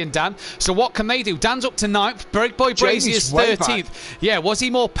of Andy and Dan. So what can they do? Dan's up to 9th. Big Boy Brazy is 13th. Yeah, was he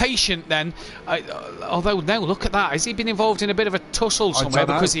more patient then? Although, no, look at that. Has he been involved in a bit of a tussle somewhere?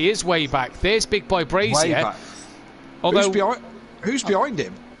 Because he is way back. There's Big Boy Brazy. Although, who's behind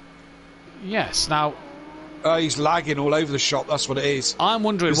him? Yes, now... he's lagging all over the shop, that's what it is. I'm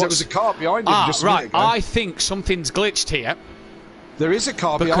wondering there was a car behind him just a minute ago. I think something's glitched here. There is a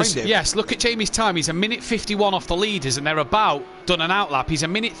car behind him. Yes, look at Jamie's time. He's a minute 51 off the leaders, and they're about done an outlap. He's a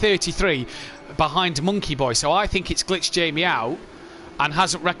minute 33 behind Monkey Boy. So I think it's glitched Jamie out and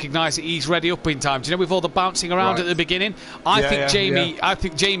hasn't recognised that he's ready up in time. Do you know, with all the bouncing around at the beginning? I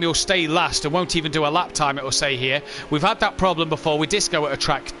think Jamie will stay last and won't even do a lap time, it will say here. We've had that problem before with Disco at a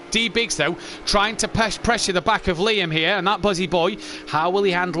track. D-Biggs, though, trying to pressure the back of Liam here, and that Bozzy Boy, how will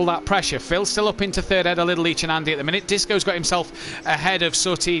he handle that pressure? Phil's still up into 3rd, head of Little Leach and Andy at the minute. Disco's got himself ahead of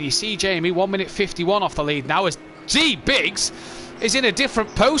Sutty. You see Jamie, 1 minute 51 off the lead now as D-Biggs is in a different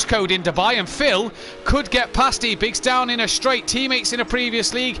postcode in Dubai, and Phil could get past D-Biggs down in a straight. Teammates in a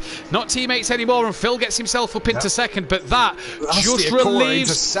previous league, not teammates anymore, and Phil gets himself up into second, but that's just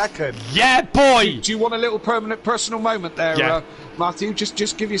relieves... second. Yeah, boy! Do you want a little permanent personal moment there, Matthew?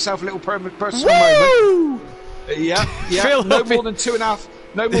 Just give yourself a little permanent personal Woo! moment. Yeah. Phil, no more than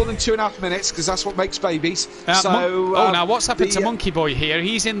 2.5 minutes, because that's what makes babies. Now what's happened to Monkey Boy here?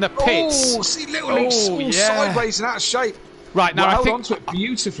 He's in the pits. Oh, see, little league's sideways and out of shape. Right, now I think held onto it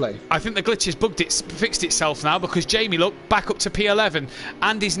beautifully. I think the glitch has fixed itself now, because Jamie, look, back up to P11.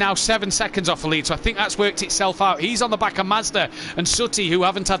 Andy's now 7 seconds off the lead, so I think that's worked itself out. He's on the back of Mazda and Sutty, who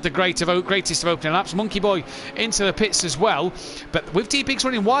haven't had the greatest of opening laps. Monkey Boy into the pits as well. But with D-Biggs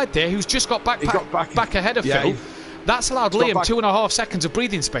running wide there, who's just got back ahead of Phil, that's allowed Liam 2.5 seconds of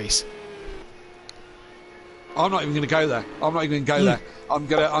breathing space. I'm not even going to go there. I'm going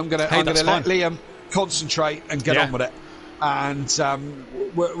to let Liam concentrate and get on with it. And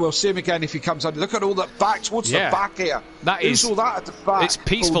we'll see him again if he comes on. Look at all that back towards the back here. Who's all that at the back? It's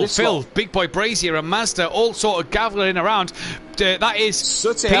Peaceful, Phil, Big Boy Brazier and Mazda all sort of gathering around. That is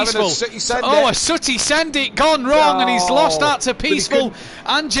Sooty Peaceful. A Sooty send it gone wrong, and he's lost that to Peaceful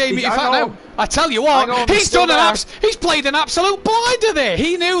and Jamie. In fact, no, I tell you what, he's played an absolute blinder there.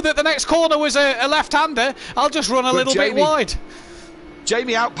 He knew that the next corner was a left-hander. I'll just run a little bit wide.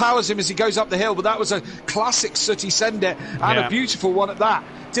 Jamie outpowers him as he goes up the hill, but that was a classic Sooty send it, and a beautiful one at that.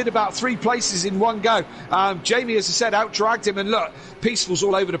 Did about 3 places in one go. Jamie, as I said, out-dragged him, and look, Peaceful's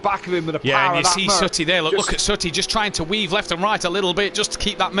all over the back of him with the power of that and you see Sooty there. Look at Sooty just trying to weave left and right a little bit just to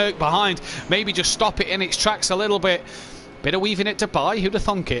keep that Merc behind. Maybe just stop it in its tracks a little bit. Bit of weaving it to Dubai. Who'd have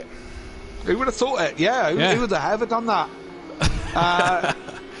thunk it? Who would have thought it? Who would have ever done that?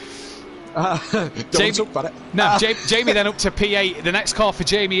 Don't talk about it. No, Jamie then up to P8. The next car for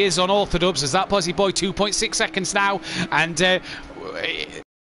Jamie is on Orthodubs, as that Buzzy Boy 2.6 seconds now, and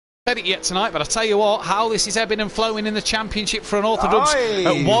said it yet tonight, but I tell you what, how this is ebbing and flowing in the championship for an Orthodubs.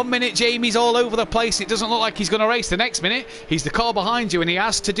 At 1 minute Jamie's all over the place, it doesn't look like he's going to race. The next minute he's the car behind you and he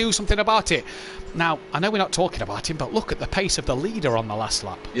has to do something about it. Now I know we're not talking about him, but look at the pace of the leader on the last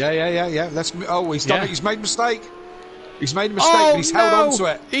lap. He's done it. He's made a mistake. He's made a mistake, but he's held on to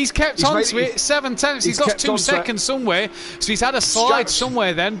it. He's kept on to it. 7 tenths. He's lost 2 seconds somewhere. So he's had a slide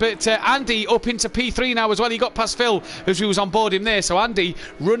somewhere then. But Andy up into P3 now as well. He got past Phil as we was on board him there. So Andy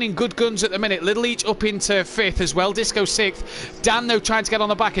running good guns at the minute. Little Each up into 5th as well. Disco 6th. Dan, though, trying to get on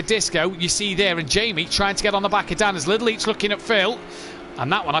the back of Disco. You see there. And Jamie trying to get on the back of Dan as Little Each looking at Phil.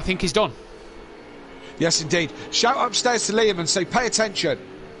 And that one, I think, is done. Yes, indeed. Shout upstairs to Liam and say, pay attention.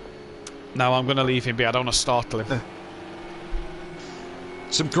 No, I'm going to leave him be. I don't want to startle him.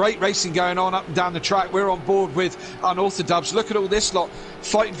 Some great racing going on up and down the track. We're on board with Unorthodox. Look at all this lot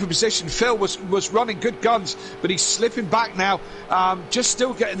fighting for position. Phil was running good guns, but he's slipping back now. Just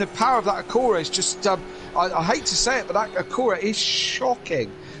still getting the power of that Acura. It's just, I hate to say it, but that Acura is shocking.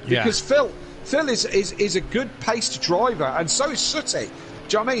 Because Phil is a good paced driver, and so is Sooty.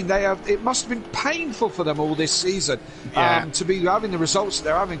 Do you know what I mean? It must have been painful for them all this season to be having the results that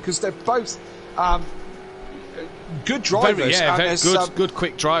they're having, because they're both good drivers. Good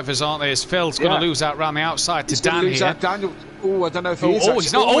quick drivers, aren't they? As Phil's going to lose out round the outside to Dan here. Out Daniel. Oh, I don't know if he is.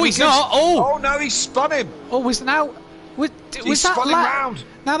 He's not. He's not. Oh no, he spun him. Was that round?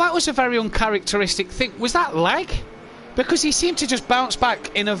 Now that was a very uncharacteristic thing. Was that lag? Because he seemed to just bounce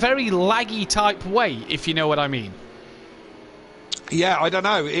back in a very laggy type way, if you know what I mean. Yeah, I don't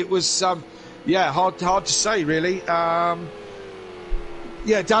know. It was hard to say really.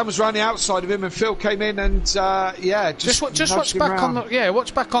 Dan was around the outside of him, and Phil came in, and just watch back on the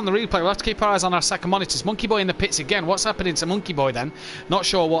replay. We'll have to keep our eyes on our second monitors. Monkey Boy in the pits again. What's happening to Monkey Boy then? Not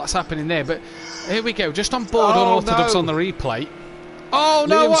sure what's happening there, but here we go. Just on board Unorthodox on the replay. Oh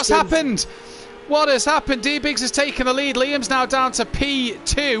no! What's happened? What has happened? D-Biggs has taken the lead. Liam's now down to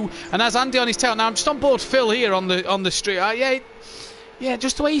P2, and has Andy on his tail. Now I'm just on board Phil here on the street.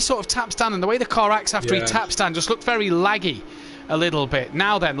 Just the way he sort of taps down and the way the car acts after he taps down just looked very laggy. A little bit.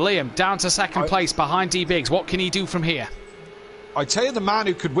 Now then, Liam down to second place behind D-Biggs. What can he do from here? I tell you, the man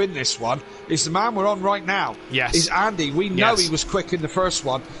who could win this one is the man we're on right now. Yes. Is Andy. We know he was quick in the first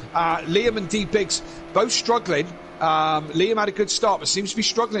one. Liam and D-Biggs both struggling. Liam had a good start, but seems to be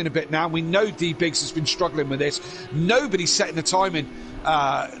struggling a bit now. We know D-Biggs has been struggling with this. Nobody's setting the timing.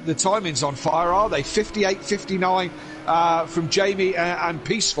 The timing's on fire, are they? 58, 59 from Jamie and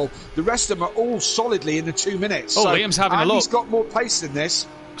Peaceful. The rest of them are all solidly in the 2 minutes. Liam's having a look. He's got more pace than this.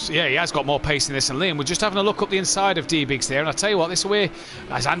 Yeah, he has got more pace than this than Liam. We're just having a look up the inside of D-Biggs there, and I tell you what, this way,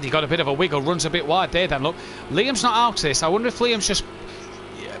 as Andy got a bit of a wiggle, runs a bit wide there then. Look, Liam's not out of this. I wonder if Liam's just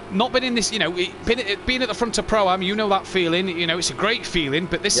not been in this, being at the front of Pro-Am, you know that feeling. It's a great feeling,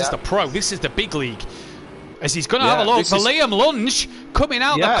 but this is the Pro. This is the big league. As he's going to have a look, Liam Lunge coming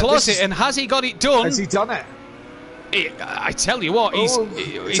out the closet, and has he got it done? Has he done it? I tell you what, he's up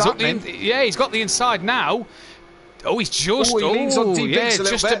he's got the inside now. Oh, he's just leans on D-Biggs a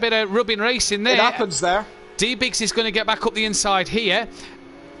little just bit. a bit of rubbing race in there. It happens there. D-Biggs is going to get back up the inside here.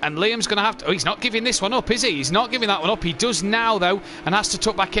 And Liam's going to have to... Oh, he's not giving this one up, is he? He's not giving that one up. He does now, though, and has to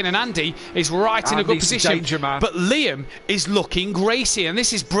tuck back in. And Andy is right in a good position. Danger, man. But Liam is looking racy, and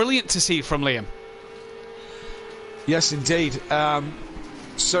this is brilliant to see from Liam. Yes, indeed.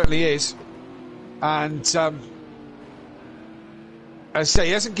 Certainly is. And... as I say,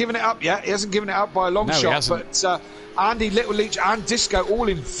 he hasn't given it up yet. He hasn't given it up by a long shot. He hasn't. But Andy, Little Leach and Disco all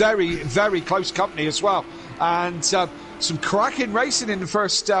in very, very close company as well. And some cracking racing in the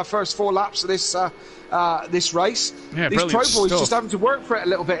first 4 laps of this race. Yeah, these Pro boys stuff. just having to work for it a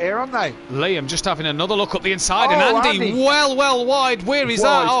little bit here, aren't they? Liam just having another look up the inside, and Andy well wide. Where is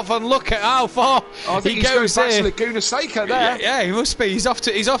that off? And look at how far he goes back there. to Laguna Seca there. Yeah, he must be. He's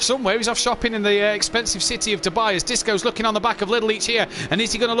off somewhere. He's off shopping in the expensive city of Dubai. As Disco's looking on the back of Little Leach here, and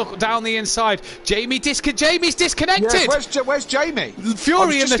is he going to look down the inside? Jamie's disconnected. Yeah, where's Jamie?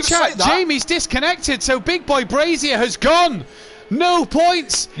 Fury in the chat. Jamie's disconnected. So Big Boy Brazier has gone. No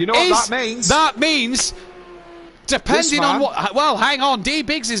points. You know what that means? That means, depending on what... Well, hang on.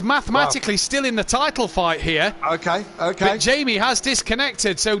 D-Biggs is mathematically still in the title fight here. Okay. But Jamie has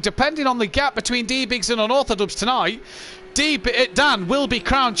disconnected. So depending on the gap between D-Biggs and Unorthodox tonight, Dan will be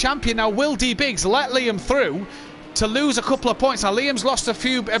crowned champion. Now, will D-Biggs let Liam through to lose a couple of points? Now, Liam's lost a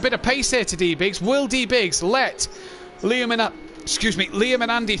bit of pace here to D-Biggs. Will D-Biggs let Liam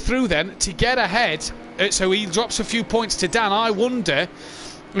and Andy through then to get ahead? So he drops a few points to Dan. I wonder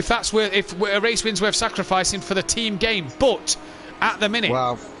if that's if a race win's worth sacrificing for the team game. But at the minute,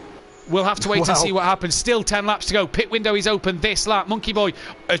 we'll have to wait and see what happens. Still 10 laps to go. Pit window is open this lap. Monkey Boy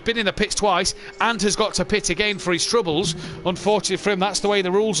has been in the pits twice and has got to pit again for his troubles. Unfortunately for him, that's the way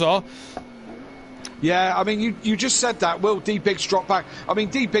the rules are. Yeah, I mean, you just said that. Will D-Biggs drop back? I mean,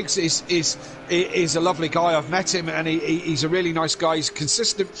 D-Biggs is a lovely guy. I've met him, and he's a really nice guy. He's a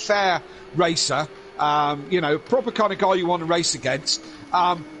consistent, fair racer. Proper kind of guy you want to race against.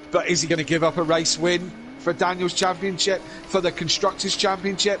 But is he going to give up a race win for Daniel's Championship, for the Constructors'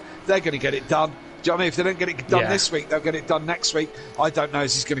 Championship? They're going to get it done. Do you know what I mean? If they don't get it done this week, they'll get it done next week. I don't know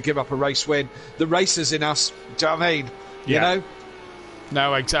if he's going to give up a race win. The racers in us, do you know what I mean? Yeah. You know?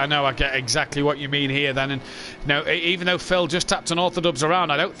 No, I get exactly what you mean here then. And even though Phil just tapped Unorthodox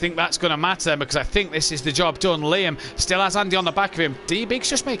around, I don't think that's going to matter then, because I think this is the job done. Liam still has Andy on the back of him. D-Big's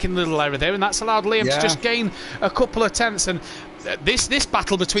just making a little error there, and that's allowed Liam to just gain a couple of tenths. And this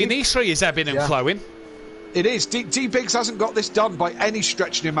battle between these three is ebbing and flowing. It is. D-Biggs hasn't got this done by any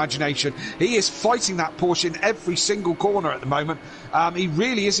stretch of the imagination. He is fighting that Porsche in every single corner at the moment. He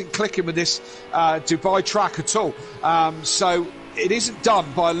really isn't clicking with this Dubai track at all. So it isn't done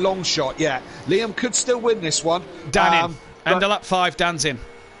by a long shot yet. Liam could still win this one. Dan in. End of lap 5, Dan's in.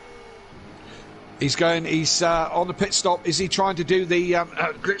 He's on the pit stop. Is he trying to do the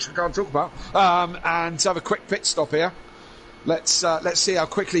glitch we can't talk about? And have a quick pit stop here. Let's see how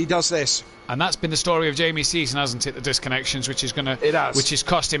quickly he does this. And that's been the story of Jamie's season, hasn't it? The disconnections, which has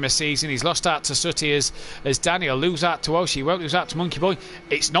cost him a season. He's lost out to Sutty as Daniel, lose out to Oshie, won't lose out to Monkey Boy.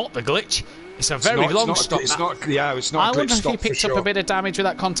 It's not the glitch. It's a very long stop. It's not a glitch stop. I wonder if he picked up a bit of damage with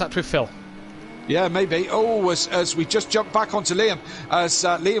that contact with Phil. Yeah, maybe. Oh, as we just jumped back onto Liam, as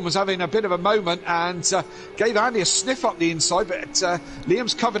Liam was having a bit of a moment and gave Andy a sniff up the inside, but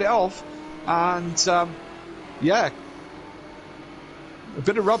Liam's covered it off, and a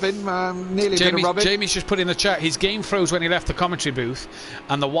bit of rubbing, nearly a bit of rubbing. Jamie's just put in the chat, his game froze when he left the commentary booth,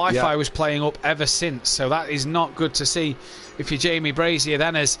 and the Wi-Fi was playing up ever since, so that is not good to see if you're Jamie Brazier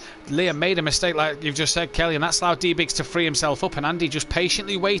then, as Liam made a mistake like you've just said, Kelly, and that's allowed D-Biggs to free himself up, and Andy just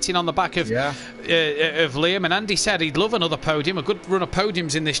patiently waiting on the back of Liam. And Andy said he'd love another podium, a good run of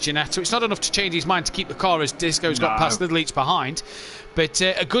podiums in this Ginetta. It's not enough to change his mind to keep the car, as Disco's got past Little Leach behind, but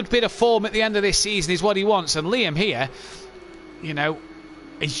a good bit of form at the end of this season is what he wants. And Liam here,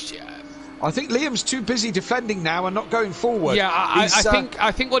 I think Liam's too busy defending now and not going forward. Yeah,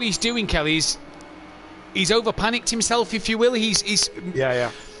 I think what he's doing, Kelly, is he's over panicked himself, if you will. He's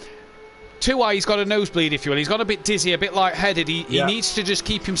too high. He's got a nosebleed, if you will. He's got a bit dizzy, a bit lightheaded. He needs to just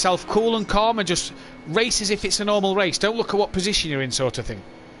keep himself cool and calm and just race as if it's a normal race. Don't look at what position you're in, sort of thing.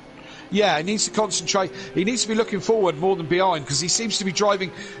 Yeah, he needs to concentrate. He needs to be looking forward more than behind, because he seems to be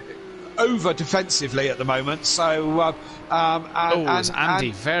driving over defensively at the moment. So,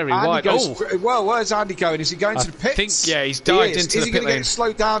 Andy very Andy wide. Well, where's Andy going? Is he going to the pits? He's dived into the pit lane. Is he going to get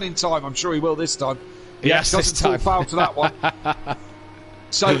slowed down in time? I'm sure he will this time. Yes, doesn't fall foul to that one.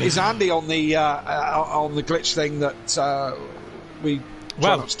 So is Andy on the glitch thing that we?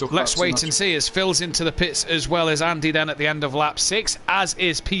 Well, let's wait and see as Phil's into the pits as well as Andy then at the end of lap 6, as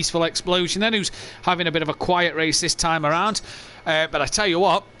is Peaceful Explosion then, who's having a bit of a quiet race this time around. But I tell you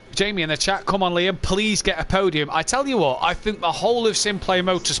what, Jamie in the chat, come on Liam, please get a podium. I tell you what, I think the whole of SimPlay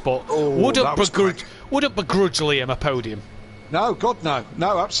Motorsport wouldn't begrudge Liam a podium. No, God, no.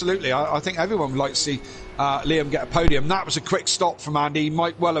 No, absolutely. I think everyone would like to see Liam get a podium. That was a quick stop from Andy. He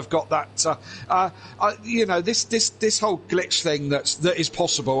might well have got that. This whole glitch thing that is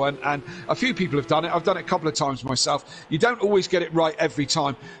possible, and a few people have done it. I've done it a couple of times myself. You don't always get it right every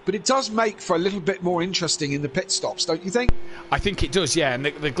time, but it does make for a little bit more interesting in the pit stops, don't you think? I think it does, yeah. And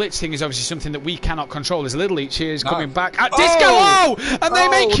the glitch thing is obviously something that we cannot control. There's Little Leach here is coming back at Disco. And they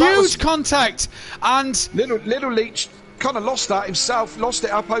make huge contact. And Little Leach kind of lost that himself, lost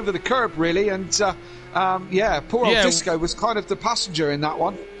it up over the curb really, and poor old Disco was kind of the passenger in that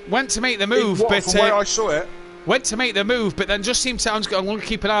one. Went to make the move, but from where I saw it. Went to make the move, but then just seemed to. I'm going to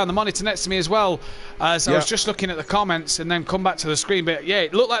keep an eye on the monitor next to me as well, as I was just looking at the comments and then come back to the screen. But yeah,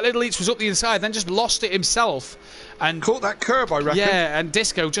 it looked like Little Leach was up the inside, then just lost it himself. And caught that curb, I reckon. Yeah, and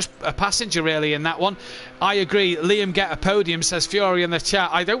Disco just a passenger really in that one. I agree. Liam get a podium, says Fury in the chat.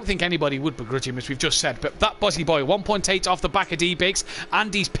 I don't think anybody would begrudge him, as we've just said. But that Buzzy Boy, 1.8 off the back of D-Biggs.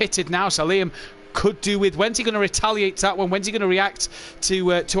 Andy's pitted now, so Liam could do with. When's he going to retaliate to that one? When's he going to react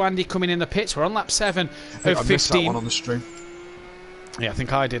to Andy coming in the pits? We're on lap 7 of 15. I missed that one on the stream. Yeah, I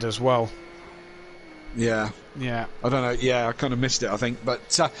think I did as well. Yeah. Yeah. I don't know. Yeah, I kind of missed it, I think.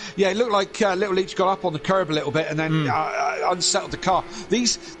 But, it looked like Little Leach got up on the curb a little bit and then unsettled the car.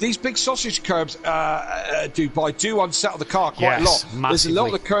 These big sausage curbs, Dubai, do unsettle the car quite a lot. Massively. There's a lot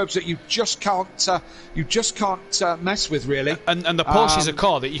of the curbs that you just can't mess with, really. And the Porsche is a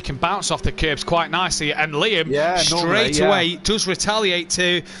car that you can bounce off the curbs quite nicely. And Liam, straight away, does retaliate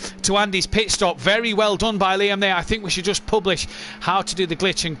to Andy's pit stop. Very well done by Liam there. I think we should just publish how to do the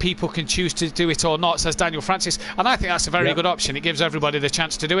glitch and people can choose to do it or not, says Daniel Francis. And I think that's a very good option. It gives everybody the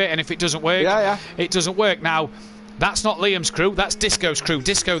chance to do it, and if it doesn't work, it doesn't work. Now, that's not Liam's crew, that's Disco's crew.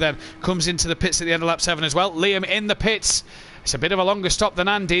 Disco then comes into the pits at the end of lap 7 as well. Liam in the pits. It's a bit of a longer stop than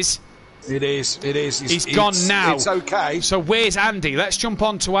Andy's. It is. He's gone now. It's okay. So where's Andy? Let's jump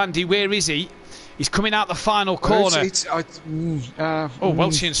on to Andy. Where is he? He's coming out the final corner.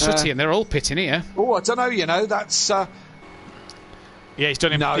 Welchie and Sutty, and they're all pitting here. Oh, I don't know, that's... Yeah, he's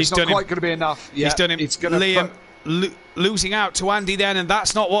done him. No, it's not quite going to be enough. Yeah, he's done him. It's Liam losing out to Andy then, and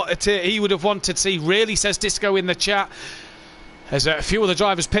that's not what he would have wanted to see, really, says Disco in the chat. There's a few other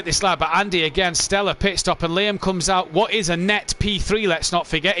drivers pit this lap, but Andy again, stellar pit stop, and Liam comes out. What is a net P3, let's not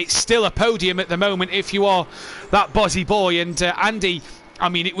forget. It's still a podium at the moment if you are that Buzzy Boy. And Andy, I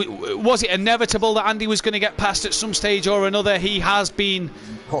mean, was it inevitable that Andy was going to get past at some stage or another? He has been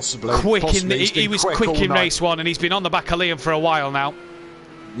possibly quick he was quick in race 1, and he's been on the back of Liam for a while now.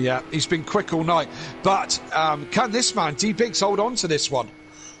 Yeah, he's been quick all night. But can this man, D-Biggs, hold on to this one?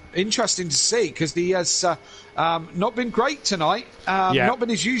 Interesting to see, because he has not been great tonight. Not been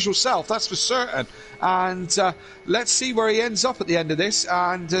his usual self, that's for certain. And let's see where he ends up at the end of this.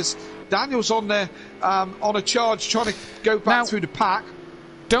 And as Daniel's on a charge, trying to go back through the pack.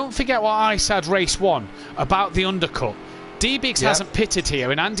 Don't forget what I said race 1 about the undercut. D-Biggs hasn't pitted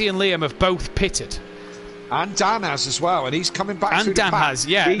here, and Andy and Liam have both pitted. And Dan has as well, and he's coming back through the pack. And Dan has,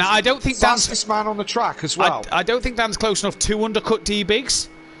 yeah. Now, I don't think Dan's... fastest man on the track as well. I don't think Dan's close enough to undercut D-Biggs.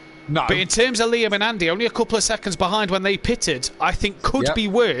 No. But in terms of Liam and Andy, only a couple of seconds behind when they pitted, I think could be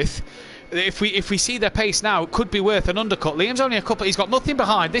worth... If we see their pace now, it could be worth an undercut. Liam's only a couple... He's got nothing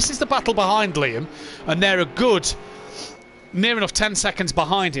behind. This is the battle behind Liam, and they're a good... near enough 10 seconds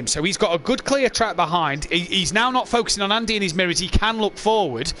behind him, so he's got a good clear track behind. He's now not focusing on Andy in his mirrors. He can look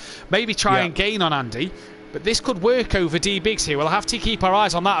forward, maybe try and gain on Andy, but this could work over D-Biggs here. We'll have to keep our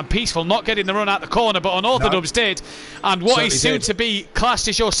eyes on that. And Peaceful not getting the run out the corner, but Unorthodox did, and what is soon to be classed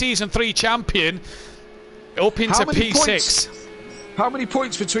as your season 3 champion up into P6. How many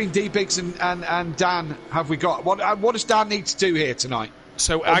points between D-Biggs and Dan have we got? What does Dan need to do here tonight?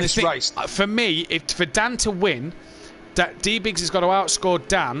 So I think race? For me, for Dan to win, D-Biggs has got to outscore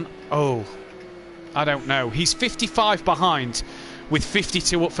Dan. I don't know. He's 55 behind with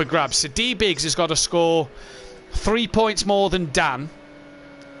 52 up for grabs. So D-Biggs has got to score 3 points more than Dan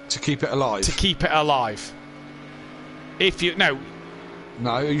to keep it alive. Are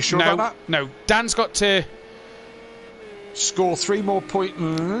you sure about that? No, Dan's got to score 3 more points.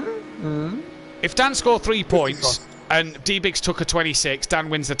 If Dan scored 3 points and D-Biggs took a 26, Dan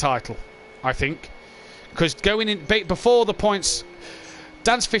wins the title, I think. Because going in before the points,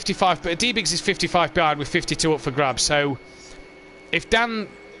 Dan's 55, but D-Biggs is 55 behind with 52 up for grabs. So if Dan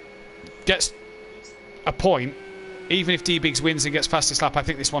gets a point, even if D-Biggs wins and gets fastest lap, I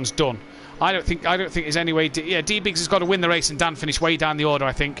think this one's done. I don't think there's any way. D-Biggs has got to win the race and Dan finish way down the order,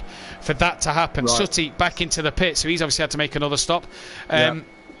 I think, for that to happen. Right. Sutty back into the pit, so he's obviously had to make another stop. But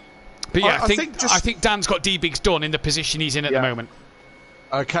yeah, I think Dan's got D-Biggs done in the position he's in at the moment.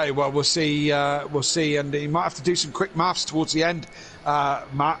 Okay, well, we'll see, and he might have to do some quick maths towards the end,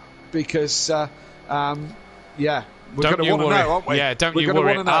 Matt, because, we're going to want to know, aren't we? Yeah, don't you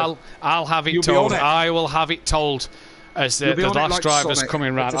worry. I'll have it told. I will have it told as the last driver's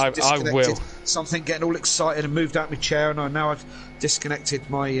coming round. I will. Something getting all excited and moved out my chair, and now I've disconnected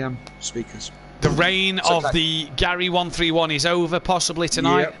my speakers. The reign of the Gary 131 is over, possibly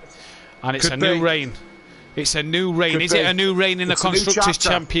tonight, and it's new reign. It's a new reign. Is it a new reign in the Constructors'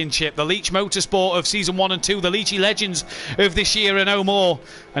 Championship? The Leach Motorsport of Season 1 and 2, the Leachy legends of this year and no more.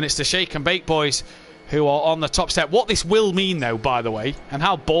 And it's the Shake and Bake boys who are on the top step. What this will mean, though, by the way, and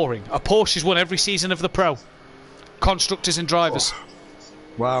how boring. A Porsche's won every season of the Pro. Constructors and drivers. Oh.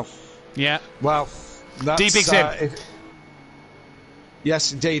 Wow. Yeah. Well, that's... D-Biggs in.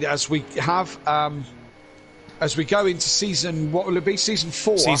 Yes, indeed. As we have... as we go into season... What will it be? Season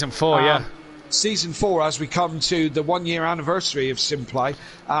 4? Season 4, yeah. Season 4, as we come to the 1-year anniversary of SimPlay,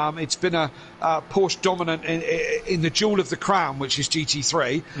 it's been a Porsche dominant in the jewel of the crown, which is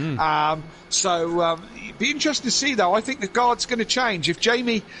GT3. So it'd be interesting to see, though. I think the guard's going to change. If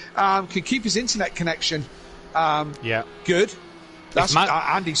Jamie can keep his internet connection good, that's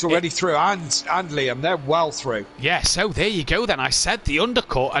Andy's already through, and Liam, they're well through. Yeah, so there you go then. I said the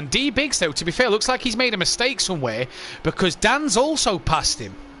undercut, and D-Biggs, though, to be fair, looks like he's made a mistake somewhere, because Dan's also passed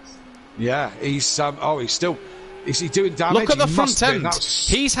him. Yeah, he's still... Is he doing damage? Look at the front end.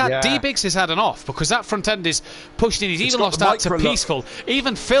 D-Biggs has had an off because that front end is pushed in. He's even lost out to Peaceful.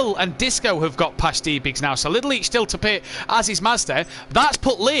 Even Phil and Disco have got past D-Biggs now. So Little Each still to pit, as is Mazda. That's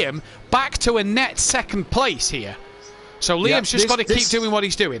put Liam back to a net second place here. So Liam's just got to keep doing what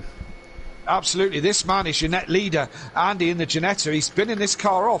he's doing. Absolutely, this man is your net leader, Andy, in the Ginetta. He's been in this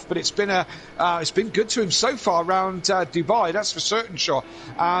car off, but it's been good to him so far around Dubai. That's for certain, sure.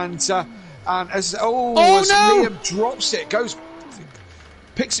 And as Liam drops it,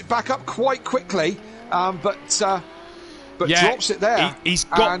 picks it back up quite quickly, but drops it there. He's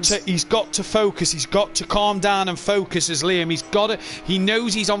got to focus. He's got to calm down and focus as Liam. He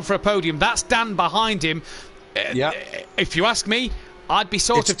knows he's on for a podium. That's Dan behind him. If you ask me, I'd be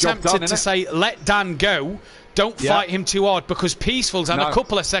sort of tempted to say, let Dan go. Don't fight him too hard, because Peaceful's and a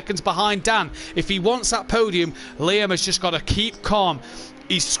couple of seconds behind Dan. If he wants that podium, Liam has just got to keep calm.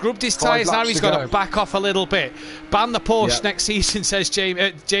 He's scrubbed his tyres now. He's got to back off a little bit. Ban the Porsche next season, says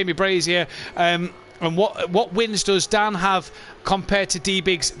Jamie Brazier. And what wins does Dan have compared to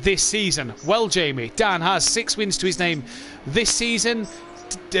D-Biggs this season? Well, Jamie, Dan has 6 wins to his name this season.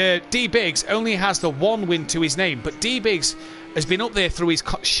 D-Biggs only has the 1 win to his name, but D-Biggs has been up there through his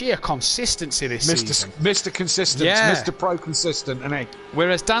sheer consistency this season. Mr. Consistent, Mr. Pro Consistent, isn't he?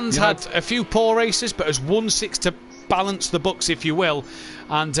 Whereas Dan's had a few poor races, but has won 6 to balance the books, if you will.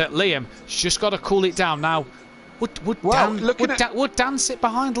 And Liam has just got to cool it down. Now, would Dan sit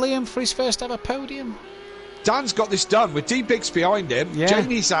behind Liam for his first ever podium? Dan's got this done with D-Biggs behind him. Yeah.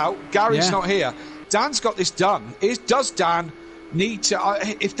 Jamie's out. Gary's not here. Dan's got this done. Does Dan need to...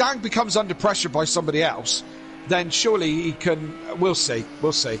 if Dan becomes under pressure by somebody else, then surely he can... We'll see.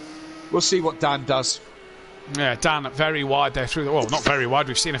 We'll see what Dan does. Yeah, Dan very wide there through the... Well, not very wide.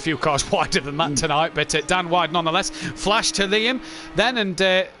 We've seen a few cars wider than that tonight, but Dan wide nonetheless. Flash to Liam then, and...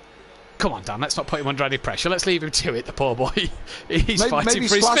 come on, Dan, let's not put him under any pressure. Let's leave him to it, the poor boy. He's fighting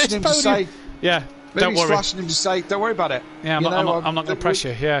for his first podium. Don't worry. Flashing him to say, don't worry about it. Yeah, I'm not going to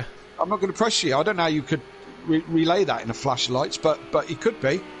pressure you, I'm not going to pressure you. I don't know how you could relay that in a flash of lights, but he could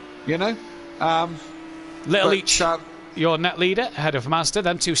be, you know. Little Each, your net leader ahead of Mazda.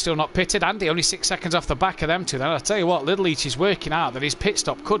 Them two still not pitted. Andy only 6 seconds off the back of them two. Then I'll tell you what, Little Each is working out that his pit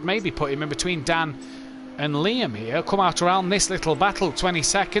stop could maybe put him in between Dan and Liam here. Come out around this little battle, 20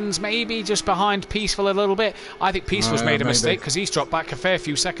 seconds, maybe just behind Peaceful a little bit. I think Peaceful's made a mistake because he's dropped back a fair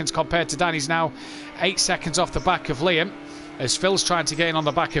few seconds compared to Dan. He's now 8 seconds off the back of Liam, as Phil's trying to get in on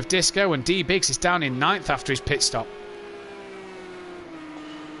the back of Disco, and D-Biggs is down in 9th after his pit stop.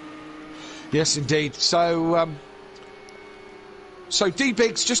 Yes, indeed. So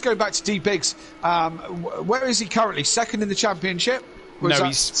D-Biggs, just going back to D-Biggs, where is he currently? 2nd in the championship? No,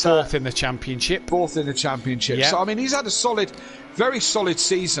 he's 4th in the championship. 4th in the championship. Yep. So, I mean, he's had a solid very solid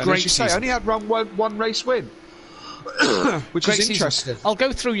season. Great As you say, season. only had one race win. Which Great is season. interesting. I'll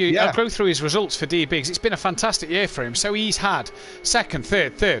go through I'll go through his results for D Biggs. It's been a fantastic year for him. So he's had second,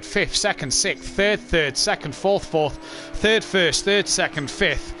 third, fifth, second, sixth, third, second, fourth, third, first, third, second,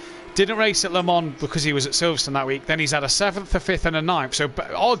 fifth. Didn't race at Le Mans because he was at Silverstone that week. Then he's had a seventh, a fifth, and a ninth. So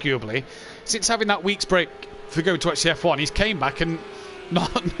arguably, since having that week's break for going to watch the F1, he's came back and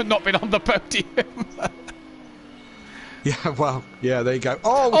not been on the podium. Yeah, well, yeah, there you go.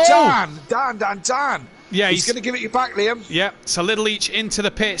 Dan! Yeah, he's going to give it you back, Liam. Yeah, so Little Each into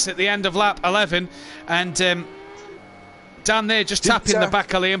the pits at the end of lap 11, and Dan there just tapping the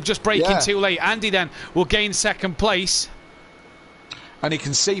back of Liam, just braking too late. Andy then will gain second place. And he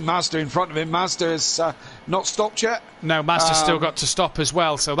can see Mazda in front of him. Mazda has not stopped yet. No, Mazda's still got to stop as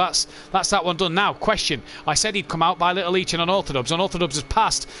well. So that's that one done. Now, question. I said he'd come out by Little Each and Unorthodox. Unorthodox has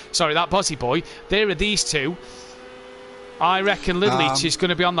passed, that Bozzy boy. There are these two. I reckon Little Each is going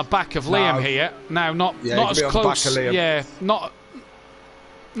to be on the back of Liam here. No, not as close. Yeah, not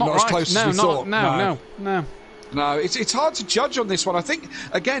right. As close as we thought. No. No, it's hard to judge on this one. I think,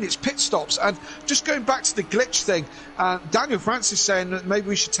 again, it's pit stops. And just going back to the glitch thing, Daniel Francis saying that maybe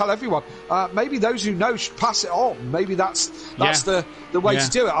we should tell everyone. Maybe those who know should pass it on. Maybe that's the way to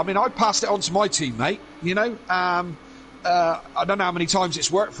do it. I mean, I passed it on to my teammate, you know. I don't know how many times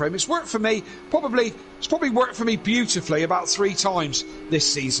it's worked for him. It's worked for me, it's probably worked for me beautifully about 3 times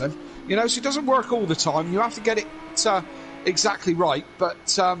this season. You know, so it doesn't work all the time. You have to get it exactly right.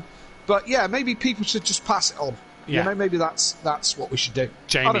 But yeah, maybe people should just pass it on. Yeah. You know, maybe that's what we should do.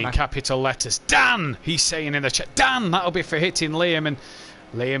 Jamie in capital letters. Dan! He's saying in the chat. Dan! That'll be for hitting Liam. And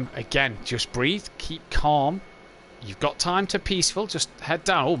Liam, again, just breathe. Keep calm. You've got time to peaceful. Just head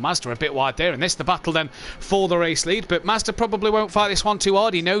down. Oh, Mazda a bit wide there. And this the battle then for the race lead. But Mazda probably won't fight this one too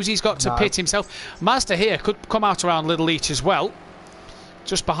hard. He knows he's got to pit himself. Mazda here could come out around Little Each as well.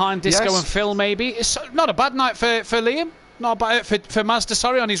 Just behind Disco and Phil, maybe. It's not a bad night for Liam. Not bad for Mazda,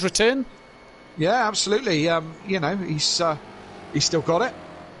 on his return. Yeah, absolutely. You know, he's still got it.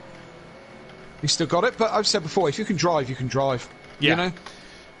 He's still got it. But I've said before, if you can drive, you can drive. Yeah. You know?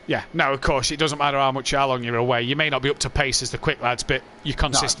 Yeah, no, of course, it doesn't matter how long you're away. You may not be up to pace as the quick lads, but you're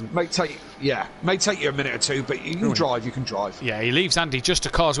consistent. No, may take you a minute or two, but you can drive, you can drive. Yeah, he leaves Andy just a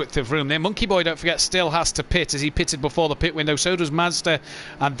car's width of room there. Monkey Boy, don't forget, still has to pit, as he pitted before the pit window. So does Mazda,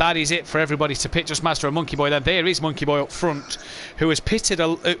 and that is it for everybody to pit, just Mazda and Monkey Boy. Then there is Monkey Boy up front, who has pitted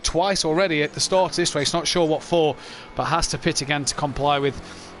twice already at the start of this race, not sure what for, but has to pit again to comply with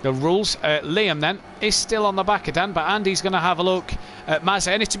the rules. Liam then is still on the back of Dan, but Andy's going to have a look at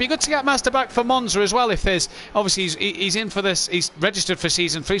Mazda, and it'd be good to get Mazda back for Monza as well. If there's obviously he's in for this, he's registered for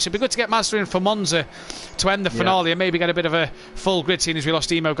season 3, so it'd be good to get Mazda in for Monza to end the finale and maybe get a bit of a full grid, seeing as we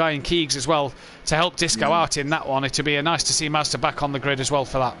lost Emo Guy and Keegs as well to help Disco out in that one. It'd be nice to see Mazda back on the grid as well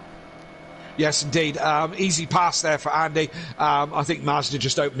for that. Yes, indeed. Easy pass there for Andy. I think Mazda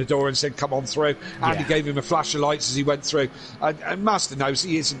just opened the door and said, come on through. Andy gave him a flash of lights as he went through. And Mazda knows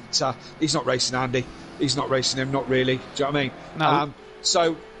he isn't. He's not racing Andy. He's not racing him, not really. Do you know what I mean? No.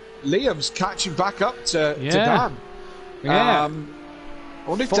 So Liam's catching back up to Dan. Yeah. I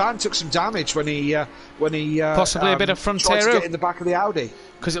wonder if Dan took some damage when he possibly a bit of front tried aero to get in the back of the Audi.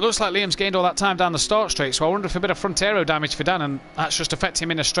 Because it looks like Liam's gained all that time down the start straight, so I wonder if a bit of front aero damage for Dan, and that's just affecting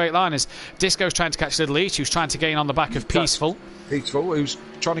him in a straight line as Disco's trying to catch Little Each, who's trying to gain on the back of Peaceful, who's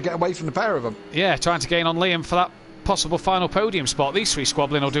trying to get away from the pair of them. Yeah, trying to gain on Liam for that possible final podium spot. These three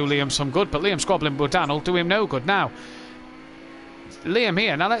squabbling will do Liam some good, but Liam squabbling with Dan will do him no good. Now, Liam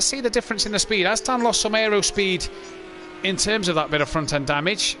here. Now let's see the difference in the speed. As Dan lost some aero speed in terms of that bit of front end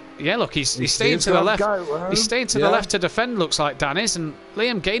damage, yeah, look, he's staying to the left. He's staying to the left to defend, looks like Dan is, and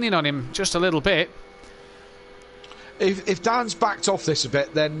Liam gaining on him just a little bit. If Dan's backed off this a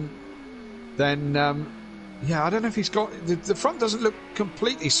bit, then I don't know if he's got the front doesn't look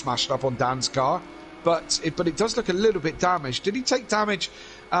completely smashed up on Dan's car, but it does look a little bit damaged. Did he take damage,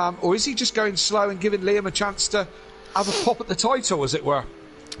 or is he just going slow and giving Liam a chance to have a pop at the title, as it were?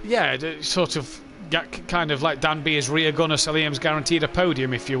 Yeah, sort of. Kind of like Dan be his rear gunner, so Liam's guaranteed a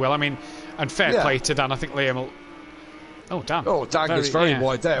podium, if you will. I mean, and fair play to Dan. I think Liam will. Oh, Dan. Oh, Dan was very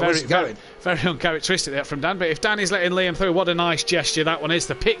wide there. Where's he going? Very uncharacteristic there from Dan. But if Dan is letting Liam through, what a nice gesture that one is.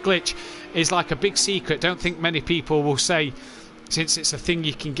 The pit glitch is like a big secret. Don't think many people will say, since it's a thing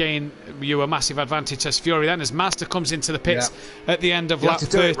you can gain you a massive advantage as Fury. Then as Mazda comes into the pits at the end of lap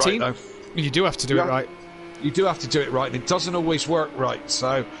 13, you do have to do it right. You do have to do it right, and it doesn't always work right.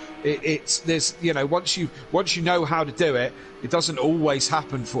 So there's once you know how to do it, it doesn't always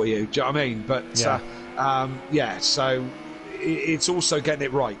happen for you. Do you know what I mean? But so it's also getting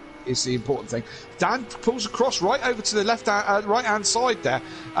it right. is the important thing. Dan pulls across right over to the right hand side there.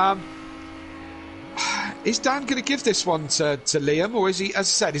 Is Dan going to give this one to Liam, or is he, as I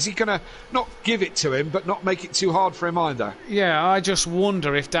said, is he going to not give it to him but not make it too hard for him either? Yeah, I just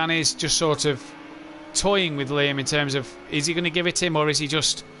wonder if Dan is just sort of toying with Liam in terms of, is he going to give it to him, or is he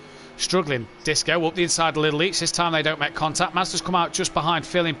just struggling? Disco up the inside of Little Eats. This time they don't make contact. Mazda's come out just behind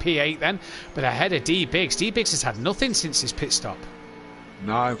Phil in P8 then, but ahead of D Biggs. D Biggs has had nothing since his pit stop.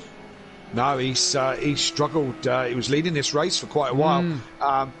 No, he's struggled. He was leading this race for quite a while,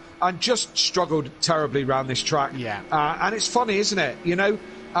 and just struggled terribly around this track. Yeah. And it's funny, isn't it? You know,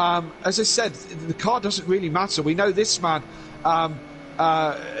 as I said, the car doesn't really matter. We know this man,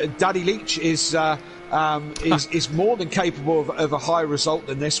 Daddy Leach, is more than capable of a higher result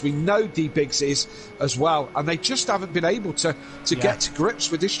than this. We know D Biggs is as well, and they just haven't been able to get to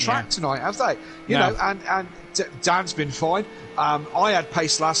grips with this track tonight, have they? You know, and Dan's been fine. I had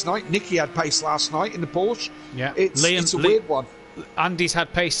pace last night. Nicky had pace last night in the Porsche. Yeah, it's a weird one. Andy's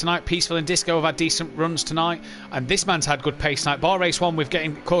had pace tonight. Peaceful and Disco have had decent runs tonight, and this man's had good pace tonight. Bar race 1 with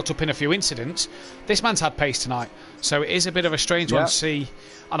getting caught up in a few incidents. This man's had pace tonight, so it is a bit of a strange one to see.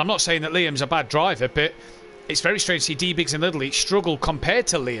 And I'm not saying that Liam's a bad driver, but it's very strange to see D Biggs and Little Each struggle compared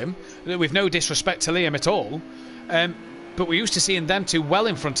to Liam, with no disrespect to Liam at all. But we're used to seeing them two well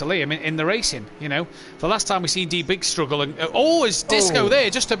in front of Liam in the racing. You know, the last time we seen D Biggs struggle, and is Disco there?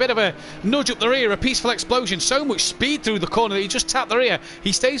 Just a bit of a nudge up the rear, a peaceful explosion. So much speed through the corner that he just tapped the rear.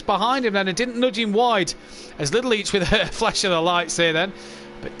 He stays behind him then and didn't nudge him wide. As Little Each with a flash of the lights there then.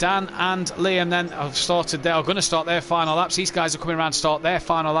 But Dan and Liam then have started. They are going to start their final laps. These guys are coming around to start their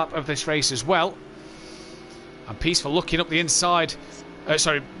final lap of this race as well. And Peaceful looking up the inside.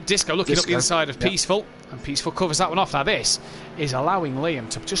 Disco looking up the inside of Peaceful. And Peaceful covers that one off. Now this is allowing Liam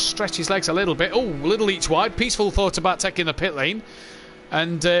to just stretch his legs a little bit. Oh, Little Each wide. Peaceful thought about taking the pit lane.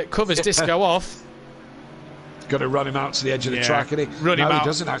 And covers Disco off. Got to run him out to the edge of the track, and he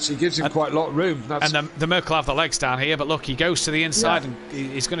doesn't actually. Gives him quite a lot of room. And the Merc will have the legs down here, but look, he goes to the inside and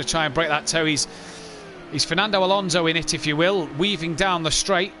he's going to try and break that toe. He's Fernando Alonso in it, if you will, weaving down the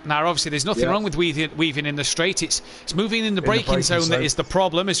straight. Now, obviously, there's nothing wrong with weaving in the straight. It's moving in the braking zone that is the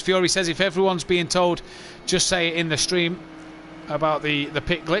problem. As Fury says, if everyone's being told, just say it in the stream about the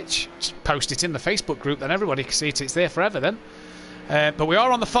pit glitch. Just post it in the Facebook group, then everybody can see it. It's there forever then. But we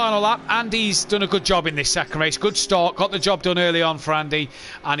are on the final lap. Andy's done a good job in this second race. Good start. Got the job done early on for Andy.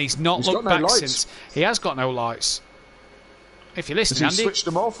 And he's looked back since. He has got no lights. If you're listening, Andy. Has he switched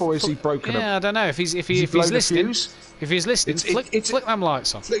them off, or is he broken them? Yeah, I don't know. If he's listening, flick them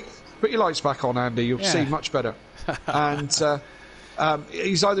lights on. Put your lights back on, Andy. You'll see much better. And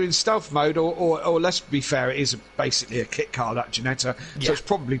he's either in stealth mode or let's be fair, it is basically a kit car, that Ginetta. So it's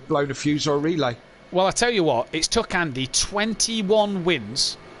probably blown a fuse or a relay. Well, I tell you what, it's took Andy 21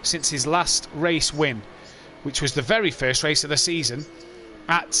 wins since his last race win, which was the very first race of the season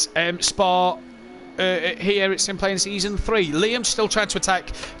at Spa here at SimPlay in Season 3. Liam's still trying to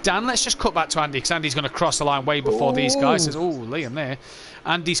attack Dan. Let's just cut back to Andy, because Andy's going to cross the line way before these guys. Says, Liam there.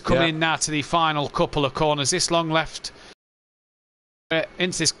 Andy's coming in now to the final couple of corners. This long left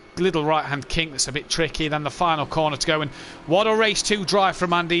into this little right-hand kink that's a bit tricky. Then the final corner to go. And what a race 2 drive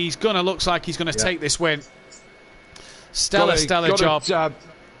from Andy. Looks like he's going to take this win. Stellar job.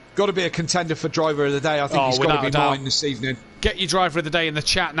 Got to be a contender for driver of the day. I think he's got to be mine this evening. Get your driver of the day in the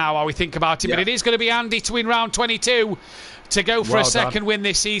chat now while we think about it. But it is going to be Andy to win round 22 to go for a second win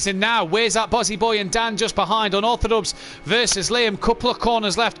this season. Now, where's that Bozzy Boy and Dan just behind? Unorthodox versus Liam. Couple of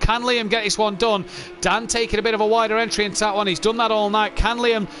corners left. Can Liam get this one done? Dan taking a bit of a wider entry into that one. He's done that all night. Can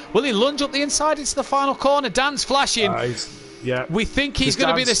Liam? Will he lunge up the inside into the final corner? Dan's flashing. We think he's going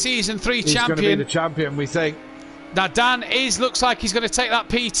to be the Season 3 champion. He's going to be the champion, we think. Now, Dan looks like he's going to take that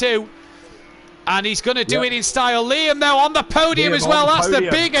P2. And he's going to do it in style. Liam, though, on the podium as well. That's the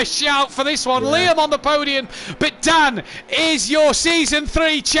biggest shout for this one. Liam on the podium. But Dan is your Season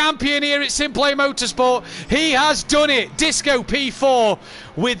 3 champion here at SimPlay Motorsport. He has done it. Disco P4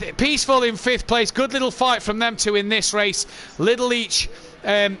 with Peaceful in 5th place. Good little fight from them two in this race. Little Each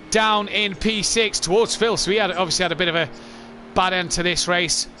down in P6 towards Phil. So he obviously had a bit of a bad end to this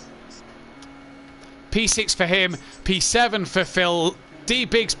race. P6 for him. P7 for Phil. D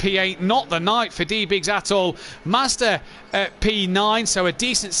Biggs P8, not the night for D Biggs at all. Mazda at P9, so a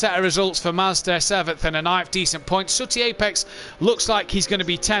decent set of results for Mazda, 7th and a 9th, decent points. Sooty Apex looks like he's going to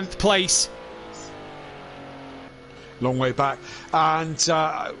be 10th place. Long way back. And,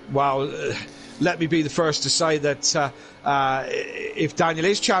 let me be the first to say that if Daniel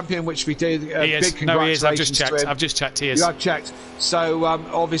is champion, which we do, he is. big congratulations I've just to checked. him. I've just checked. He is. You have checked. So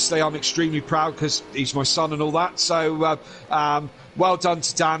obviously, I'm extremely proud because he's my son and all that. So well done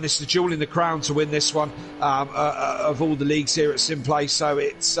to Dan. This is the jewel in the crown to win this one of all the leagues here at SimPlay. So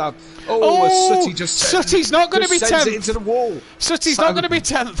it's Sooty's not going to be 10th. Into the wall. Sooty's not going to be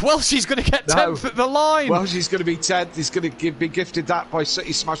 10th. Well, she's going to get 10th at the line. Well, she's going to be 10th. He's going to be gifted that by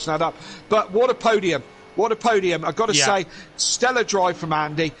Sooty smashing that up. But what a podium. What a podium. I've got to say, stellar drive from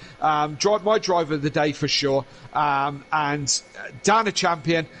Andy. My driver of the day for sure. And Dan a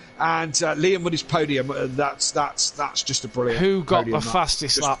champion. And Liam with his podium. That's just a brilliant Who got podium, the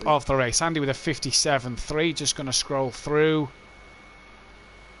fastest lap of the race? Andy with a 57.3. Just going to scroll through.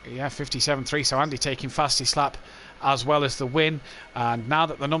 Yeah, 57.3. So Andy taking fastest lap as well as the win. And now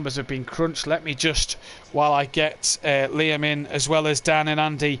that the numbers have been crunched, let me just, while I get Liam in as well as Dan and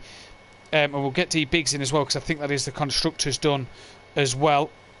Andy, and we'll get D Biggs in as well, because I think that is the constructors done as well.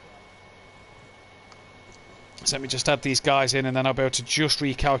 So let me just add these guys in, and then I'll be able to just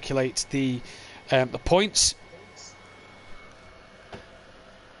recalculate the points.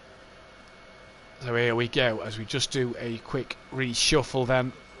 So here we go, as we just do a quick reshuffle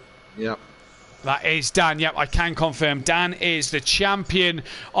then. Yep. That is Dan. Yep, I can confirm. Dan is the champion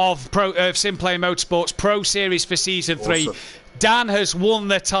of SimPlay Motorsports Pro Series for Season 3. Awesome. Dan has won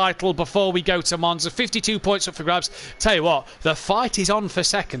the title before we go to Monza. 52 points up for grabs. Tell you what, the fight is on for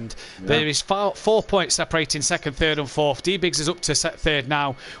second. Yeah. There is 4 points separating second, third and fourth. D-Biggs is up to third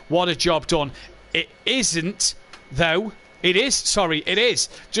now. What a job done. It isn't, though. It is.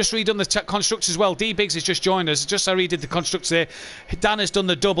 Just redone the constructors as well. D-Biggs has just joined us. Just so he did the constructors there. Dan has done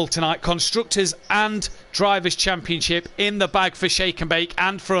the double tonight. Constructors and Drivers' Championship in the bag for Shake and Bake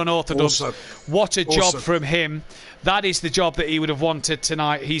and for Unorthodox. Awesome. What a job from him. That is the job that he would have wanted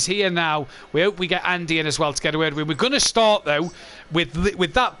tonight. He's here now. We hope we get Andy in as well to get a word with him. We're going to start, though,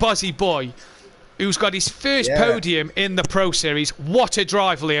 with that buzzy boy who's got his first podium in the Pro Series. What a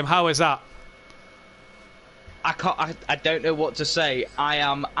drive, Liam. How is that? I don't know what to say. I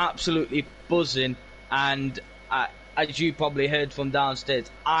am absolutely buzzing, and as you probably heard from downstairs,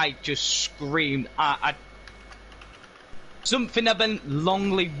 I just screamed. Something I've been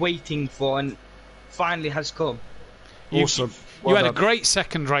longly waiting for, and finally has come. Awesome. You had a great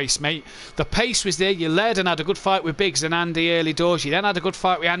second race, mate. The pace was there. You led and had a good fight with Biggs and Andy early doors. You then had a good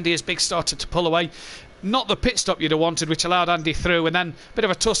fight with Andy as Biggs started to pull away. Not the pit stop you'd have wanted, which allowed Andy through, and then a bit of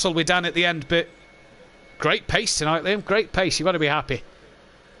a tussle with Dan at the end, but great pace tonight, Liam. Great pace. You've got to be happy.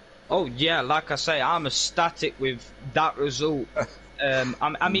 Oh, yeah. Like I say, I'm ecstatic with that result.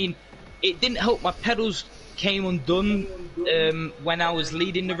 I mean, it didn't help my pedals came undone when I was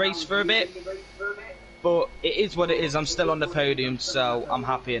leading the race for a bit. But it is what it is. I'm still on the podium, so I'm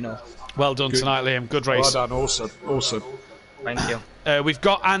happy enough. Well done tonight, Liam. Good race. Well done. Awesome. Thank you. We've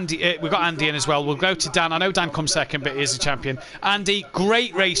got Andy in as well. We'll go to Dan. I know Dan comes second, but he is the champion. Andy,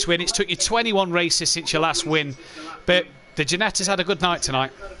 great race win. It's took you 21 races since your last win, but the Ginettas had a good night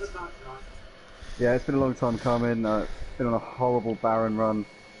tonight. Yeah, it's been a long time coming. Been on a horrible barren run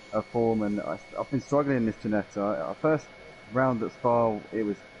of form, and I've been struggling in this Ginetta. First round at Spa, it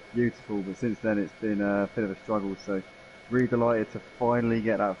was beautiful, but since then it's been a bit of a struggle. So really delighted to finally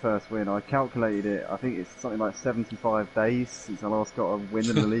get that first win. I calculated it. I think it's something like 75 days since I last got a win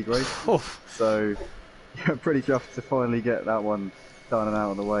in the league race. So yeah, pretty chuffed to finally get that one done and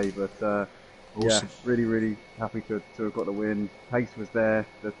out of the way. But awesome. Yeah, really happy to have got the win. Pace was there.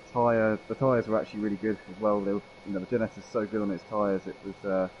 The tyres were actually really good as well. They were, the Ginetta's so good on its tyres. It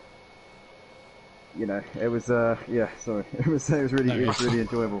was it was really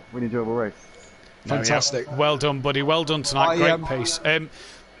enjoyable. Really enjoyable race. Fantastic. Yeah. Well done, buddy. Well done tonight. Great pace.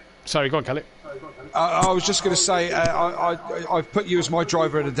 Sorry, go on, Kelly. I was just going to say, I've put you as my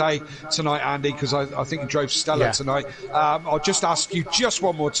driver of the day tonight, Andy, because I think you drove stellar tonight. I'll just ask you just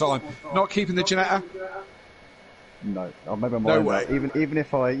one more time. Not keeping the Ginetta? No, I'll make my mind up. Even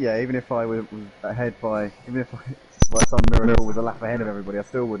if I was ahead by, even if by some miracle was a lap ahead of everybody, I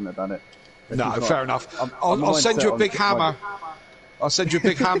still wouldn't have done it. No, fair enough. I'll send you a big hammer. I'll send you a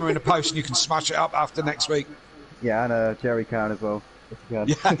big hammer in the post, and you can smash it up after next week. Yeah, and a jerry can as well.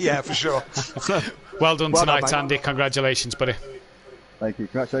 Yeah, for sure. Well done tonight, Andy. Congratulations, buddy. Thank you.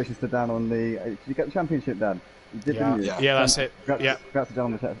 Congratulations to Dan on the. Did you get the championship, Dan? You did, didn't you? Yeah, that's it. Congrats to Dan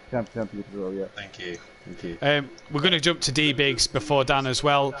on the championship as well. Yeah. Thank you. We're going to jump to D Biggs before Dan as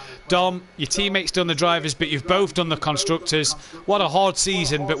well. Dom, your teammates done the drivers, but you've both done the constructors. What a hard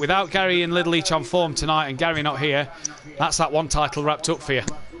season, but without Gary and Little each on form tonight, and Gary not here, that's that one title wrapped up for you.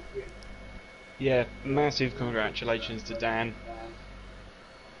 Yeah, massive congratulations to Dan.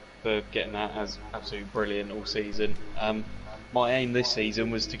 for getting that as absolutely brilliant all season. My aim this season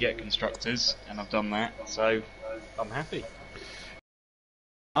was to get constructors, and I've done that, so I'm happy.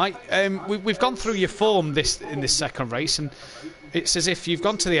 We've gone through your form in this second race, and it's as if you've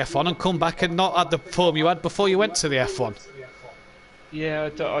gone to the F1 and come back and not had the form you had before you went to the F1. Yeah,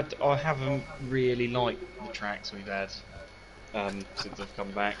 I haven't really liked the tracks we've had since I've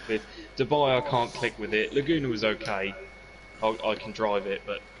come back. Dubai, I can't click with it. Laguna was okay. I can drive it,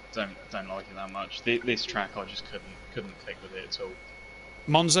 but don't like it that much. This track, I just couldn't click with it at all.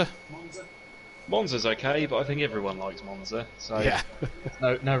 Monza? Monza's okay, but I think everyone likes Monza, so yeah.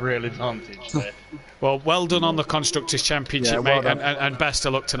 no real advantage there. Well done on the Constructors' Championship, mate, and best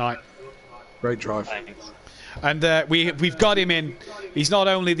of luck tonight. Great drive. Thanks. And we've got him in. He's not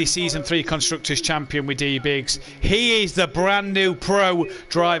only the Season 3 Constructors' Champion with D Biggs, he is the brand new Pro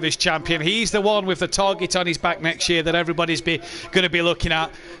Drivers' Champion. He's the one with the target on his back next year that everybody's going to be looking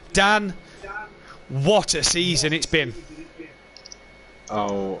at. Dan, what a season it's been.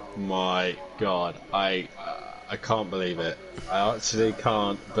 Oh my God, I can't believe it. I actually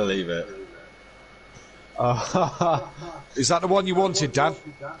can't believe it. Is that the one you wanted, Dan?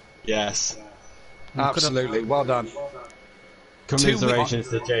 Yes. Absolutely, well done. Commiserations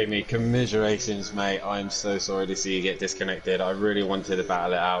to Jamie, commiserations, mate. I'm so sorry to see you get disconnected. I really wanted to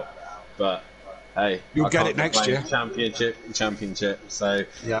battle it out, but hey, you'll get it next year. Championship. So,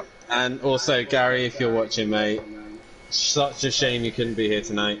 yeah. And also, Gary, if you're watching, mate, such a shame you couldn't be here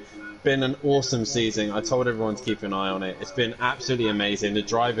tonight. Been an awesome season. I told everyone to keep an eye on it. It's been absolutely amazing. The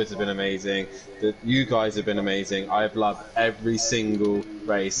drivers have been amazing. You guys have been amazing. I have loved every single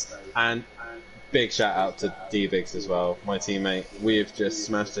race. And big shout out to D-Biggs as well, my teammate. We have just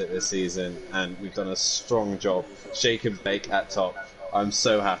smashed it this season, and we've done a strong job. Shake and bake at top. I'm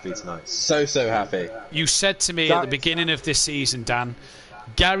so happy tonight. So happy. You said to me at the beginning of this season, Dan,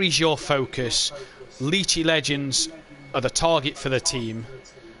 Gary's your focus. Leachy Legends are the target for the team.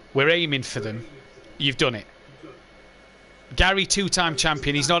 We're aiming for them. You've done it. Gary, two-time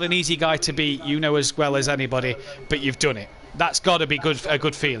champion. He's not an easy guy to beat, you know as well as anybody, but you've done it. That's got to be a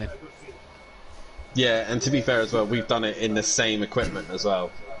good feeling. Yeah, and to be fair as well, we've done it in the same equipment as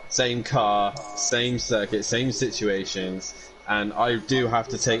well. Same car, same circuit, same situations. And I do have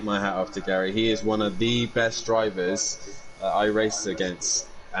to take my hat off to Gary. He is one of the best drivers I raced against.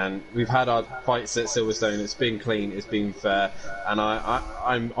 And we've had our fights at Silverstone. It's been clean, it's been fair. And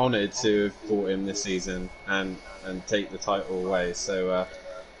I'm honoured to have fought him this season and take the title away. So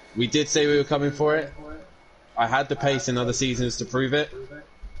we did say we were coming for it. I had the pace in other seasons to prove it.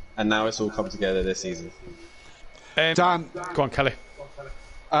 And now it's all come together this season. Dan, go on, Kelly.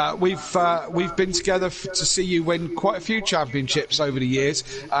 We've been together to see you win quite a few championships over the years.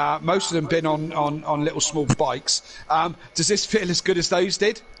 Most of them been on little small bikes. Does this feel as good as those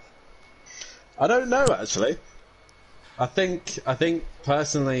did? I don't know, actually. I think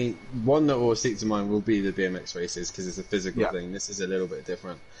personally, one that will stick to mind will be the BMX races because it's a physical thing. This is a little bit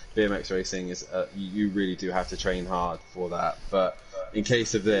different. BMX racing is you really do have to train hard for that. But in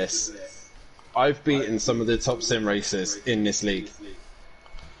case of this, I've beaten some of the top sim racers in this league.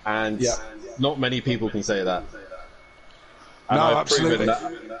 And not many people can say that. And no, I've absolutely.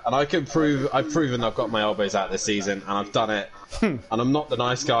 And I've proven I've got my elbows out this season, and I've done it. And I'm not the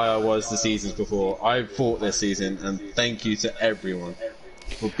nice guy I was the seasons before. I fought this season, and thank you to everyone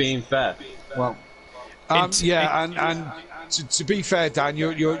for being fair. Well, to be fair, Dan,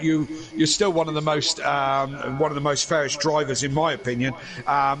 you're still one of the most fairest drivers in my opinion, and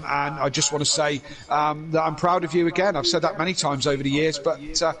I just want to say that I'm proud of you again. I've said that many times over the years, but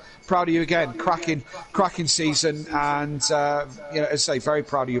proud of you again. Cracking season, and as I say, very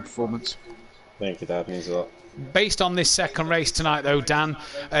proud of your performance. Thank you, Dad. Means a lot. Based on this second race tonight, though, Dan,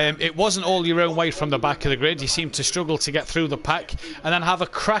 it wasn't all your own way from the back of the grid. You seemed to struggle to get through the pack, and then have a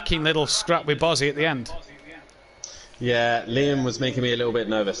cracking little scrap with Bozzy at the end. Yeah, Liam was making me a little bit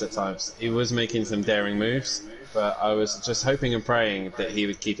nervous at times. He was making some daring moves, but I was just hoping and praying that he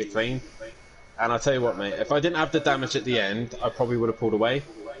would keep it clean. And I'll tell you what, mate, if I didn't have the damage at the end, I probably would have pulled away.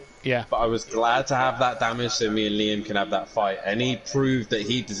 Yeah. But I was glad to have that damage so me and Liam can have that fight. And he proved that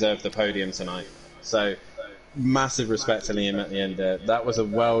he deserved the podium tonight. So, massive respect to Liam at the end there. That was a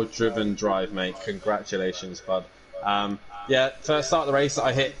well-driven drive, mate. Congratulations, bud. First start of the race,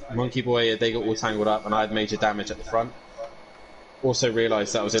 I hit Monkey Boy, they got all tangled up, and I had major damage at the front. Also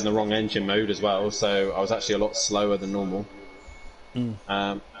realised that I was in the wrong engine mode as well, so I was actually a lot slower than normal.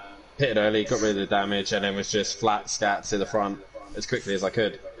 Pitted early, got rid of the damage, and then was just flat scat to the front as quickly as I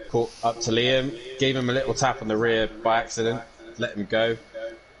could. Caught up to Liam, gave him a little tap on the rear by accident, let him go.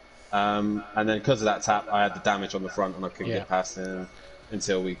 And then because of that tap, I had the damage on the front and I couldn't get past him.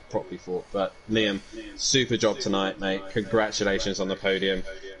 until we properly fought. But Liam, super job tonight, mate. Congratulations on the podium,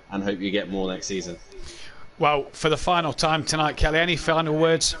 and hope you get more next season. Well, for the final time tonight, Kelly, any final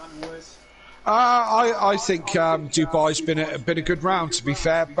words? I think Dubai's been a good round, to be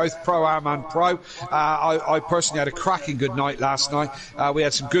fair, both Pro-Am and Pro. I personally had a cracking good night last night. We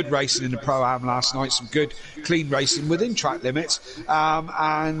had some good racing in the Pro-Am last night, some good clean racing within track limits, and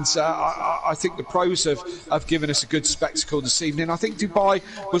I think the Pros have given us a good spectacle this evening. I think Dubai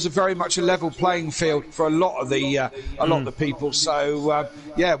was very much a level playing field for a lot of the people. So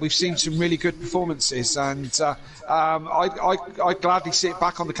yeah, we've seen some really good performances, and I'd gladly see it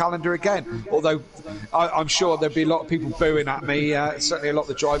back on the calendar again. Although I'm sure there'd be a lot of people booing at me, certainly a lot of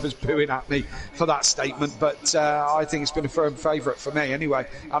the drivers booing at me for that statement, but I think it's been a firm favourite for me anyway,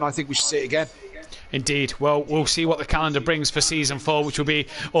 and I think we should see it again. Indeed. Well, we'll see what the calendar brings for Season 4, which will be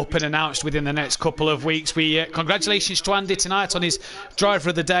up and announced within the next couple of weeks. Congratulations to Andy tonight on his Driver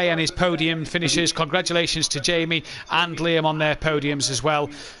of the Day and his podium finishes. Congratulations to Jamie and Liam on their podiums as well.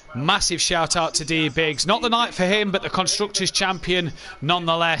 Massive shout out to D Biggs. Not the night for him, but the Constructors Champion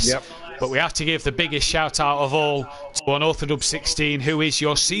nonetheless. Yep. But we have to give the biggest shout out of all to Unorthodox 16, who is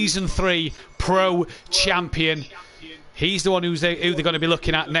your Season 3 Pro Champion. He's the one who they're going to be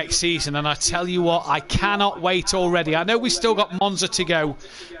looking at next season, and I tell you what, I cannot wait already. I know we've still got Monza to go,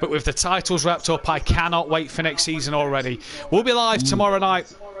 but with the titles wrapped up, I cannot wait for next season already. We'll be live tomorrow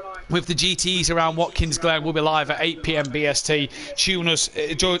night with the GTs around Watkins Glen. We'll be live at 8 p.m. BST. Tune us,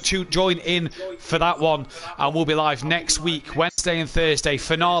 join in for that one, and we'll be live next week, Wednesday and Thursday,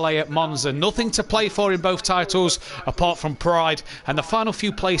 finale at Monza. Nothing to play for in both titles apart from pride and the final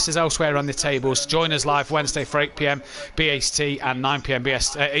few places elsewhere on the tables. Join us live Wednesday for 8 p.m. BST and 8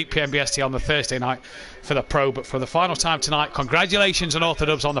 p.m. BST on the Thursday night for the Pro. But for the final time tonight, congratulations on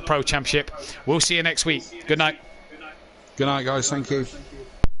Orthodubs on the Pro Championship. We'll see you next week. Good night. Good night, guys. Thank you.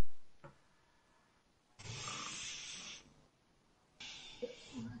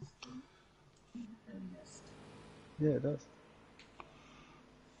 Yeah, it does.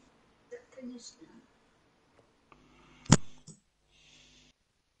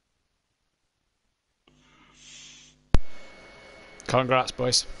 Congrats,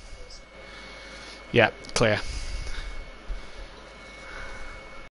 boys. Yeah, clear.